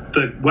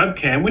the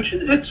webcam, which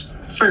it's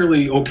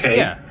fairly okay.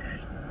 Yeah.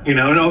 You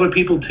know, and other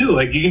people too.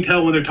 Like, you can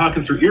tell when they're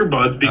talking through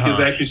earbuds because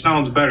it actually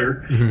sounds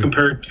better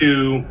compared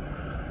to,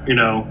 you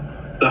know,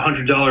 the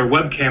 $100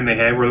 webcam they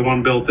have, or the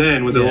one built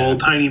in with a little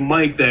tiny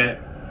mic that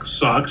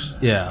sucks.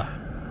 Yeah.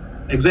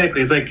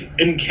 Exactly. It's like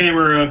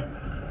in-camera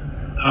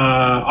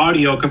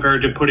audio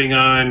compared to putting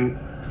on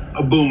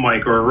a boom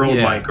mic or a Rode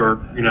mic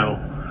or, you know,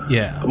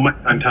 a mic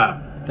on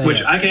top.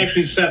 Which I can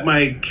actually set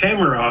my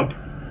camera up,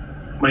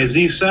 my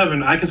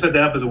Z7, I can set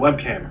that up as a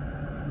webcam.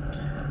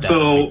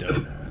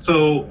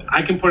 So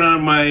I can put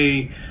on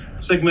my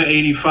Sigma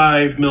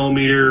 85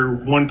 millimeter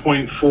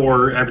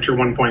 1.4 aperture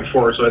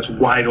 1.4, so that's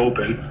wide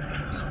open.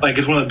 Like,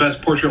 it's one of the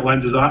best portrait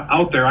lenses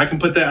out there. I can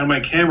put that on my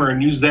camera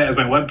and use that as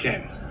my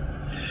webcam.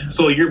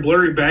 So your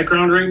blurry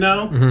background right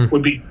now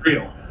would be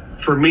real.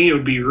 For me, it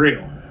would be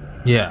real.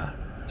 Yeah.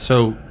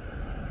 So,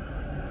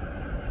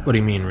 what do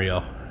you mean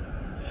real?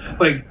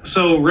 Like,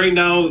 so right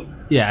now...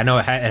 Yeah, I know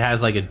it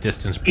has like a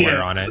distance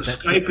blur on it.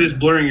 Skype is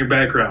blurring your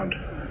background.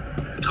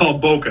 It's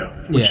called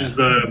bokeh, which is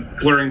the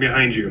blurring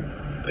behind you.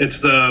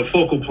 It's the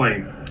focal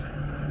plane.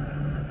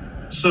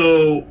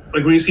 So,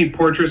 like, when you see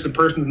portraits, the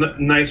person's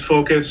nice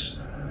focus.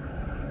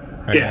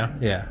 Right now?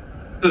 Yeah.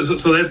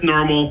 So that's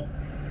normal.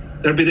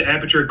 That'll be the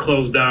aperture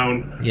closed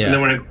down. Yeah. And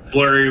then when it's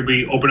blurry, it'll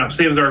be open up.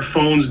 Same as our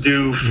phones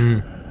do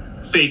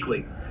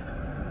fakely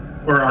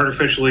or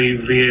artificially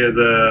via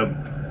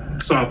the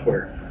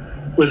software.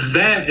 With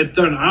that, it's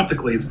done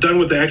optically. It's done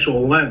with the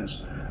actual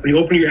lens. When you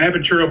open your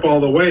aperture up all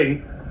the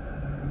way,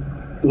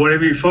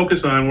 whatever you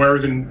focus on,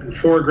 whatever's in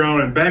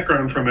foreground and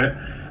background from it,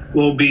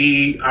 will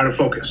be out of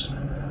focus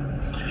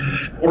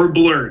or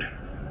blurred.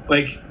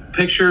 Like,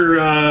 picture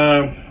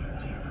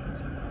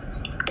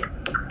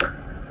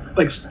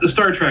like the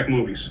Star Trek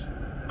movies,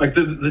 like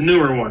the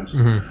newer ones.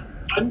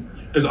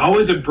 There's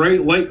always a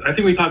bright light. I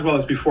think we talked about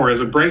this before. There's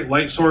a bright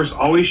light source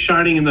always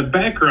shining in the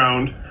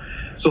background,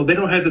 so they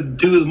don't have to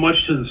do as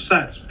much to the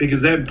sets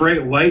because that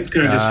bright light's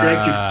going to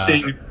distract you from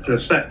seeing the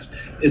sets.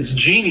 It's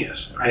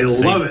genius. I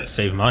love it.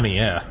 Save money,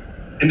 yeah.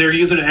 And they're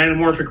using an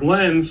anamorphic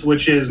lens,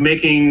 which is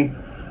making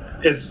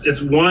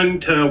it's 1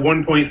 to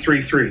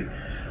 1.33.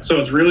 So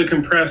it's really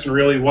compressed and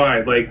really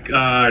wide, like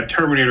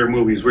Terminator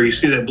movies, where you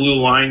see that blue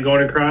line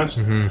going across.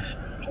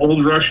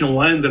 Old Russian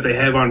lens that they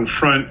have on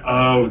front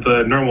of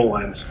the normal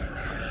lens.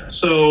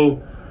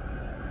 So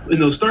in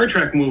those Star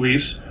Trek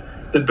movies,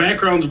 the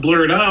background's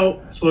blurred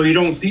out, so you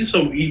don't see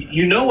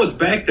you know what's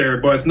back there,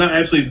 but it's not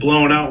actually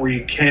blown out where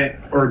you can't,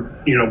 or,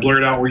 you know,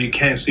 blurred out where you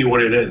can't see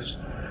what it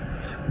is.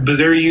 Because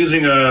they're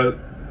using a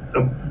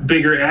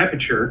bigger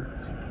aperture,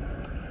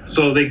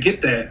 so they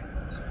get that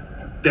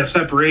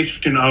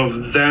separation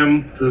of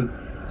them, the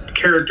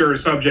character or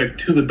subject,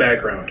 to the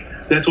background.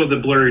 That's what the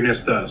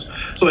blurriness does.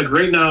 So, like,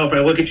 right now, if I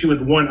look at you with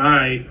one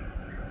eye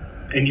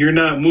and you're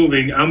not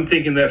moving, I'm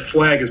thinking that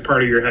flag is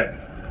part of your head.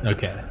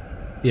 Okay.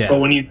 Yeah. But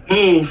when you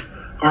move,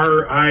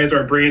 our eyes,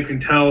 our brains can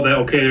tell that,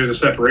 okay, there's a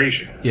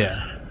separation.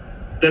 Yeah.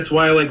 That's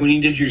why, like, when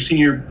you did your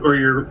senior or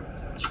your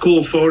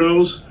school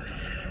photos,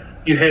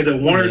 you had the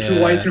one or two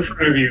lights in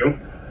front of you,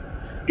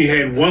 You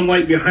had one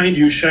light behind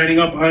you shining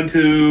up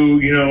onto,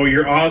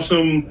 your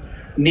awesome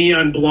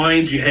neon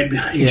blinds you had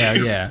behind you.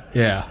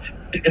 Yeah.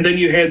 And then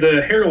you had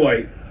the hair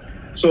light.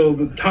 So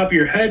the top of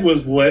your head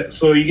was lit,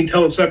 so you can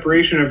tell the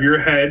separation of your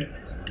head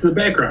to the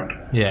background.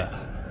 Yeah.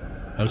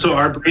 Okay. So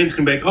our brains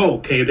can be like, oh,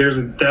 okay, there's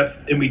a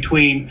depth in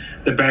between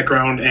the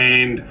background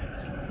and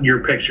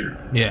your picture.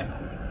 Yeah.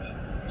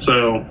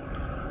 So.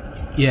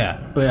 Yeah,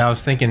 but I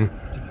was thinking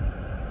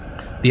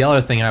the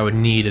other thing I would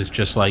need is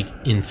just like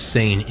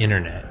insane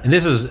internet. And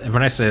this is,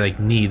 when I say like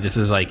need, this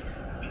is like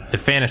the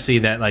fantasy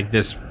that like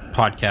this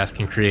podcast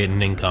can create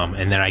an income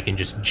and then I can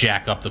just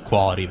jack up the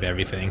quality of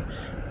everything.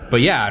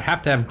 But yeah, I'd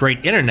have to have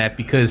great internet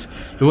because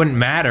it wouldn't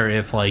matter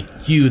if like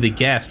you, the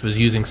guest, was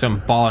using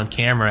some ball-on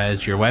camera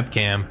as your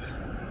webcam.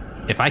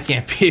 If I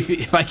can't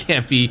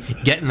be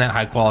getting that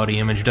high quality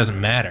image, it doesn't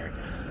matter.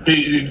 Do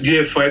you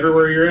have fiber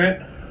where you're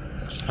at?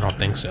 I don't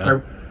think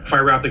so.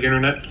 Fiber optic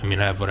internet? I mean,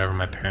 I have whatever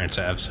my parents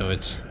have, so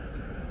it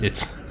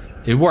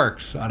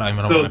works. I don't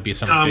want to be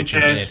some bitch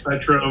and Comcast,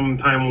 Spectrum,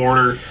 Time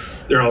Warner,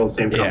 they're all the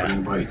same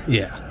company.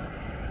 Yeah.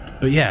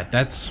 But yeah,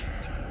 that's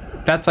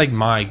like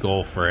my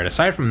goal for it.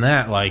 Aside from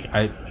that, like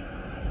I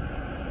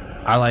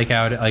like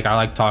how I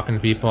like talking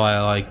to people. I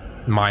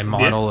like my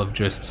model of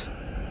just.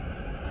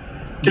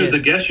 Dude, the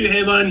guests you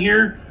have on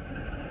here,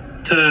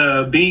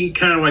 to be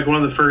kind of like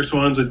one of the first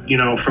ones,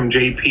 from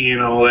JP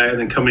and all that, and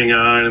then coming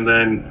on, and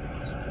then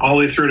all the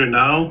way through to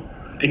now.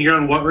 And you're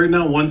on what right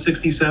now?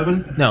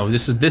 167? No,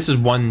 this is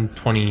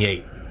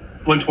 128.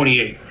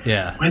 128.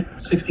 Yeah.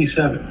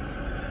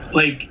 167.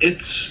 Like,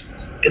 it's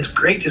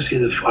great to see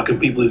the fucking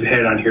people you've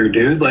had on here,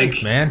 dude. Like,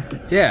 thanks,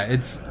 man. Yeah,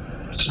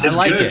 I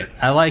like good. it.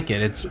 I like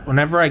it. It's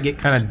whenever I get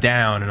kind of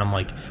down and I'm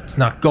like, it's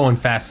not going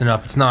fast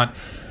enough. It's not.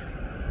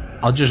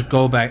 I'll just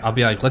go back. I'll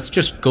be like, let's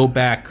just go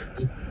back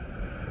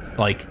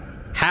like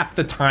half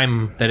the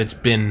time that it's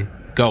been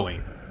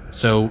going.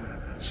 So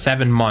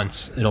 7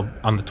 months,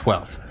 on the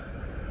 12th.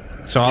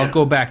 So I'll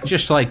go back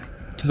just like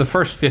to the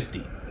first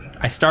 50.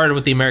 I started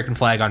with the American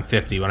flag on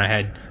 50 when I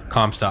had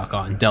Comstock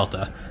on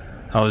Delta.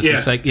 I was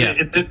just like,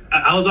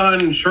 I was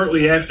on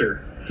shortly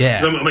after. Yeah.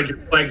 I'm like, your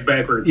flag's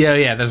backwards.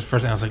 Yeah. That's the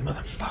first thing. I was like,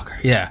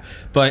 motherfucker. Yeah.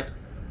 But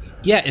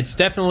yeah, it's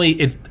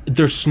definitely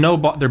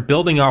they're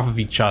building off of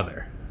each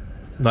other.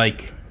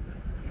 Like,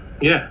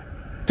 yeah.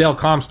 Dale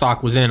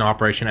Comstock was in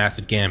Operation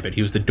Acid Gambit.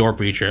 He was the door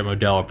breacher at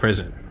Modelo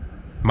Prison.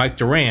 Mike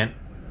Durant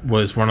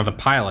was one of the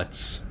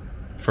pilots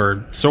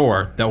for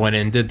SOAR that went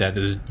in and did that.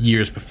 This is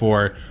years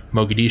before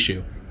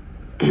Mogadishu.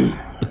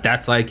 But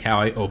that's like how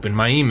I opened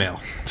my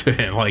email to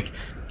him, like,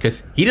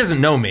 because he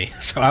doesn't know me.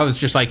 So I was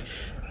just like,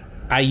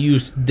 I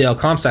used Dale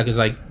Comstock as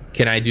like,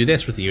 can I do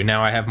this with you?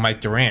 Now I have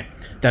Mike Durant.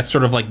 That's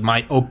sort of like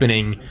my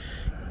opening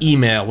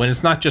email when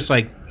it's not just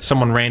like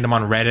someone random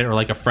on Reddit or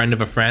like a friend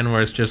of a friend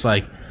where it's just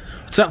like,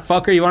 what's up,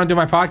 fucker? You want to do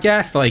my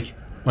podcast? Like,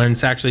 when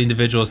it's actually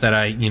individuals that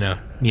I, need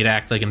to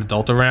act like an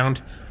adult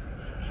around.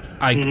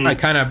 I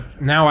kind of,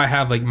 now I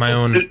have like my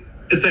own.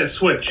 It's that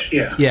switch,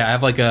 yeah. Yeah, I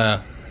have like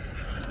a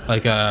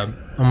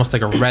almost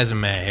like a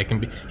resume. It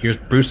can be, here's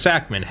Bruce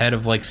Sackman, head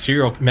of like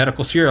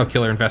medical serial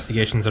killer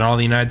investigations in all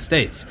the United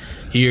States.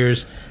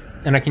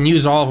 And I can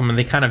use all of them, and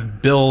they kind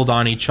of build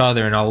on each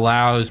other, and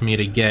allows me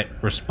to get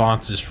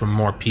responses from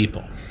more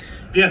people.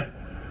 Yeah.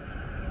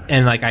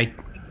 And like I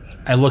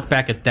look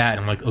back at that,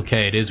 and I'm like,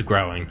 okay, it is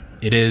growing.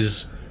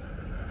 It's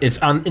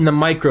in the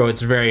micro.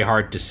 It's very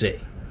hard to see.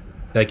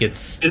 Like it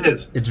is.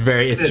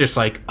 It's just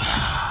like,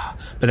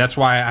 but that's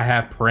why I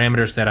have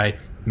parameters that I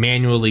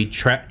manually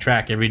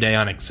track every day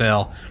on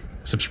Excel: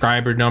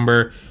 subscriber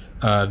number,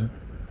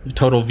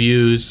 total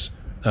views,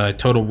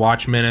 total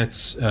watch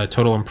minutes,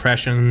 total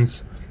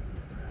impressions.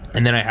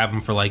 And then I have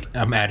them for like,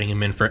 I'm adding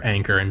them in for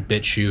Anchor and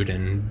BitChute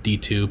and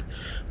DTube.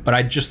 But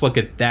I just look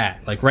at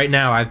that. Like right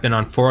now, I've been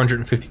on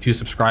 452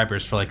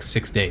 subscribers for like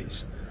 6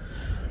 days.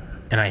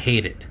 And I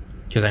hate it.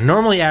 Because I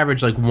normally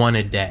average like 1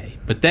 a day.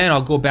 But then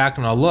I'll go back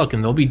and I'll look,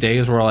 and there'll be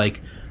days where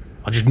like,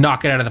 I'll just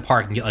knock it out of the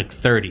park and get like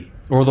 30.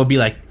 Or there'll be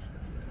like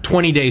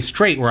 20 days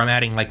straight where I'm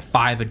adding like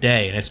 5 a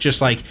day. And it's just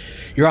like,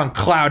 you're on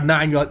cloud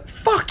 9. You're like,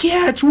 fuck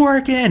yeah, it's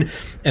working.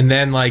 And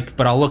then like,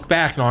 but I'll look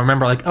back and I'll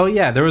remember like, oh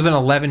yeah, there was an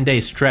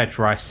 11-day stretch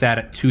where I sat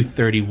at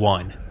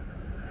 231.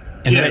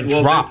 And then it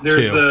dropped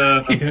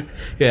to.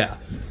 Yeah.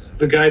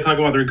 The guy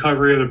talking about the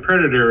recovery of the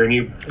Predator, and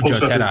he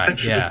posted up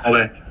his pictures and all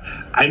that.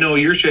 I know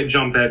your shit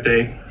jumped that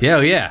day. Yeah,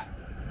 yeah.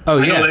 Oh,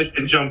 yeah. I know that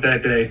shit jumped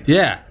that day.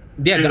 Yeah.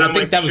 Yeah, because I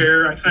think that was.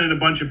 I sent it a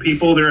bunch of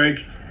people. They're like,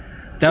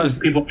 that was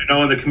people I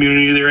know in the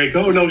community. They're like,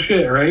 oh no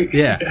shit, right?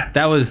 Yeah,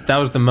 that was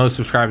the most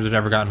subscribers I've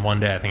ever gotten in one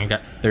day. I think I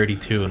got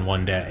 32 in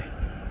one day,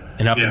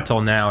 and up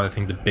until now, I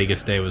think the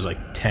biggest day was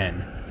like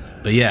 10.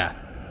 But yeah,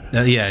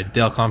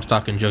 Dale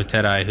Comstock and Joe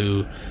Tedeye,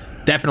 who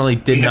definitely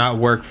did not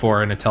work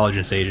for an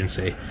intelligence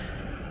agency.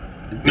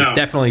 They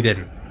definitely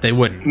didn't. They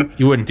wouldn't. No.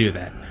 You wouldn't do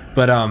that.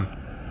 But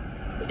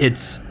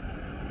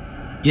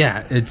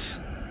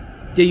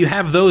you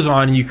have those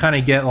on, and you kind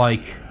of get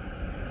like.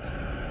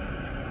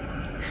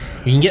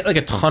 You can get like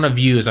a ton of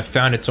views. I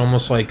found it's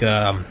almost like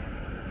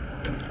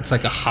it's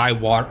like a high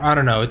water. I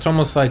don't know. It's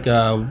almost like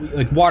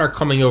water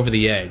coming over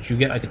the edge. You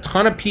get like a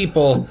ton of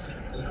people,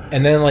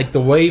 and then like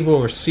the wave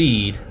will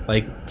recede.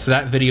 Like, so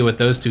that video with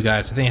those two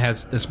guys, I think it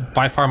has, it's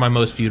by far my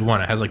most viewed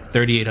one. It has like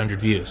 3,800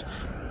 views,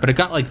 but it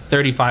got like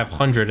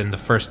 3,500 in the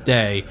first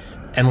day.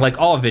 And like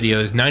all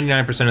videos,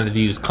 99% of the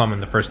views come in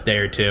the first day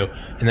or two,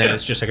 and then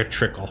it's just like a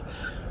trickle.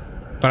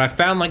 But I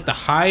found like the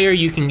higher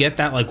you can get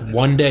that like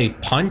 1 day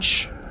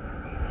punch,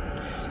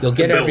 you'll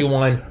get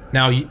everyone.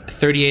 Now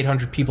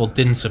 3,800 people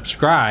didn't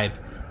subscribe,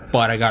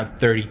 but I got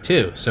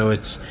 32. So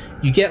it's,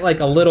 you get like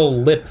a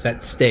little lip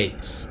that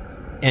stays.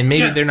 And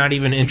maybe they're not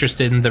even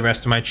interested in the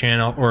rest of my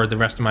channel or the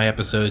rest of my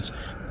episodes,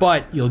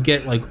 but you'll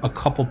get like a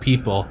couple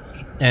people.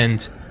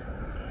 And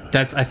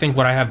that's, I think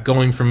what I have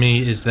going for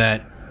me is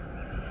that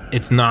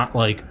it's not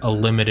like a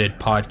limited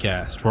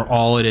podcast where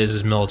all it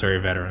is military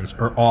veterans,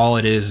 or all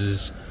it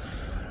is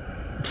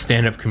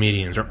stand-up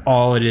comedians, or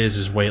all it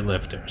is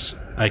weightlifters.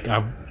 Like,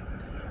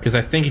 because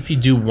I think if you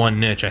do one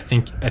niche, I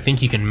think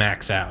you can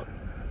max out.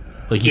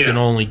 Like, you can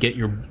only get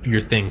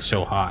your thing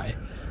so high.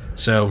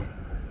 So,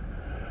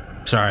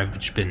 sorry, I've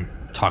just been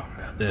talking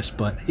about this,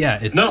 but yeah,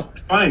 it's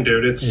it's fine,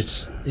 dude.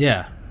 It's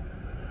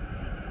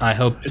I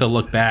hope to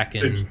look back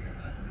and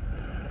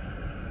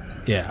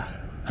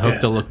I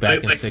hope to look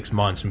back in 6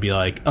 months and be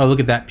like, oh, look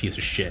at that piece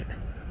of shit.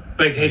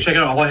 Like, hey, check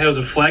it out. All I have is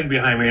a flag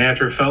behind me, and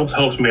after Phelps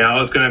helps me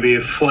out, it's going to be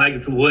a flag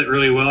that's lit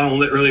really well,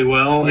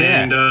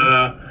 and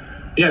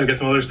we got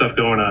some other stuff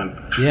going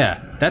on.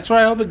 Yeah, that's what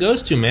I hope it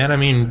goes to, man. I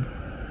mean,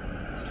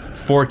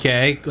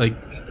 4K, like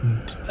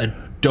a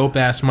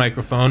dope-ass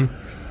microphone.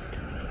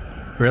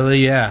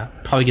 Really,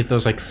 probably get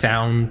those, like,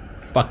 sound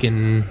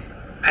fucking...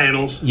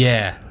 panels.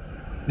 Yeah.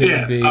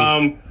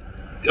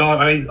 All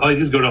I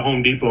do is go to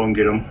Home Depot and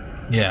get them.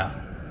 Yeah.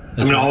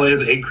 I mean, all it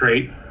is egg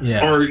crate.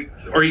 Yeah.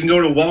 Or you can go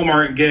to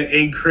Walmart and get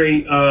egg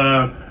crate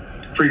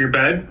for your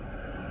bed.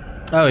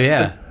 Oh,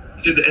 yeah.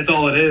 That's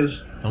all it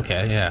is.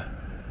 Okay, yeah.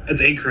 It's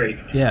egg crate.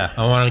 Yeah,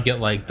 I want to get,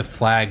 like, the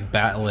flag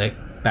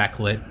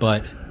backlit,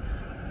 but...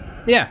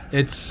 Yeah,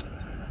 it's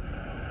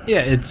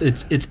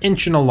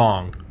inching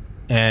along.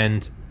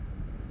 And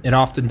it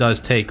often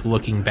does take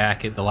looking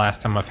back at the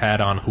last time I've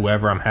had on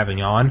whoever I'm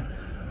having on.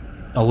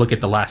 I'll look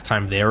at the last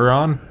time they were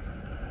on.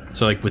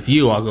 So, like, with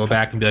you, I'll go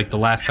back and be like, the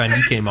last time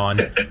you came on.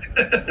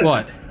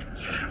 What?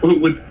 I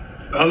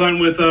was on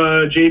with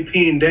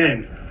JP and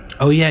Dan.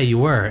 Oh, yeah, you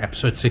were.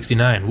 Episode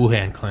 69,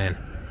 Wuhan Clan.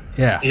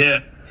 Yeah.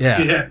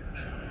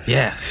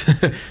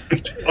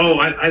 Oh,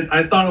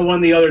 I thought of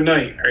one the other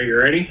night. Are you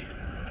ready?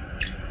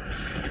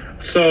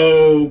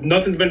 So,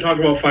 nothing's been talked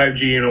about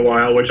 5G in a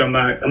while, which I'm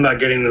not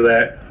getting to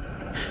that.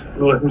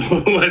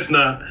 Let's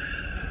not.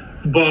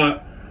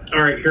 But,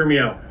 all right, hear me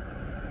out.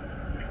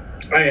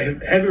 I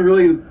haven't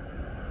really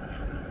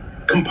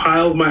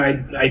compiled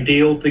my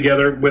ideals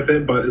together with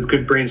it, but it's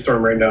good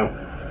brainstorm right now.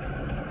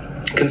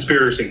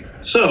 Conspiracy.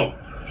 So,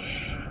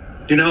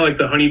 you know, like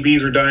the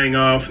honeybees are dying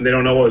off and they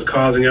don't know what was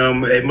causing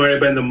them. It might have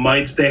been the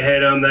mites they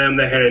had on them.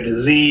 They had a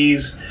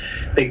disease.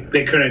 They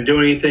couldn't do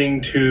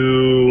anything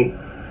to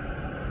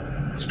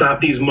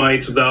stop these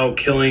mites without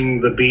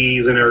killing the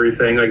bees and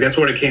everything. Like, that's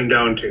what it came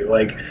down to.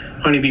 Like,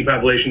 honeybee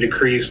population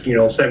decreased,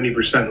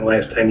 70% in the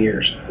last 10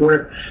 years.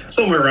 We're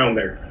somewhere around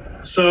there.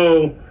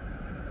 So,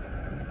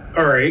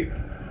 all right,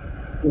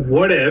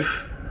 what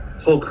if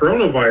this whole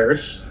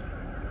coronavirus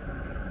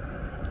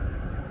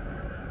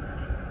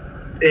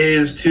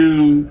is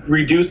to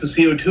reduce the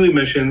CO2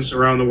 emissions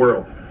around the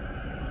world,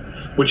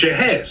 which it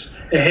has.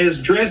 It has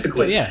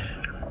drastically. Yeah.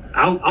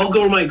 I'll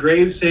go to my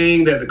grave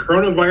saying that the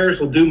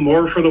coronavirus will do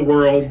more for the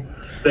world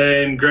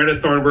than Greta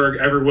Thunberg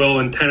ever will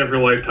in 10 of her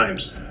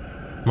lifetimes.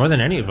 More than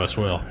any of us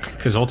will,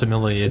 because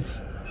ultimately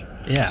it's...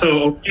 Yeah.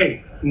 So,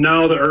 okay,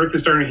 now the Earth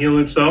is starting to heal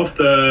itself.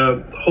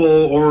 The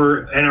whole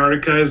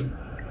Antarctica is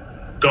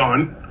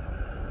gone.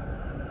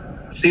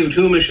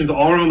 CO2 emissions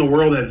all around the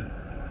world have,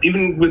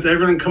 even with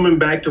everyone coming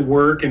back to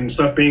work and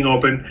stuff being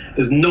open,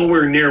 is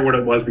nowhere near what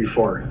it was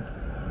before.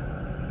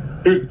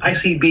 I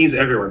see bees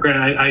everywhere.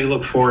 Granted, I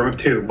look for them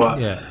too,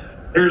 but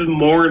there's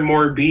more and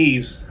more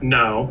bees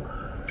now.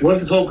 What if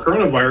this whole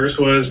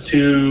coronavirus was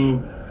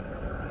to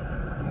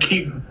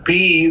keep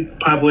bee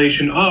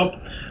population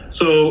up?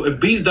 So if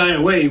bees die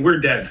away, we're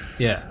dead.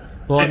 Yeah.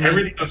 Well,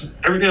 everything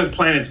on this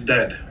planet's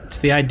dead. It's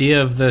the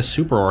idea of the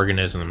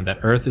superorganism, that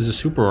Earth is a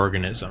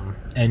superorganism.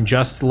 And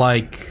just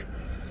like,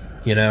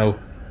 you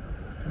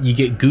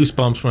get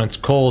goosebumps when it's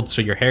cold,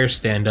 so your hairs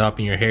stand up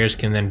and your hairs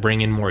can then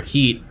bring in more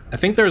heat. I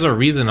think there's a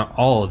reason to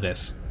all of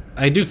this.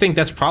 I do think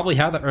that's probably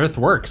how the Earth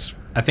works.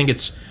 I think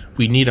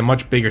we need a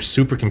much bigger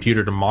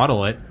supercomputer to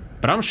model it.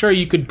 But I'm sure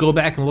you could go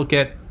back and look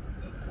at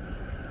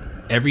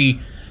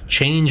every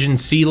change in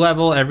sea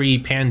level, every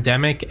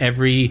pandemic,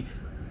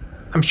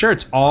 I'm sure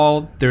it's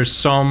all, there's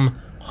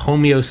some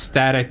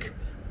homeostatic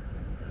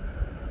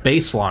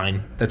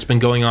baseline that's been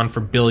going on for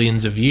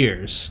billions of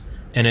years.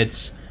 And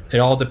it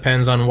all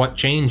depends on what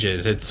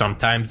changes. It's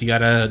sometimes you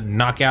gotta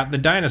knock out the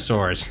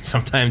dinosaurs.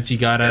 Sometimes you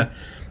gotta,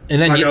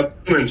 and then knock out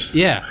humans.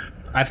 Yeah,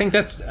 I think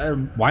that's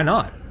why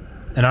not?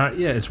 And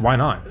it's why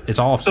not? It's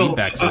all a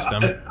feedback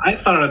system. I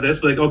thought of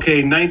this like,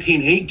 okay,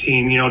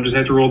 1918, just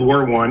after World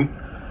War I,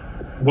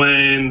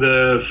 when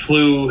the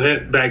flu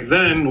hit back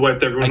then,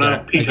 wiped everyone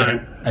out.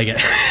 I get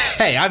it.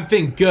 Hey, I've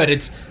been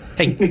good.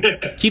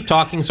 Hey, keep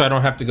talking so I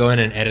don't have to go in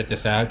and edit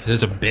this out because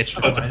there's a bitch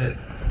behind it.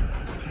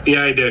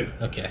 Yeah, I did.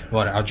 Okay,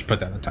 well, I'll just put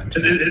that on the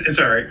timestamp. It's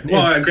all right.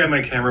 Well, I grabbed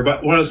my camera,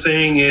 but what I was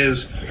saying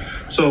is,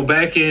 so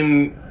back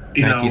in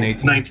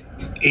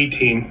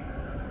 1918,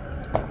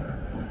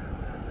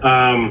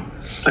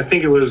 I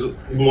think it was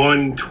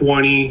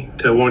 120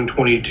 to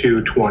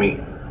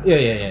 122.20.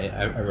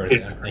 Yeah. I wrote it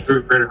down. Thank you.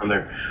 Right around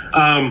there.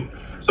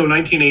 So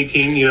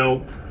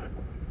 1918,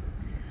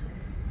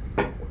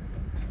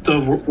 so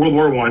World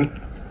War I.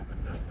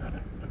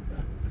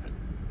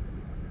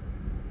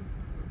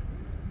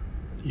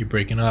 You're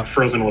breaking up.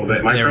 Frozen a little bit.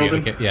 Am I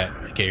frozen? Okay. Yeah.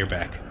 Okay, you're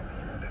back.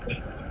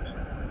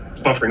 It's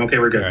buffering. Okay,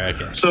 we're good. All right,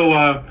 okay. So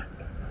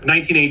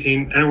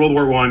 1918 and World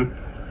War I,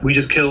 we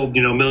just killed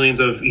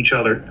millions of each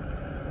other.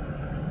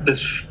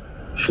 This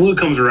flu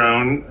comes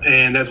around,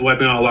 and that's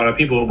wiping out a lot of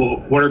people.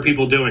 But what are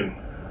people doing?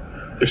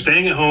 They're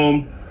staying at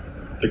home.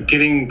 They're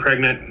getting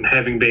pregnant and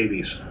having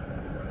babies.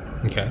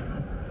 Okay.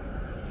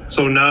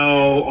 So now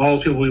all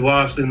those people we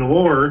lost in the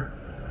war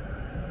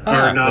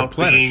are now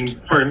being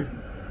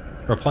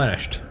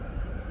replenished.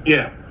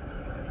 Yeah.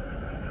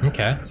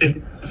 Okay.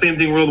 Same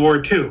thing. World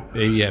War II.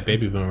 Yeah,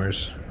 baby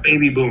boomers.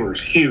 Baby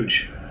boomers,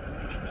 huge.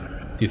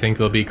 Do you think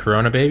there'll be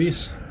corona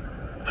babies?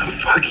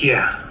 Fuck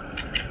yeah.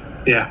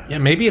 Yeah. Yeah,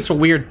 maybe it's a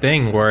weird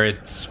thing where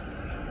it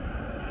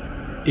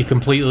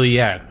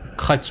completely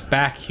cuts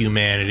back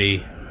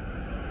humanity,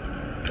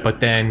 but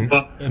then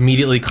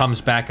immediately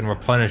comes back and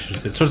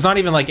replenishes it. So it's not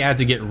even like it had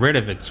to get rid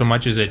of it so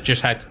much as it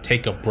just had to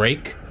take a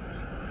break,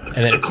 and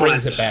then it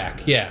brings it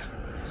back. Yeah.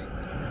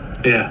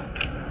 Yeah.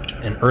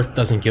 And Earth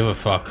doesn't give a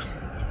fuck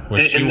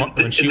when she wants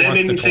to cleanse. That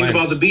made me think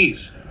about the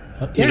bees.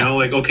 Yeah.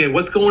 Okay,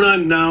 what's going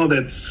on now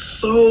that's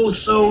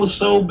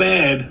so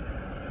bad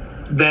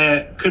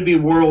that could be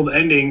world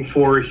ending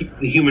for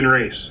the human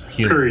race.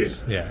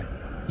 Humans, period. Yeah.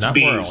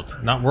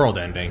 Not world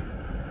ending.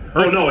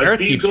 Earth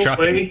keeps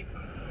trucking.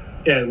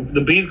 Yeah,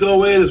 the bees go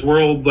away, this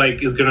world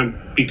is gonna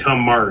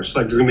become Mars.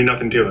 There's gonna be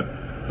nothing to it.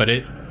 But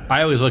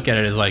I always look at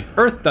it as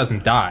Earth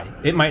doesn't die.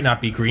 It might not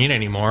be green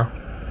anymore,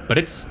 but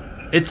it's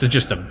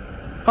just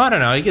I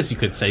don't know. I guess you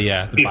could say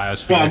the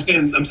biosphere. Well,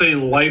 I'm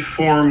saying life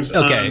forms.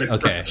 Okay.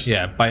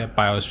 Yeah,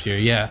 biosphere.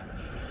 Yeah.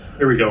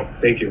 There we go.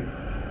 Thank you.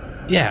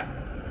 Yeah.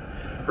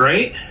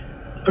 Right?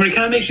 I mean, it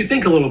kind of makes you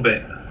think a little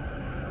bit.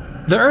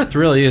 The Earth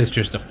really is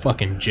just a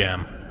fucking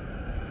gem.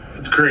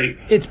 It's great.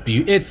 It's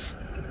It's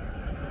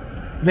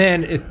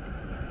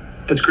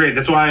great.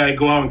 That's why I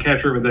go out and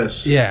capture it with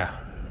this. Yeah.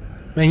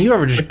 Man, you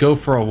ever just go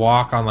for a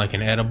walk on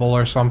an edible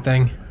or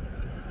something?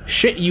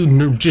 Shit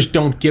you just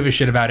don't give a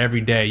shit about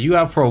every day. You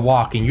out for a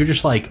walk and you're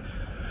just like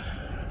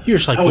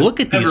look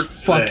at these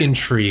fucking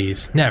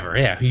trees. Never,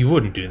 yeah. You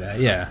wouldn't do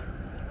that, yeah.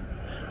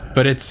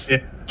 But you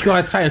go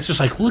outside and it's just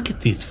look at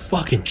these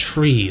fucking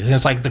trees. And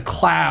it's the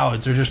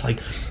clouds are just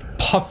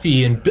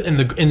puffy and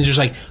there's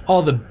just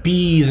all the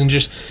bees and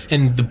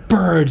the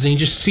birds and you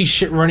just see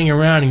shit running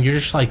around and you're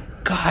just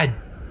God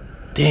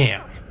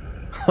damn.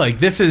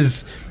 This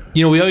is,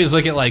 we always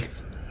look at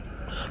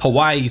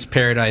Hawaii's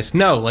paradise.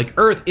 No,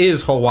 Earth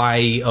is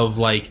Hawaii of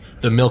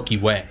the Milky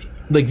Way.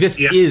 This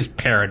is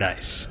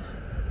paradise.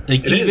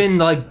 Even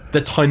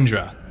the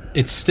tundra,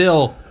 it's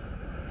still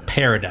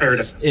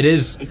paradise. It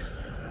is.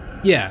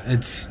 Yeah,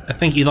 I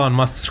think Elon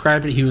Musk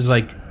described it. He was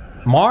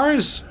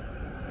Mars,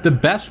 the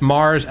best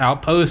Mars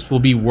outpost will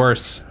be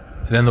worse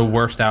than the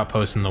worst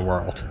outpost in the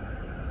world.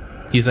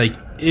 He's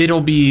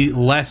it'll be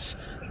less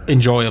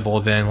enjoyable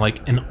than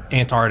an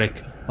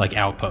Antarctic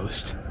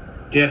outpost.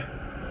 Yeah.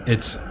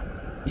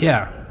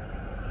 Yeah,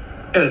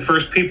 the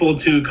first people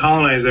to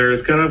colonize there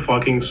is gonna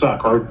fucking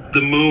suck. Or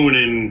the moon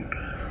in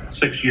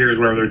 6 years,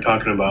 whatever they're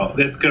talking about.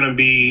 It's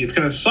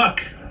gonna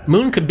suck.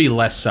 Moon could be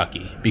less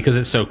sucky because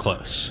it's so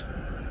close.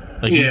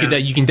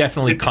 You can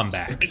definitely come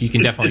back. You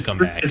can definitely come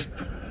back. It's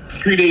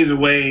 3 days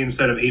away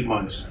instead of 8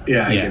 months.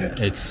 Yeah, I get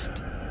it.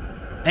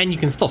 And you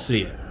can still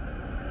see it.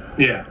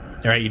 Yeah.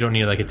 Right? You don't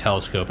need a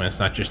telescope and it's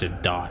not just a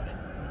dot.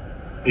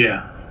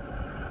 Yeah.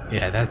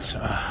 Yeah, that's...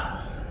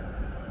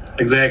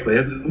 Exactly,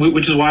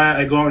 which is why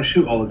I go out and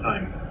shoot all the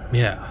time.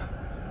 Yeah.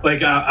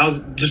 I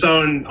was just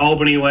out in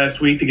Albany last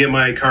week to get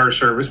my car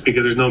serviced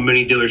because there's no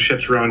Mini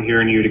dealerships around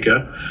here in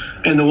Utica.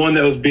 And the one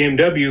that was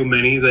BMW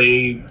Mini,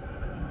 they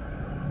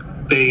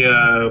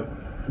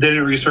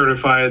didn't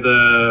recertify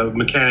the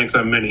mechanics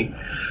on Mini.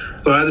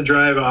 So I had to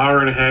drive an hour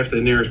and a half to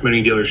the nearest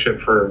Mini dealership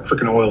for a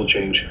freaking oil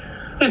change.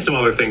 And some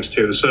other things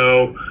too.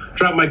 So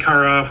drop my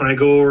car off and I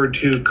go over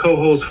to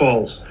Cohoes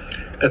Falls.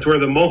 That's where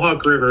the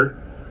Mohawk River,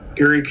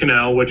 Erie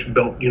Canal, which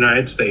built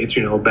United States,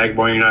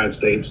 backbone United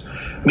States,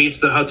 meets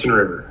the Hudson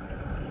River.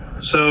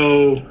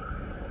 So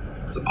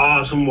it's an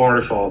awesome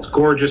waterfall. It's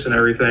gorgeous and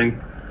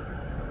everything.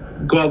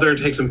 Go out there and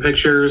take some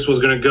pictures.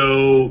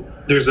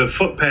 There's a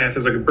footpath.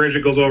 There's a bridge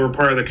that goes over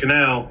part of the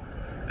canal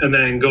and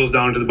then goes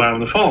down to the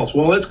bottom of the falls.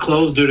 Well, it's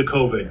closed due to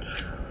COVID.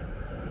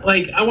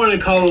 like, I wanted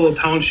to call a little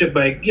township,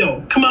 like,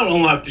 yo, come out and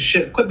unlock the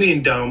shit. Quit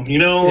being dumb, you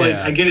know? Like,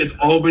 I get it's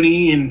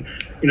Albany and,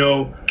 you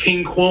know,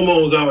 King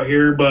Cuomo's out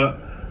here, but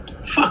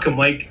fuck them.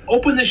 Like,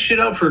 open this shit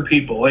up for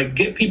people. Like,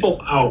 get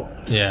people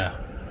out. Yeah.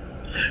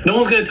 No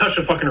one's going to touch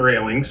the fucking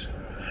railings.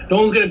 No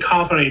one's going to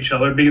cough on each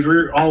other because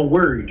we're all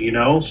worried, you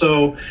know?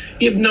 So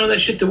you have none of that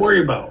shit to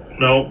worry about.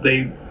 No,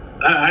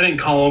 I didn't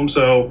call them,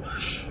 so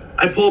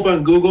I pull up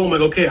on Google. I'm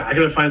like, okay, I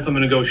got to find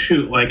something to go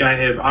shoot. Like, I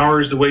have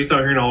hours to waste out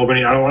here in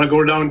Albany. I don't want to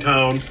go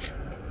downtown.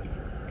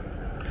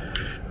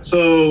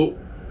 So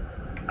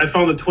I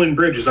found the Twin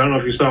Bridges. I don't know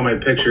if you saw my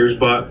pictures,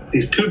 but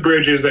these two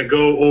bridges that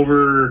go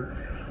over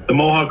the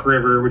Mohawk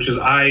River, which is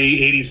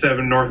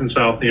I-87 north and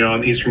south, you know,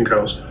 on the eastern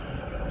coast.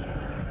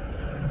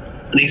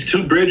 These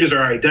two bridges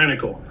are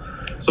identical.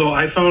 So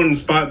I found a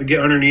spot to get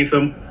underneath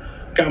them,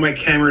 got my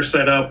camera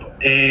set up,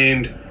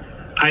 and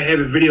I have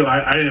a video.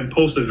 I didn't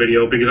post a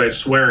video because I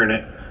swear in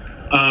it.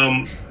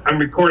 I'm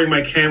recording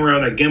my camera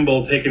on a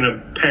gimbal, taking a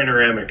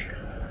panoramic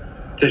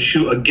to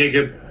shoot a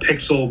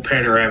gigapixel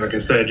panoramic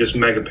instead of just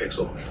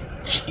megapixel.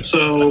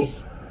 So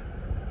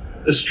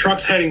this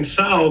truck's heading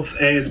south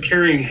and it's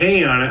carrying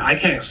hay on it. I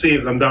can't see it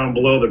because I'm down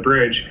below the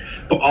bridge,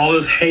 but all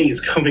this hay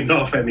is coming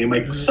off at me. I'm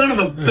like, son of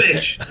a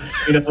bitch,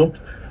 you know,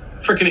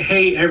 freaking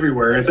hay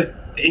everywhere. It's like,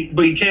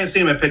 but you can't see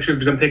in my pictures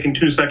because I'm taking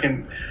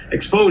 2-second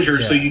exposure,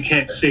 so you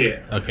can't see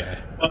it. Okay.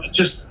 But it's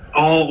just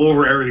all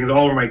over everything. It's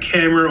all over my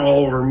camera,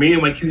 all over me.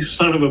 I'm like, you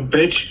son of a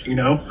bitch, you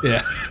know?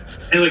 Yeah.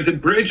 And like the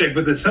bridge, like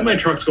with the semi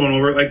trucks going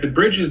over, like the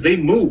bridges, they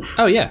move.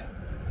 Oh yeah.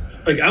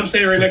 Like I'm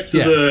standing right next to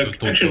the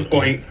connection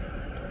point,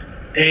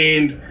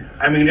 and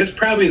I mean it's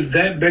probably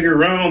that big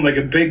around, like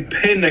a big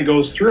pin that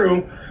goes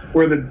through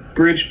where the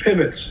bridge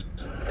pivots.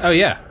 Oh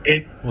yeah.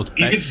 And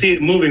you could see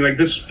it moving like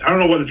this. I don't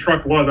know what the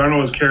truck was. I don't know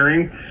what it was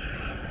carrying,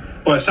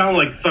 but it sounded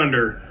like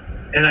thunder.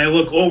 And I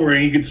look over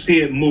and you could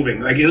see it moving.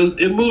 Like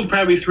it moved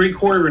probably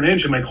 3/4 of an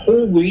inch. I'm like,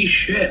 holy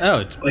shit! Oh,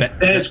 it's like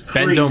that's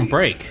crazy. Bend don't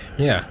break.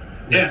 Yeah.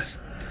 Yes.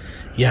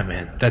 Yeah,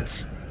 man.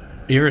 That's.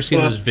 You ever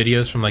seen those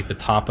videos from like the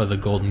top of the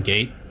Golden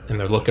Gate and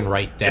they're looking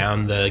right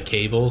down the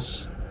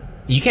cables?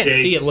 You can't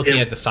see it looking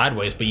at the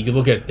sideways, but you can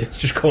look at it's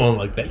just going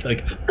like that.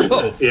 Like,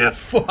 oh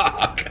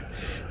fuck.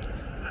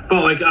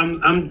 But like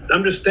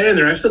I'm just standing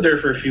there. I stood there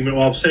for a few minutes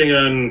while I'm sitting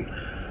on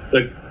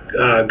the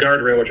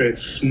guardrail, which I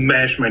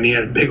smashed my knee, I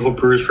had a big old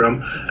bruise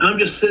from. And I'm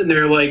just sitting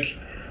there like,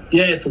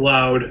 yeah, it's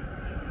loud.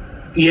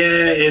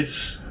 Yeah,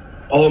 it's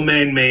all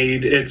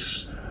man-made.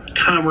 It's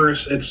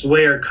commerce. It's the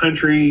way our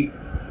country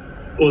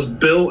was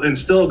built and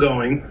still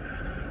going.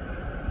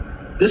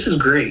 This is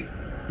great.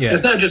 Yeah.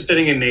 It's not just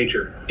sitting in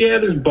nature. Yeah,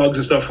 there's bugs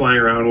and stuff flying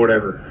around,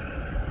 whatever.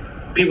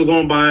 People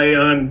going by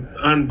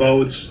on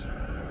boats.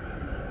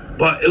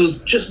 But it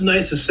was just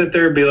nice to sit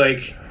there and be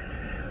like,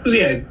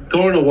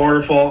 going to a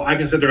waterfall, I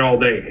can sit there all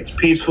day. It's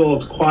peaceful,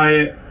 it's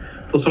quiet.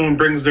 Till someone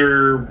brings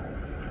their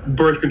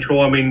birth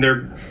control, I mean,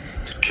 their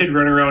kid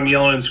running around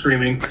yelling and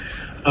screaming.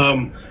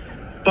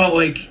 But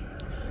like,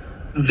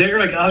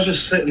 I was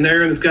just sitting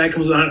there, and this guy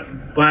comes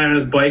by on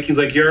his bike. He's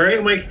like, "You all right?"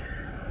 I'm like,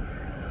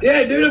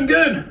 "Yeah, dude, I'm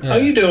good. Yeah. How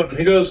you doing?"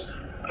 He goes,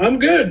 "I'm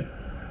good."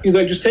 He's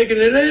like, "Just taking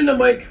it in?" I'm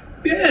like,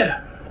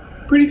 "Yeah,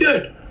 pretty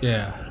good."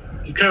 Yeah.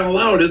 It's kind of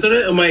loud, isn't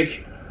it? I'm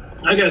like,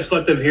 I got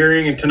selective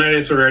hearing and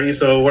tinnitus already,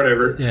 so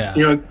whatever. Yeah.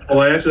 You know,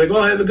 I'll ask you, like,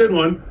 well, have a good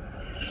one.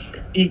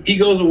 He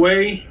goes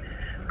away.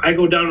 I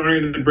go down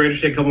underneath the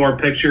bridge, take a couple more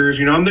pictures.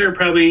 You know, I'm there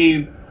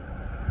probably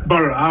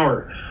about an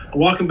hour. I'm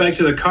walking back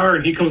to the car,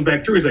 and he comes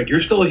back through. He's like, "You're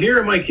still here?"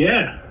 I'm like,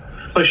 "Yeah."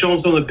 So I show him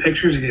some of the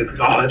pictures. He's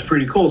like, "Oh, that's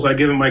pretty cool." So I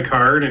give him my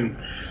card, and,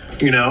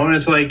 you know, and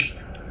it's like,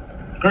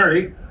 all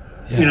right.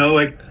 Yeah. You know,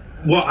 like,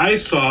 what I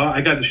saw,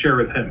 I got to share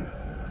with him.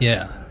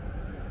 Yeah.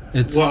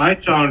 What I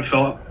saw and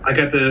felt, I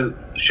got to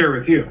share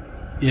with you.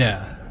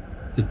 Yeah.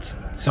 It's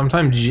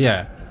sometimes,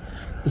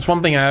 it's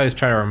one thing I always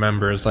try to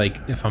remember is, like,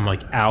 if I'm,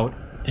 like, out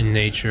in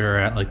nature or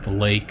at, like, the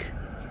lake,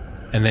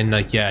 and then,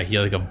 like, I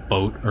hear, like, a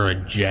boat or a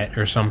jet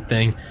or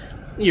something,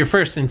 your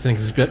first instinct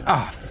is to be like,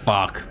 oh,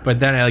 fuck. But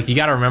then, like, you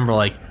gotta remember,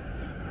 like,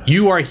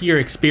 you are here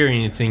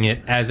experiencing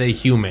it as a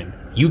human.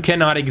 You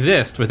cannot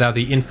exist without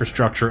the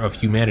infrastructure of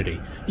humanity.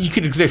 You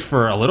could exist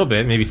for a little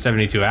bit, maybe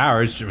 72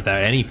 hours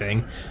without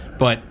anything,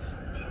 but,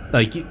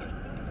 like,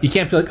 you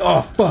can't be like,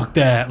 oh, fuck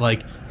that,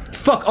 like,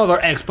 fuck other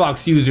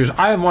Xbox users.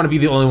 I want to be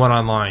the only one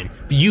online.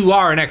 You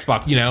are an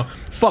Xbox, you know?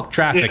 Fuck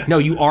traffic. Yeah. No,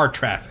 you are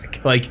traffic.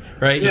 Like,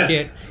 right? Yeah.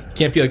 You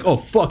can't be like, oh,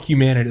 fuck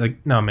humanity.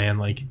 Like, no, man,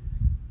 like...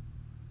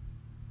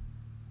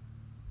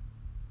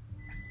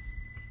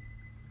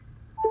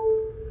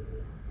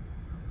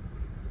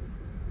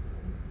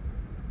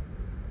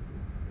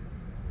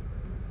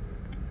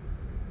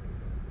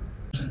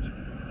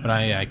 But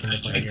I can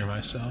definitely hear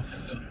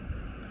myself.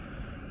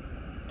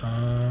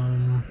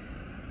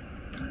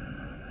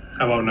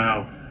 How about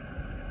now?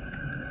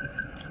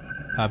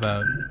 How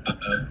about...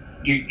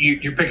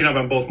 You're picking up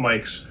on both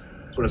mics.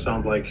 That's what it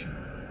sounds like.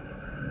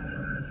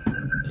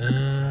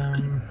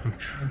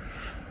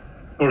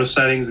 Go to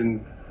settings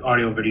and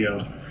audio video.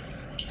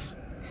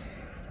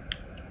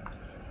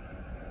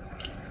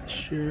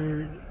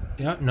 Sure.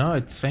 Yeah, no,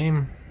 it's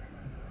same.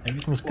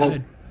 Everything's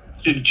good.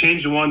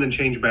 Change the one, then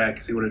change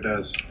back. See what it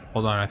does.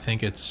 Hold on, I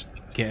think it's...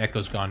 Okay,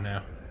 Echo's gone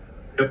now.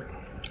 Yep.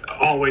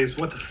 Always.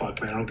 What the fuck,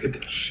 man? I don't get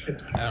this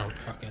shit. I don't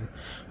fucking...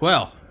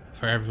 Well,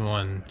 for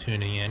everyone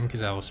tuning in,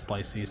 because I will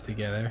splice these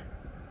together,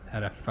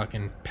 had a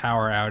fucking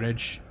power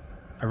outage.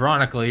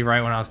 Ironically,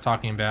 right when I was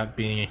talking about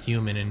being a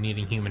human and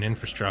needing human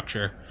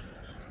infrastructure,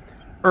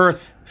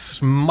 Earth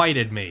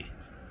smited me.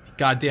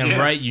 Goddamn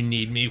right you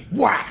need me.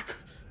 Whack!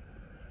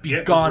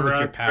 Be gone with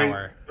your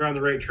power. We're on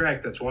the right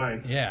track, that's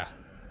why. Yeah.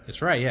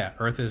 That's right, yeah.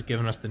 Earth has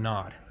given us the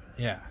nod.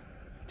 Yeah.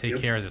 Take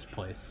care of this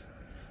place.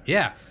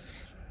 Yeah.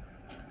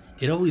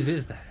 It always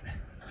is that.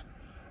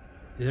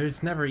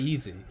 It's never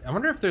easy. I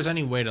wonder if there's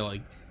any way to,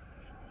 like...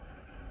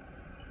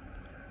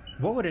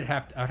 What would it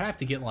have to... I would have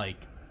to get, like,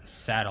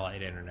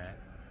 satellite internet.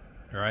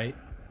 Right?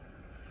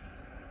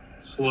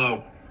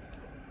 Slow.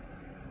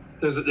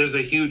 There's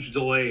a huge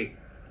delay.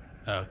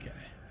 Okay.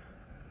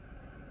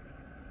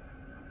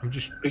 I'm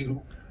just...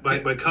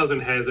 My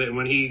cousin has it, and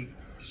when he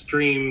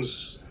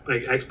streams,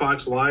 like,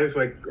 Xbox Live,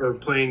 like, or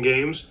playing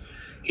games,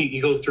 he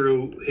goes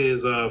through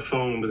his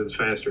phone because it's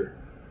faster.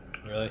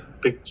 Really?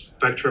 Big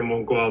Spectrum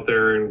won't go out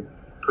there and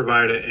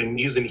provide it. And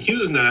using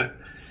HughesNet,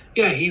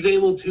 yeah, he's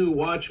able to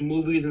watch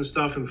movies and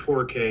stuff in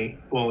 4K.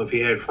 Well, if he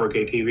had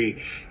 4K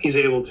TV, he's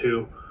able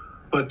to.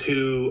 But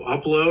to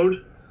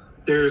upload,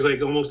 there's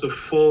like almost a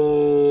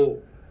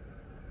full...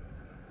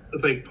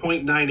 It's like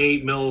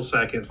 0.98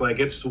 milliseconds. Like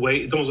it's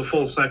almost a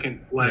full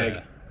second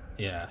lag.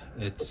 Yeah.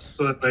 It's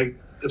so that's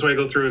why I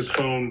go through his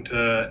phone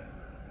to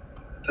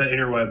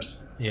interwebs.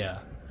 Yeah.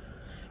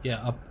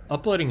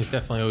 Uploading is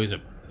definitely always a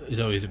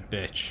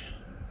bitch.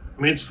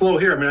 I mean, it's slow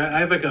here. I mean, I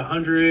have like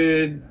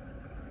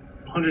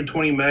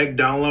 120 meg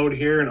download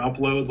here, and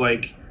uploads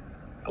like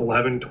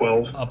 11,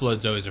 12.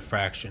 Upload's always a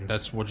fraction.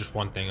 That's just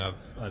one thing of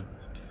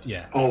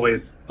yeah.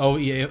 Always. Oh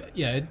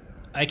yeah.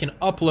 I can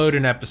upload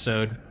an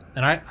episode.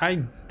 And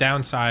I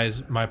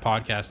downsize my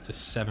podcast to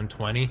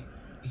 720,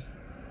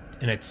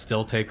 and it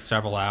still takes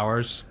several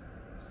hours.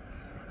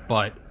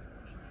 But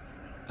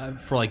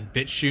for like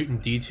BitChute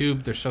and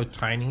DTube, they're so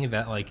tiny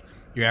that like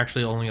you're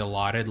actually only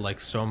allotted like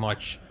so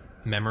much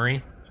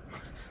memory.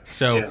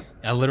 So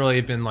I literally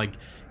have been like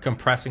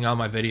compressing all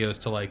my videos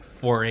to like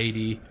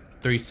 480,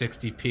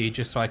 360p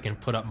just so I can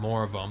put up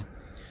more of them.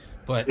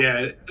 But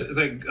yeah, it's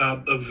like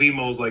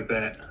Vimos like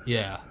that.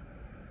 Yeah,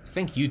 I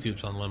think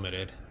YouTube's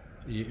unlimited.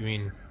 I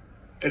mean,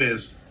 it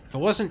is. If it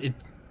wasn't,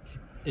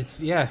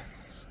 it's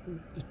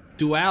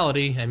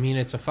duality. I mean,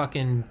 it's a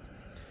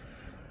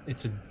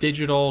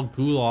digital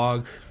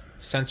gulag,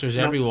 censors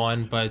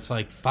everyone, but it's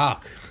like,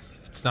 fuck,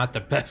 it's not the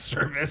best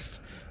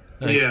service.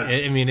 Like,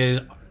 I mean,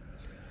 it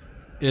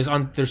is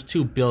on. There's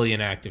 2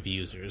 billion active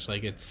users.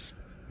 Like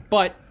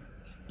but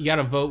you got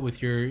to vote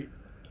with your.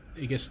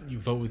 I guess you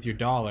vote with your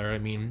dollar. I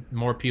mean,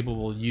 more people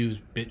will use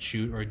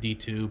BitChute or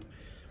DTube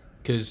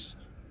because.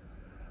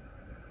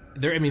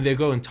 They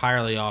go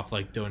entirely off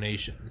like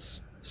donations.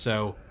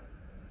 So,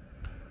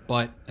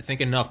 but I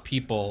think enough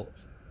people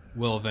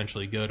will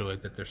eventually go to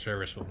it that their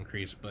service will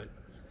increase. But,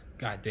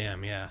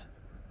 goddamn, yeah,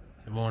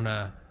 it won't.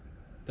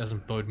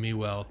 Doesn't bode me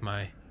well with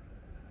my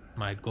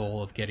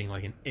goal of getting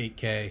like an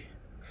 8K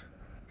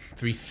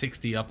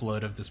 360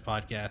 upload of this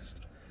podcast.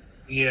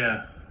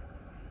 Yeah.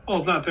 Well,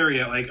 it's not there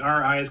yet. Like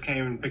our eyes can't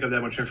even pick up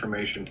that much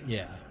information.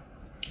 Yeah.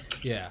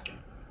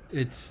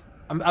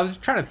 I was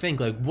trying to think,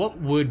 like, what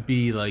would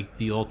be, like,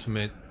 the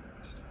ultimate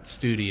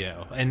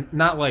studio? And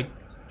not, like,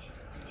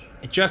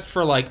 just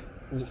for, like,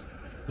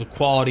 the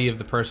quality of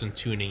the person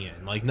tuning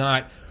in. Like,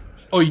 not,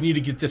 oh, you need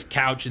to get this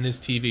couch and this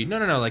TV. No.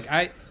 Like,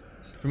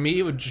 for me,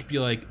 it would just be,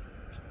 like,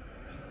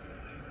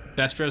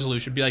 best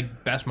resolution, be,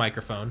 like, best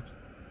microphone.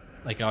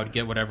 Like, I would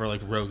get whatever,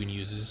 like, Rogan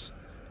uses.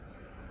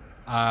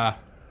 Best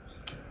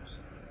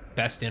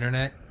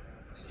internet.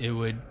 It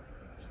would...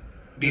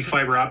 Be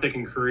fiber optic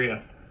in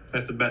Korea.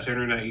 That's the best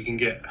internet you can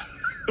get.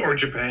 Or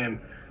Japan.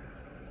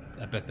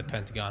 I bet the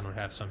Pentagon would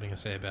have something to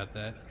say about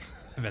that.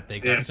 I bet they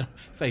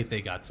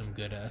got some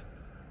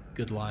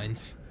good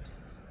lines.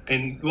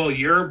 And well,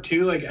 Europe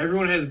too, like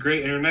everyone has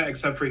great internet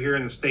except for here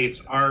in the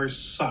States. Ours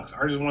sucks.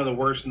 Ours is one of the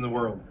worst in the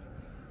world.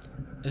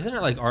 Isn't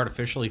it like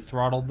artificially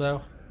throttled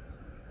though?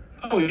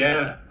 Oh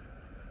yeah.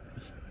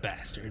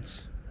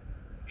 Bastards.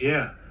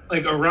 Yeah.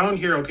 Like around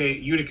here, okay,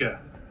 Utica.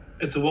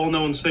 It's a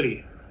well-known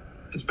city.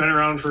 It's been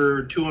around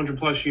for 200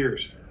 plus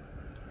years.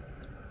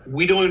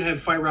 We don't even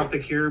have fiber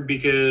optic here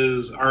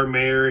because our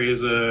mayor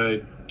is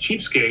a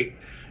cheapskate,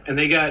 and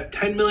they got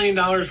 $10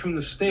 million from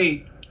the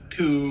state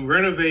to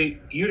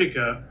renovate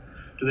Utica.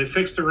 Do they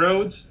fix the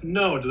roads?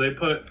 No. Do they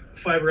put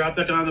fiber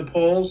optic on the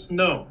poles?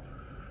 No.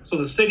 So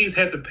the cities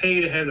have to pay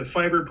to have the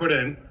fiber put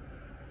in,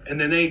 and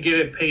then they get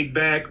it paid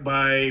back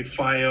by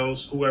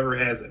FiOS, whoever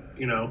has it,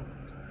 you know.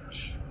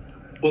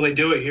 Will they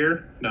do it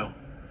here? No.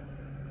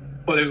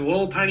 But there's a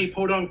little tiny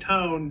podunk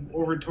town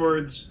over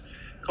towards...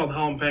 called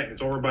Holland Pack.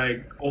 It's over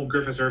by Old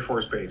Griffiths Air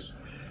Force Base.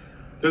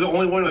 They're the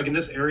only one, like in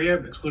this area,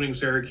 excluding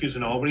Syracuse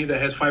and Albany,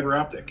 that has fiber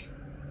optic.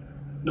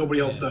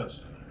 Nobody else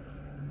does.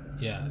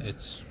 Yeah,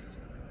 it's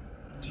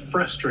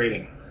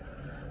frustrating.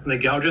 and they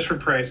gouge us for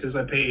prices.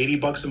 I pay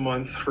 $80 a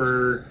month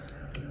for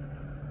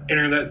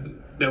internet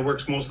that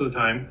works most of the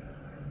time.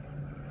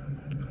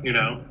 You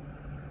know,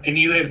 and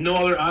you have no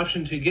other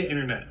option to get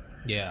internet.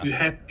 Yeah. You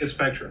have to get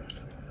Spectrum.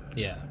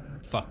 Yeah.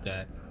 Fuck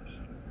that.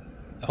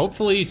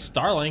 Hopefully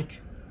Starlink.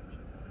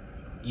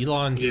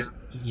 Elon's,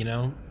 you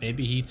know,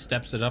 maybe he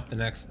steps it up the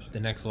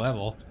next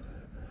level.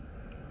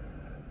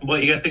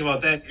 But you got to think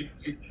about that.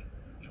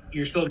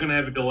 You're still going to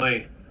have a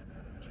delay.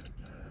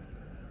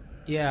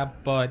 Yeah,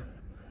 but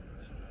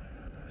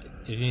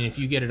if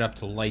you get it up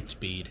to light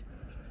speed,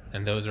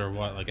 and those are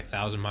what, like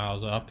 1,000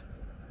 miles up,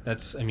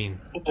 that's, I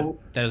mean,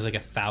 that is like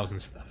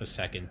 1,000th of a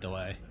second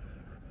delay.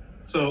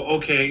 So,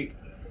 okay,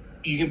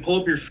 you can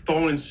pull up your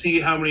phone and see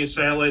how many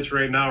satellites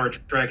right now are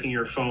tracking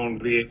your phone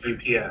via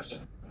GPS.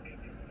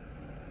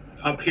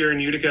 Up here in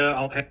Utica,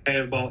 I'll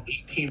have about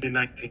 18 to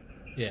 19.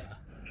 Yeah.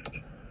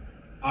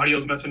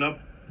 Audio's messing up?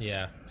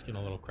 Yeah, it's getting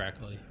a little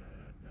crackly.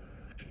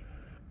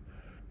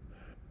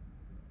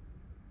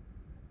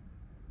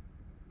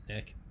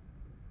 Nick?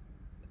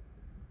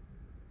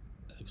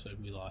 Looks like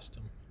we lost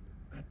him.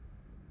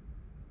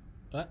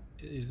 What?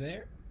 Is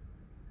there?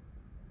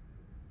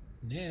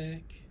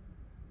 Nick?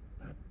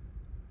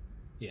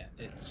 Yeah,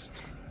 it's...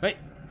 Wait,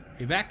 are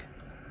you back?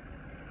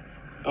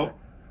 Oh,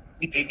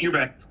 you're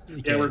back.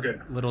 Okay. Yeah, we're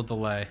good. Little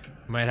delay.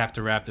 Might have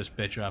to wrap this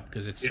bitch up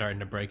because it's starting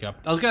to break up.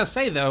 I was going to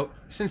say, though,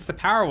 since the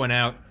power went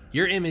out,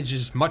 your image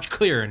is much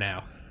clearer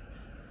now.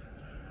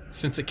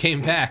 Since it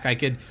came back, I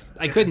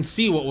couldn't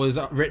see what was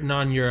written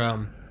on your,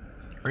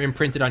 or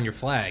imprinted on your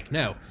flag.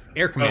 No,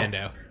 Air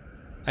Commando. Oh.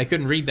 I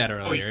couldn't read that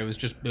earlier. It was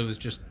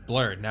just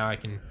blurred. Now I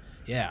can,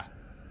 yeah.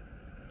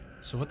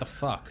 So what the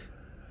fuck?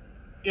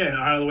 Yeah, and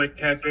out of the way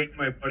cafe,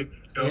 my buddy.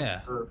 So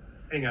yeah.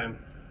 Hang on.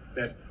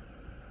 That's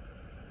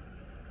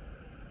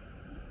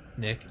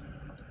Nick.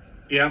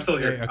 Yeah, I'm still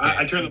here. Okay.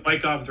 I turned the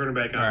mic off and turned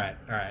it back on.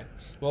 All right.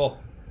 Well,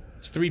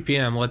 it's 3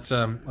 p.m. Let's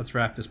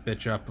wrap this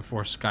bitch up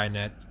before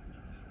Skynet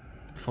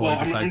fully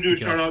decides to I'm going to do a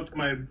shout out to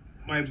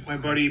my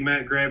buddy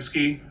Matt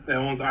Grabsky that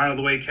owns Out of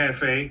the Way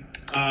Cafe.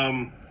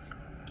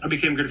 I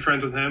became good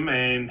friends with him,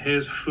 and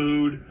his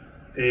food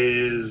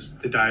is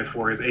to die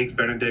for. His eggs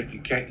Benedict,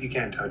 you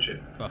can't touch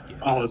it. Fuck yeah.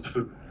 All his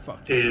food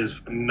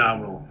is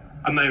phenomenal.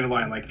 I'm not even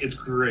lying. Like, it's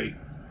great.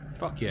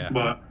 Fuck yeah.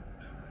 But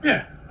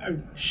yeah.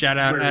 Shout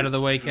out of the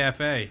Way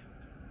Cafe.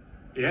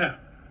 Yeah.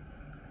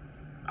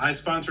 I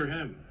sponsor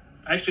him.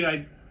 Actually,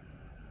 it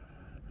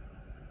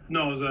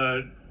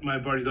was my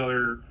buddy's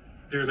other.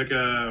 There's like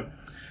a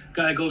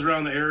guy that goes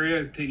around the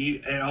area to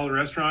eat at all the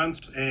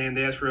restaurants, and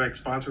they ask for like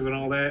sponsors and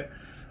all that.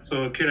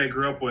 So a kid I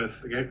grew up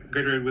with, I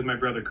graduated with my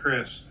brother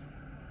Chris.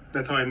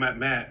 That's how I met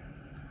Matt.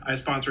 I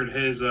sponsored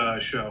his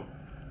show.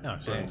 Oh,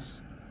 nice.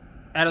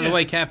 Out of the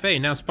Way Cafe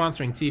now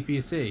sponsoring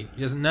TPC.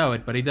 He doesn't know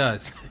it, but he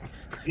does.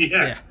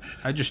 Yeah.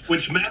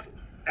 Which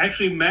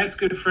Matt's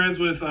good friends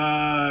with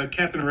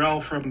Captain Rel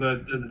from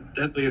the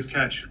Deadliest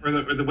Catch or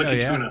the Wicked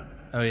Tuna.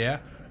 Oh yeah.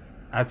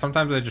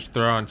 Sometimes I just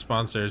throw on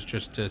sponsors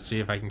just to see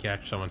if I can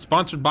catch someone.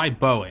 Sponsored by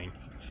Boeing.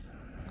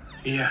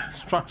 Yeah.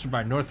 Sponsored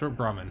by Northrop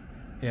Grumman.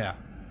 Yeah.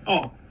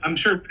 Oh, I'm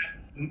sure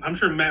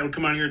Matt would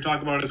come on here and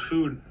talk about his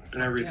food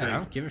and everything. Yeah, I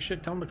don't give a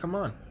shit. Tell him to come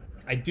on.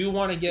 I do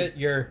want to get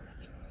your.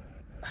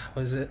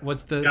 What's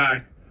the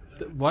guy?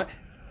 What?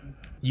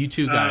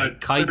 U2 guy.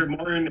 Kite.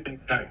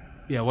 Guy.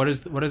 Yeah. What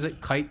is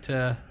it? Kites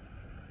to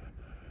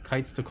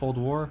Cold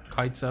War.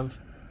 Kites of.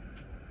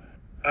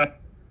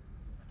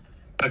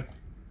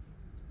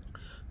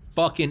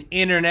 Fucking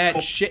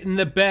internet. Shit in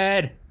the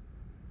bed.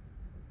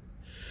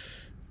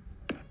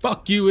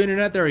 Fuck you,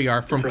 internet. There we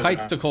are. From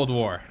Kites to Cold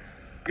War.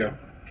 Go.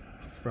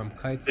 From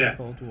Kites to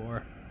Cold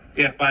War.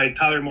 Yeah, by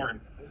Tyler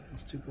Morton.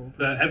 It's too cold.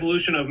 The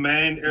Evolution of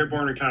Manned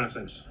Airborne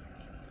Reconnaissance.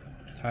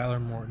 Tyler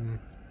Morton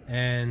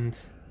and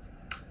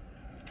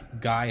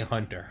Guy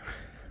Hunter.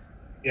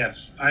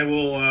 Yes, I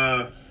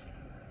will.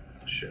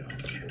 Shit.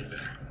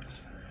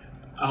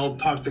 I'll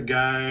talk to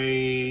Guy.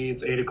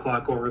 It's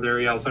 8:00 over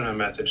there. Yeah, I'll send him a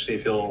message. See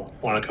if he'll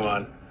want to come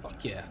on.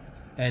 Fuck yeah.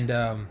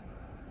 And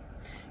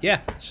yeah.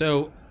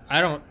 So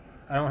I don't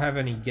have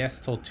any guests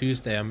till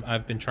Tuesday.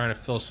 I've been trying to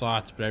fill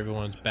slots, but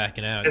everyone's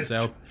backing out.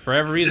 So for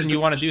every reason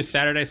you want to do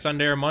Saturday,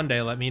 Sunday, or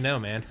Monday, let me know,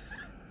 man.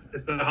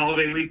 It's the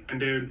holiday weekend,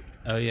 dude.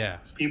 Oh yeah.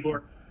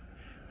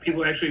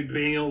 People actually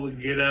being able to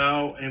get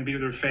out and be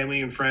with their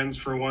family and friends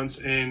for once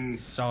and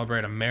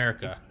celebrate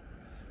America.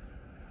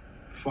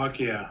 Fuck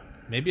yeah.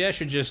 Maybe I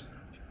should just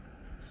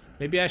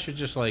like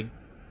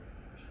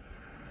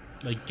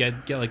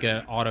get like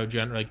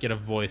a get a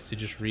voice to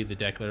just read the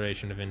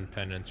Declaration of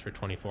Independence for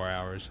 24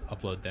 hours.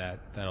 Upload that.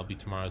 That'll be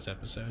tomorrow's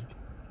episode.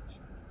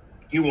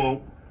 You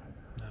won't.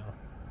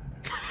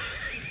 No.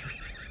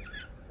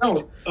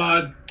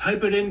 No.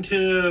 Type it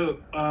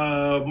into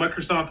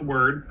Microsoft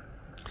Word.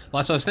 Well,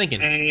 that's what I was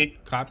thinking.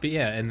 Copy,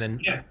 and then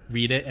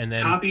read it, and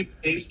then copy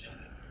paste,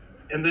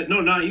 and then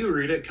no, not you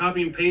read it.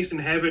 Copy and paste,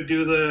 and have it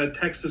do the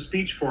text to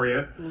speech for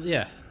you. Well,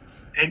 yeah.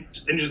 And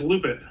just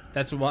loop it.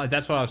 That's what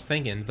I was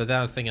thinking. But then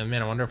I was thinking,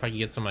 man, I wonder if I could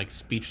get some like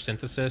speech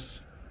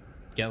synthesis.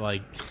 Get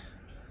like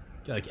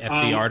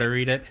FDR to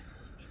read it.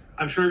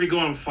 I'm sure if you go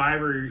on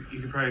Fiverr,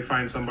 you could probably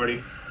find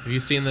somebody. Have you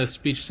seen the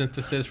speech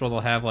synthesis where they'll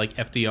have like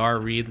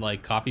FDR read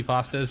like copy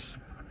pastas?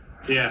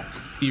 Yeah.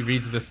 He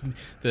reads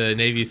the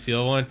Navy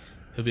SEAL one.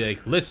 He'll be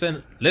like,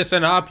 listen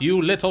up,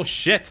 you little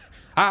shit.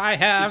 I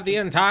have the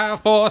entire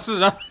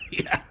forces up.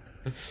 Yeah.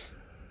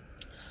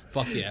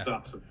 Fuck yeah. That's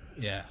awesome.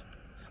 Yeah.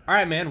 All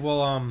right, man.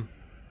 Well,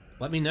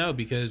 let me know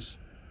because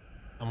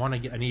I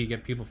need to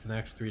get people for the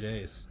next 3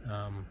 days.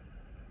 I'll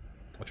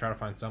try to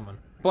find someone.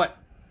 But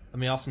let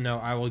me also know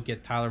I will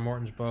get Tyler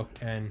Morton's book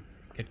and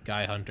get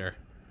Guy Hunter.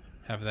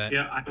 Have that.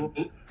 Yeah, I will.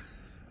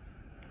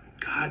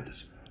 God,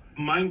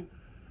 mine.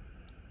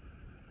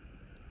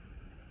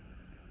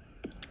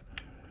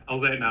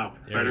 How's that now?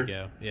 There Better? we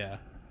go. Yeah.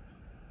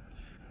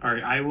 All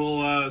right, I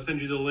will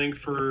send you the link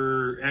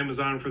for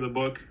Amazon for the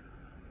book,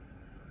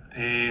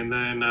 and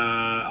then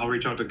I'll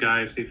reach out to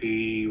Guy, see if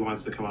he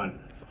wants to come on.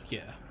 Fuck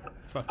yeah.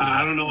 Fuck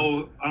yeah. I don't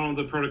know what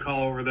the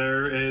protocol over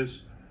there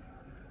is.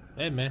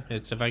 Hey man,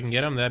 if I can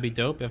get him, that'd be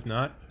dope. If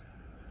not,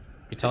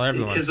 you tell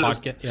everyone. His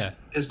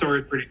story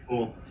is pretty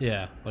cool.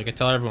 Yeah, like I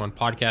tell everyone,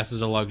 podcast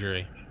is a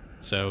luxury,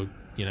 so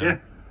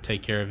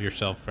take care of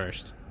yourself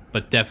first.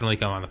 But definitely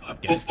come on the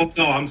podcast.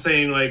 No, I'm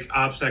saying like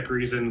OPSEC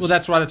reasons. Well,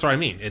 that's what I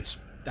mean.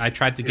 I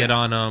tried to get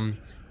on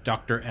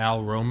Dr.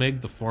 Al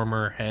Romig, the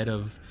former head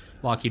of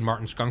Lockheed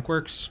Martin Skunk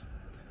Works,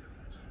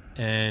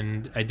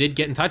 and I did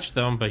get in touch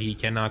with him, but he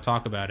cannot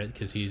talk about it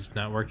because he's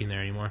not working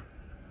there anymore.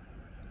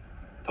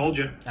 Told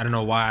you. I don't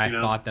know why I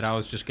thought that I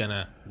was just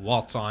gonna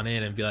waltz on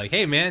in and be like,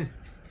 "Hey, man,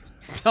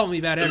 tell me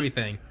about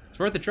everything." It's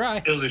worth a try.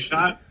 It was a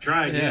shot.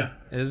 Tried. Yeah.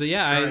 It was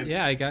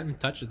I got in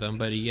touch with him,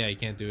 but he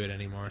can't do it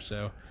anymore.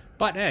 So,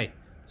 but hey,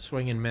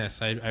 swing and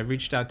miss. I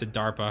reached out to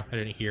DARPA. I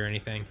didn't hear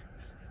anything.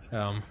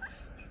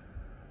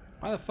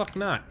 Why the fuck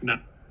not? No.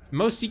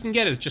 Most you can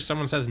get is just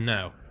someone says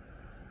no.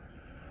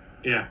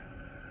 Yeah.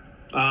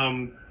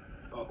 A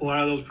lot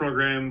of those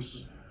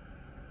programs,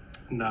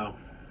 no.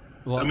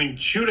 Well, I mean,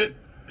 shoot it.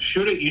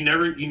 You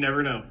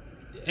never know.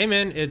 Hey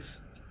man,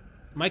 it's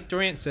Mike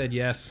Durant said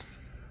yes.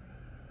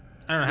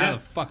 I don't know how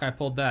the fuck I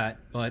pulled that,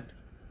 but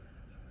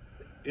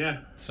yeah,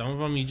 some of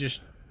them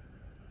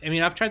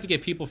I've tried to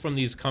get people from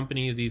these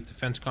companies, these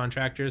defense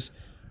contractors.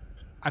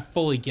 I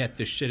fully get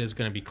this shit is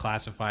going to be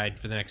classified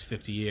for the next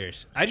 50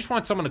 years. I just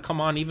want someone to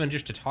come on even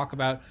just to talk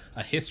about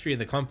a history of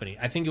the company.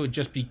 I think it would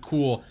just be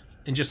cool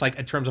and just like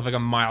in terms of like a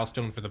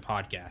milestone for the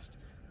podcast.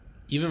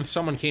 Even if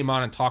someone came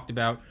on and talked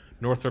about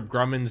Northrop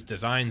Grumman's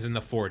designs in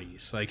the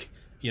 40s, like,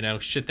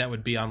 shit that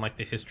would be on like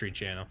the History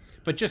Channel.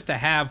 But just to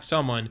have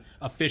someone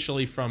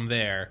officially from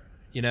there,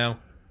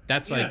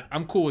 that's like,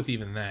 I'm cool with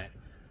even that.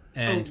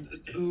 And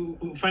so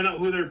find out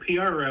who their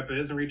PR rep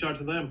is and reach out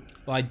to them.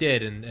 Well, I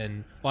did,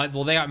 and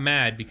they got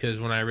mad because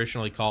when I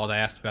originally called, I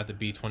asked about the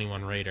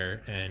B-21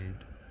 Raider, and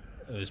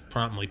it was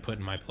promptly put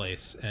in my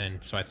place, and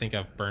so I think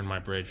I've burned my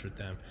bridge with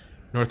them.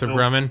 Northrop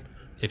Grumman,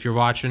 if you're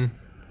watching,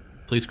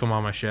 please come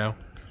on my show.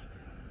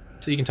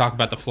 So you can talk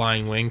about the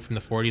flying wing from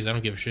the 40s. I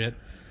don't give a shit.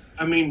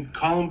 I mean,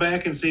 call them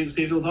back and see if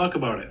he'll talk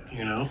about it,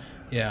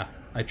 Yeah,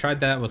 I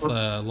tried that with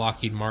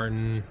Lockheed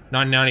Martin.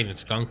 Not even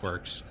Skunk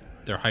Works.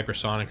 Their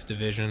hypersonics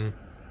division.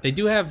 They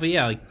do have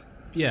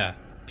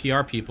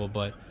PR people,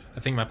 but I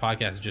think my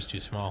podcast is just too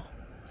small.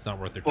 It's not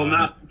worth their time.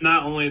 Well,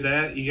 not only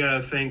that, you got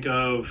to think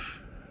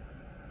of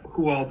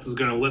who else is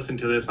going to listen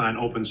to this on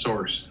open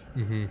source.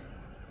 Mm-hmm.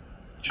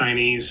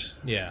 Chinese.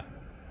 Yeah.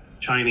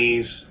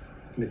 Chinese.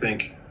 Let me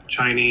think.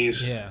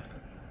 Chinese. Yeah.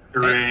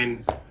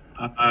 Iran.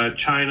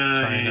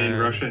 China and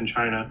Russia and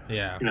China.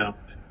 Yeah.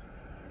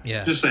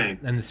 Yeah. Just saying.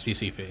 And the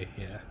CCP.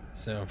 Yeah.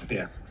 So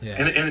yeah.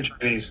 And the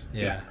Chinese.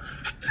 Yeah.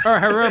 Oh,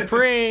 hello,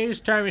 praise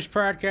Timeless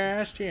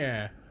podcast.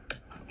 Yeah.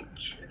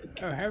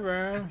 Oh,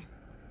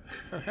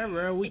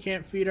 hello, we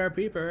can't feed our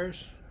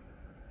peepers.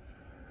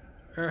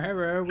 Oh,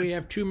 hello, we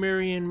have 2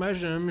 million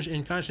Muslims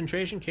in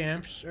concentration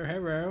camps. Oh,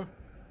 hello,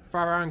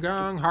 Falun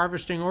Gong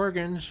harvesting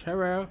organs.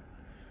 Hello.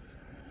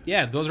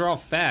 Yeah, those are all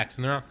facts,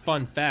 and they're not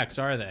fun facts,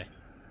 are they?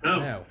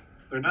 No.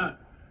 They're not.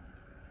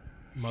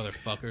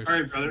 Motherfuckers. All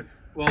right, brother.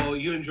 Well,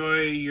 you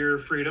enjoy your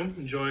freedom.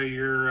 Enjoy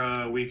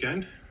your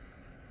weekend.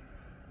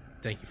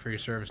 Thank you for your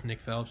service, Nick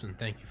Phelps, and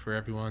thank you for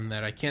everyone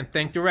that I can't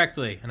thank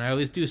directly. And I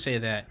always do say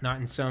that, not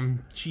in some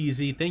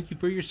cheesy thank you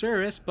for your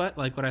service, but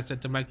like what I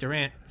said to Mike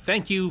Durant,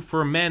 thank you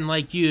for men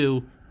like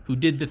you who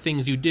did the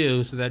things you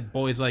do so that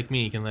boys like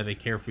me can live a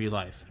carefree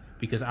life.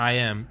 Because I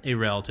am a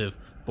relative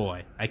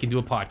boy. I can do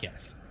a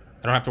podcast.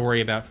 I don't have to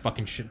worry about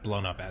fucking shit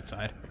blown up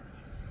outside.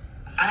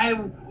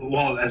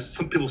 As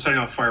some people setting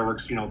off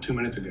fireworks, 2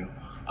 minutes ago.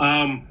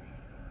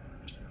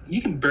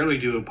 You can barely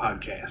do a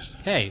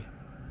podcast. Hey,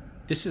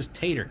 this is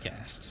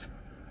Tatercast.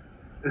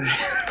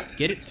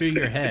 Get it through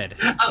your head.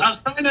 I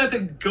was trying not to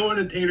go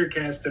into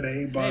Tatercast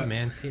today, but hey,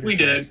 man, Tatercast. We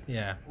did.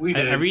 Yeah, we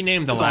did. I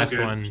renamed the last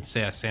one,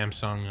 say a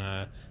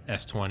Samsung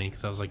S20,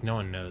 because I was like, no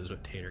one knows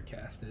what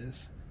Tatercast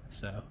is.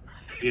 So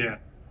yeah,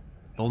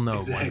 they'll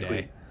know one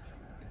day.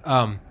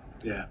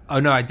 Yeah. Oh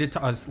no, I did.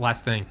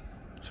 Last thing.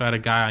 So I had a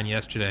guy on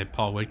yesterday,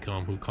 Paul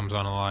Whitcomb, who comes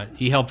on a lot.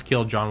 He helped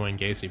kill John Wayne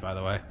Gacy, by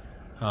the way.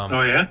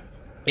 Oh yeah.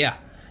 Yeah,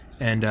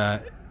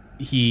 and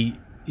he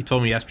he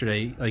told me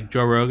yesterday, like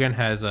Joe Rogan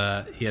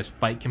he has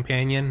Fight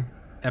Companion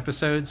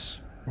episodes,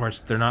 where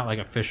they're not like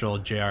official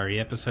JRE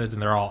episodes,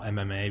 and they're all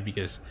MMA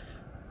because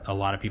a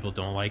lot of people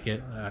don't like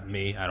it.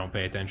 Me, I don't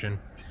pay attention.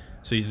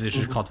 So this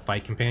is called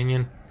Fight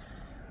Companion.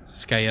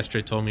 This guy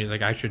yesterday told me, he's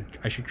like, I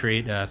should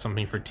create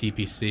something for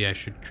TPC. I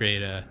should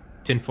create a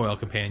tinfoil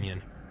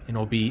companion, and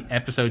it'll be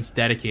episodes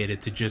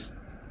dedicated to just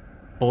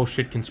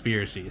bullshit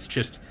conspiracies.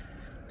 Just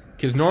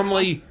because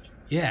normally,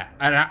 yeah,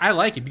 I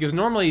like it because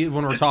normally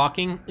when we're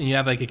talking and you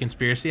have like a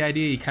conspiracy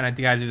idea, you kind of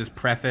got to do this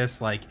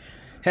preface like,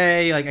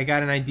 hey, like I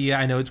got an idea,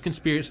 I know it's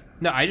conspiracy.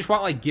 No, I just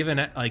want like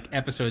given like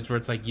episodes where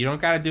it's like you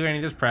don't got to do any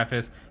of this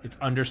preface. It's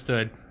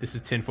understood. This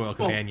is tinfoil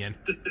companion.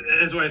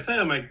 That's what I said.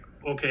 I'm like,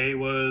 okay,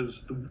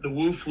 was the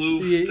Wu flew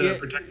to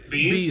protect the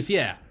bees?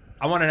 Yeah.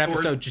 I want an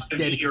episode just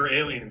dedicated. Or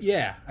aliens.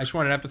 Yeah, I just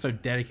want an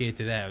episode dedicated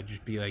to that. It would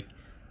just be like,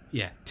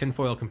 yeah,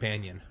 tinfoil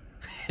companion,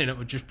 and it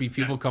would just be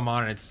people come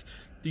on and it's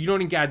you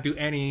don't even gotta do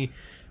any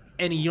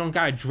you don't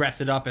gotta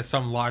dress it up as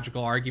some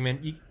logical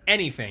argument.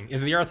 Anything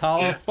is the Earth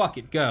hollow? Yeah. Fuck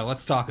it, go.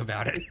 Let's talk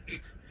about it.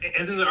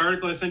 Isn't the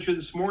article I sent you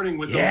this morning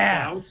with those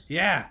clouds?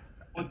 Yeah.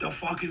 What the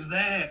fuck is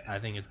that? I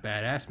think it's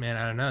badass, man.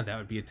 I don't know. That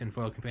would be a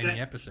tinfoil companion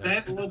episode.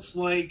 That looks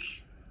like,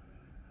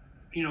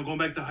 going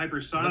back to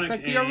hypersonic. Looks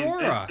like the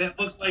aurora. That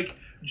looks like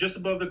just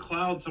above the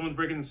clouds, someone's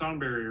breaking the sound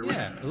barrier.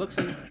 Yeah, it looks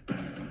like.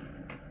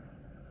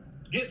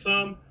 Get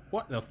some.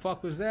 What the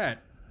fuck was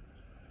that?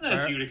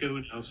 That's Utica.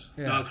 Who knows?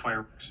 Yeah. No, it's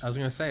fireworks. I was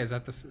gonna say, is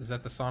that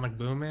the sonic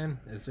boom, man?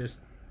 It's just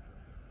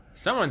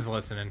someone's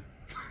listening.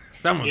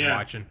 Someone's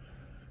watching.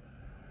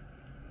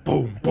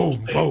 Boom,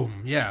 boom,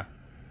 boom. Yeah.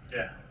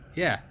 Yeah.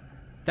 Yeah.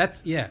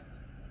 That's Yeah.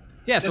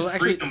 That's so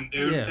actually, freedom,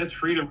 dude. Yeah. That's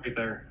freedom right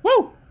there.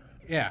 Woo.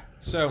 Yeah.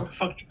 So.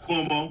 Fuck you,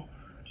 Cuomo.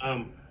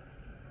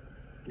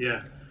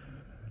 Yeah.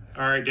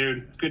 All right, dude.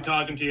 It's good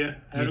talking to you.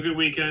 Have a good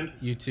weekend.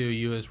 You too.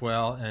 You as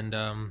well.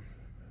 And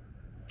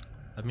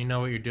let me know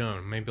what you're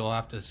doing. Maybe we'll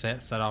have to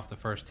set off the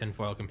first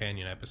tinfoil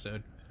companion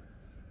episode.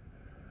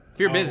 If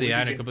you're busy,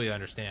 I completely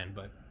understand,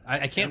 but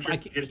I can't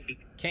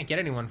get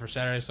anyone for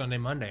Saturday, Sunday,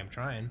 Monday. I'm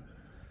trying.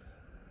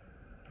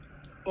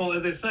 Well,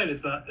 as I said,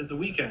 it's the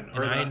weekend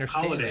or the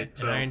holiday.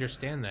 So. And I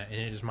understand that, and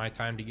it is my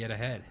time to get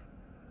ahead.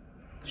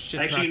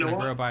 Shit's actually, not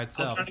gonna grow by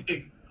itself.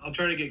 I'll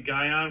try to get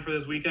Guy on for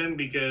this weekend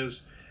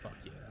because. Fuck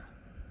yeah.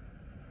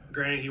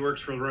 Granted, he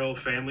works for the royal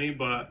family,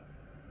 but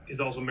he's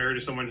also married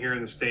to someone here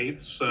in the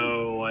States.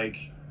 So,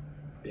 like,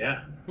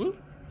 yeah. Woo.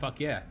 Fuck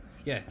yeah.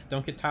 Yeah.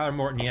 Don't get Tyler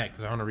Morton yet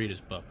because I want to read his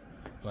book.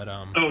 But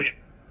Oh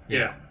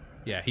yeah.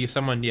 Yeah. He's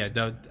someone.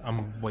 Yeah.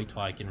 I'm wait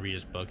till I can read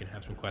his book and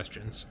have some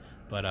questions.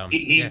 But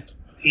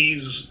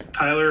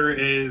Tyler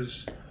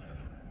is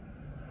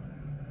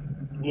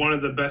one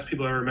of the best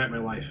people I've ever met in my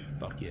life.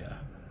 Fuck yeah.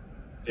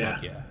 Yeah.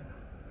 Fuck yeah.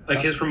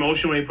 Like his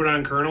promotion when he put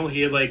on Colonel,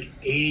 he had like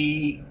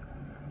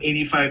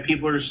 85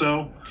 people or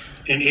so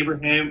in the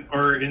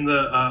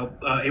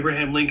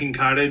Abraham Lincoln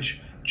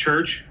Cottage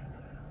Church,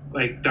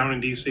 like down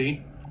in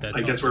DC.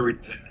 That's where we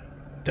did it.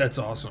 That's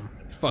awesome.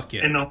 Fuck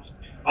yeah. And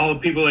all the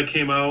people that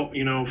came out,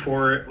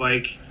 for it,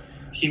 like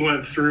he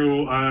went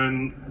through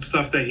on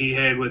stuff that he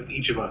had with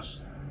each of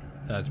us.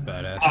 That's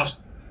badass.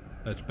 Awesome.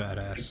 That's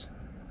badass.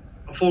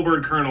 A full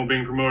bird colonel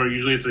being promoted,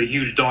 usually it's a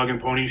huge dog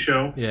and pony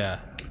show. Yeah.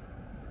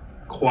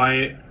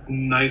 Quiet,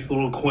 nice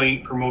little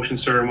quaint promotion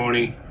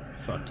ceremony.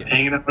 Fuck yeah.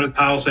 Hanging out at his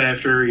house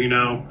after,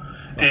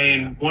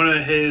 and one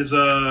of his,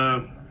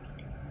 I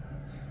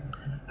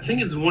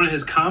think it's one of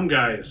his comm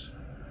guys.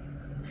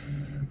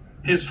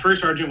 His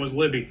first sergeant was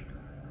Libby.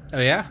 Oh,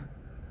 yeah?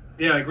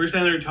 Yeah, like we're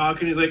standing there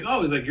talking. He's like,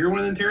 you're one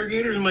of the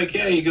interrogators? I'm like,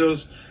 yeah. He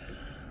goes,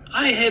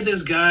 I had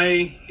this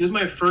guy. He was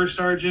my first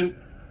sergeant.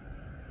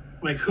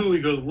 I'm like, who? He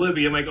goes,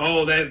 Libby. I'm like,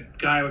 oh, that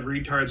guy with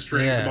retard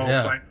strength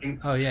about fighting.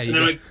 Oh, yeah. And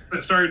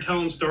then, started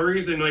telling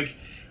stories, and,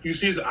 you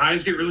see his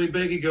eyes get really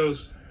big. He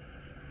goes,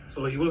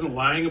 so he wasn't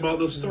lying about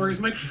those stories?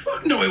 I'm like,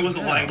 fuck no, he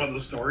wasn't lying about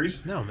those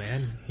stories. No,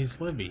 man.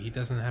 He's Libby. He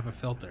doesn't have a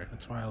filter.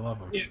 That's why I love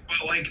him. Yeah,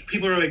 but,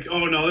 people are like,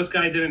 oh, no, this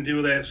guy didn't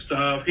do that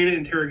stuff. He didn't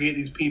interrogate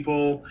these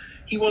people.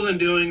 He wasn't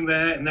doing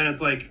that. And then it's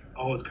like,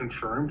 oh, it's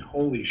confirmed?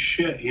 Holy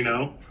shit,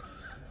 Yeah,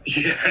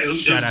 it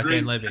was Shout out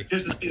Dan Libby.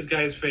 Just to see this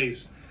guy's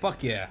face.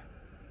 Fuck yeah.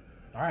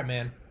 All right,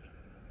 man.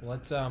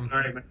 Let's all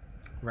right, man.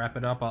 Wrap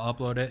it up. I'll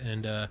upload it.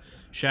 And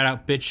shout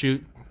out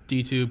BitChute,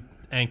 DTube,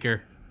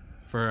 Anchor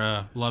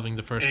for loving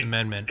the First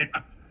Amendment.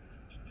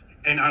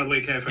 And Out of the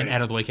Way Cafe. And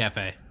Out of the Way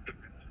Cafe. All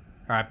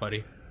right,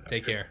 buddy.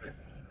 Take care.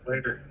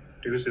 Later.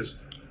 Deuces.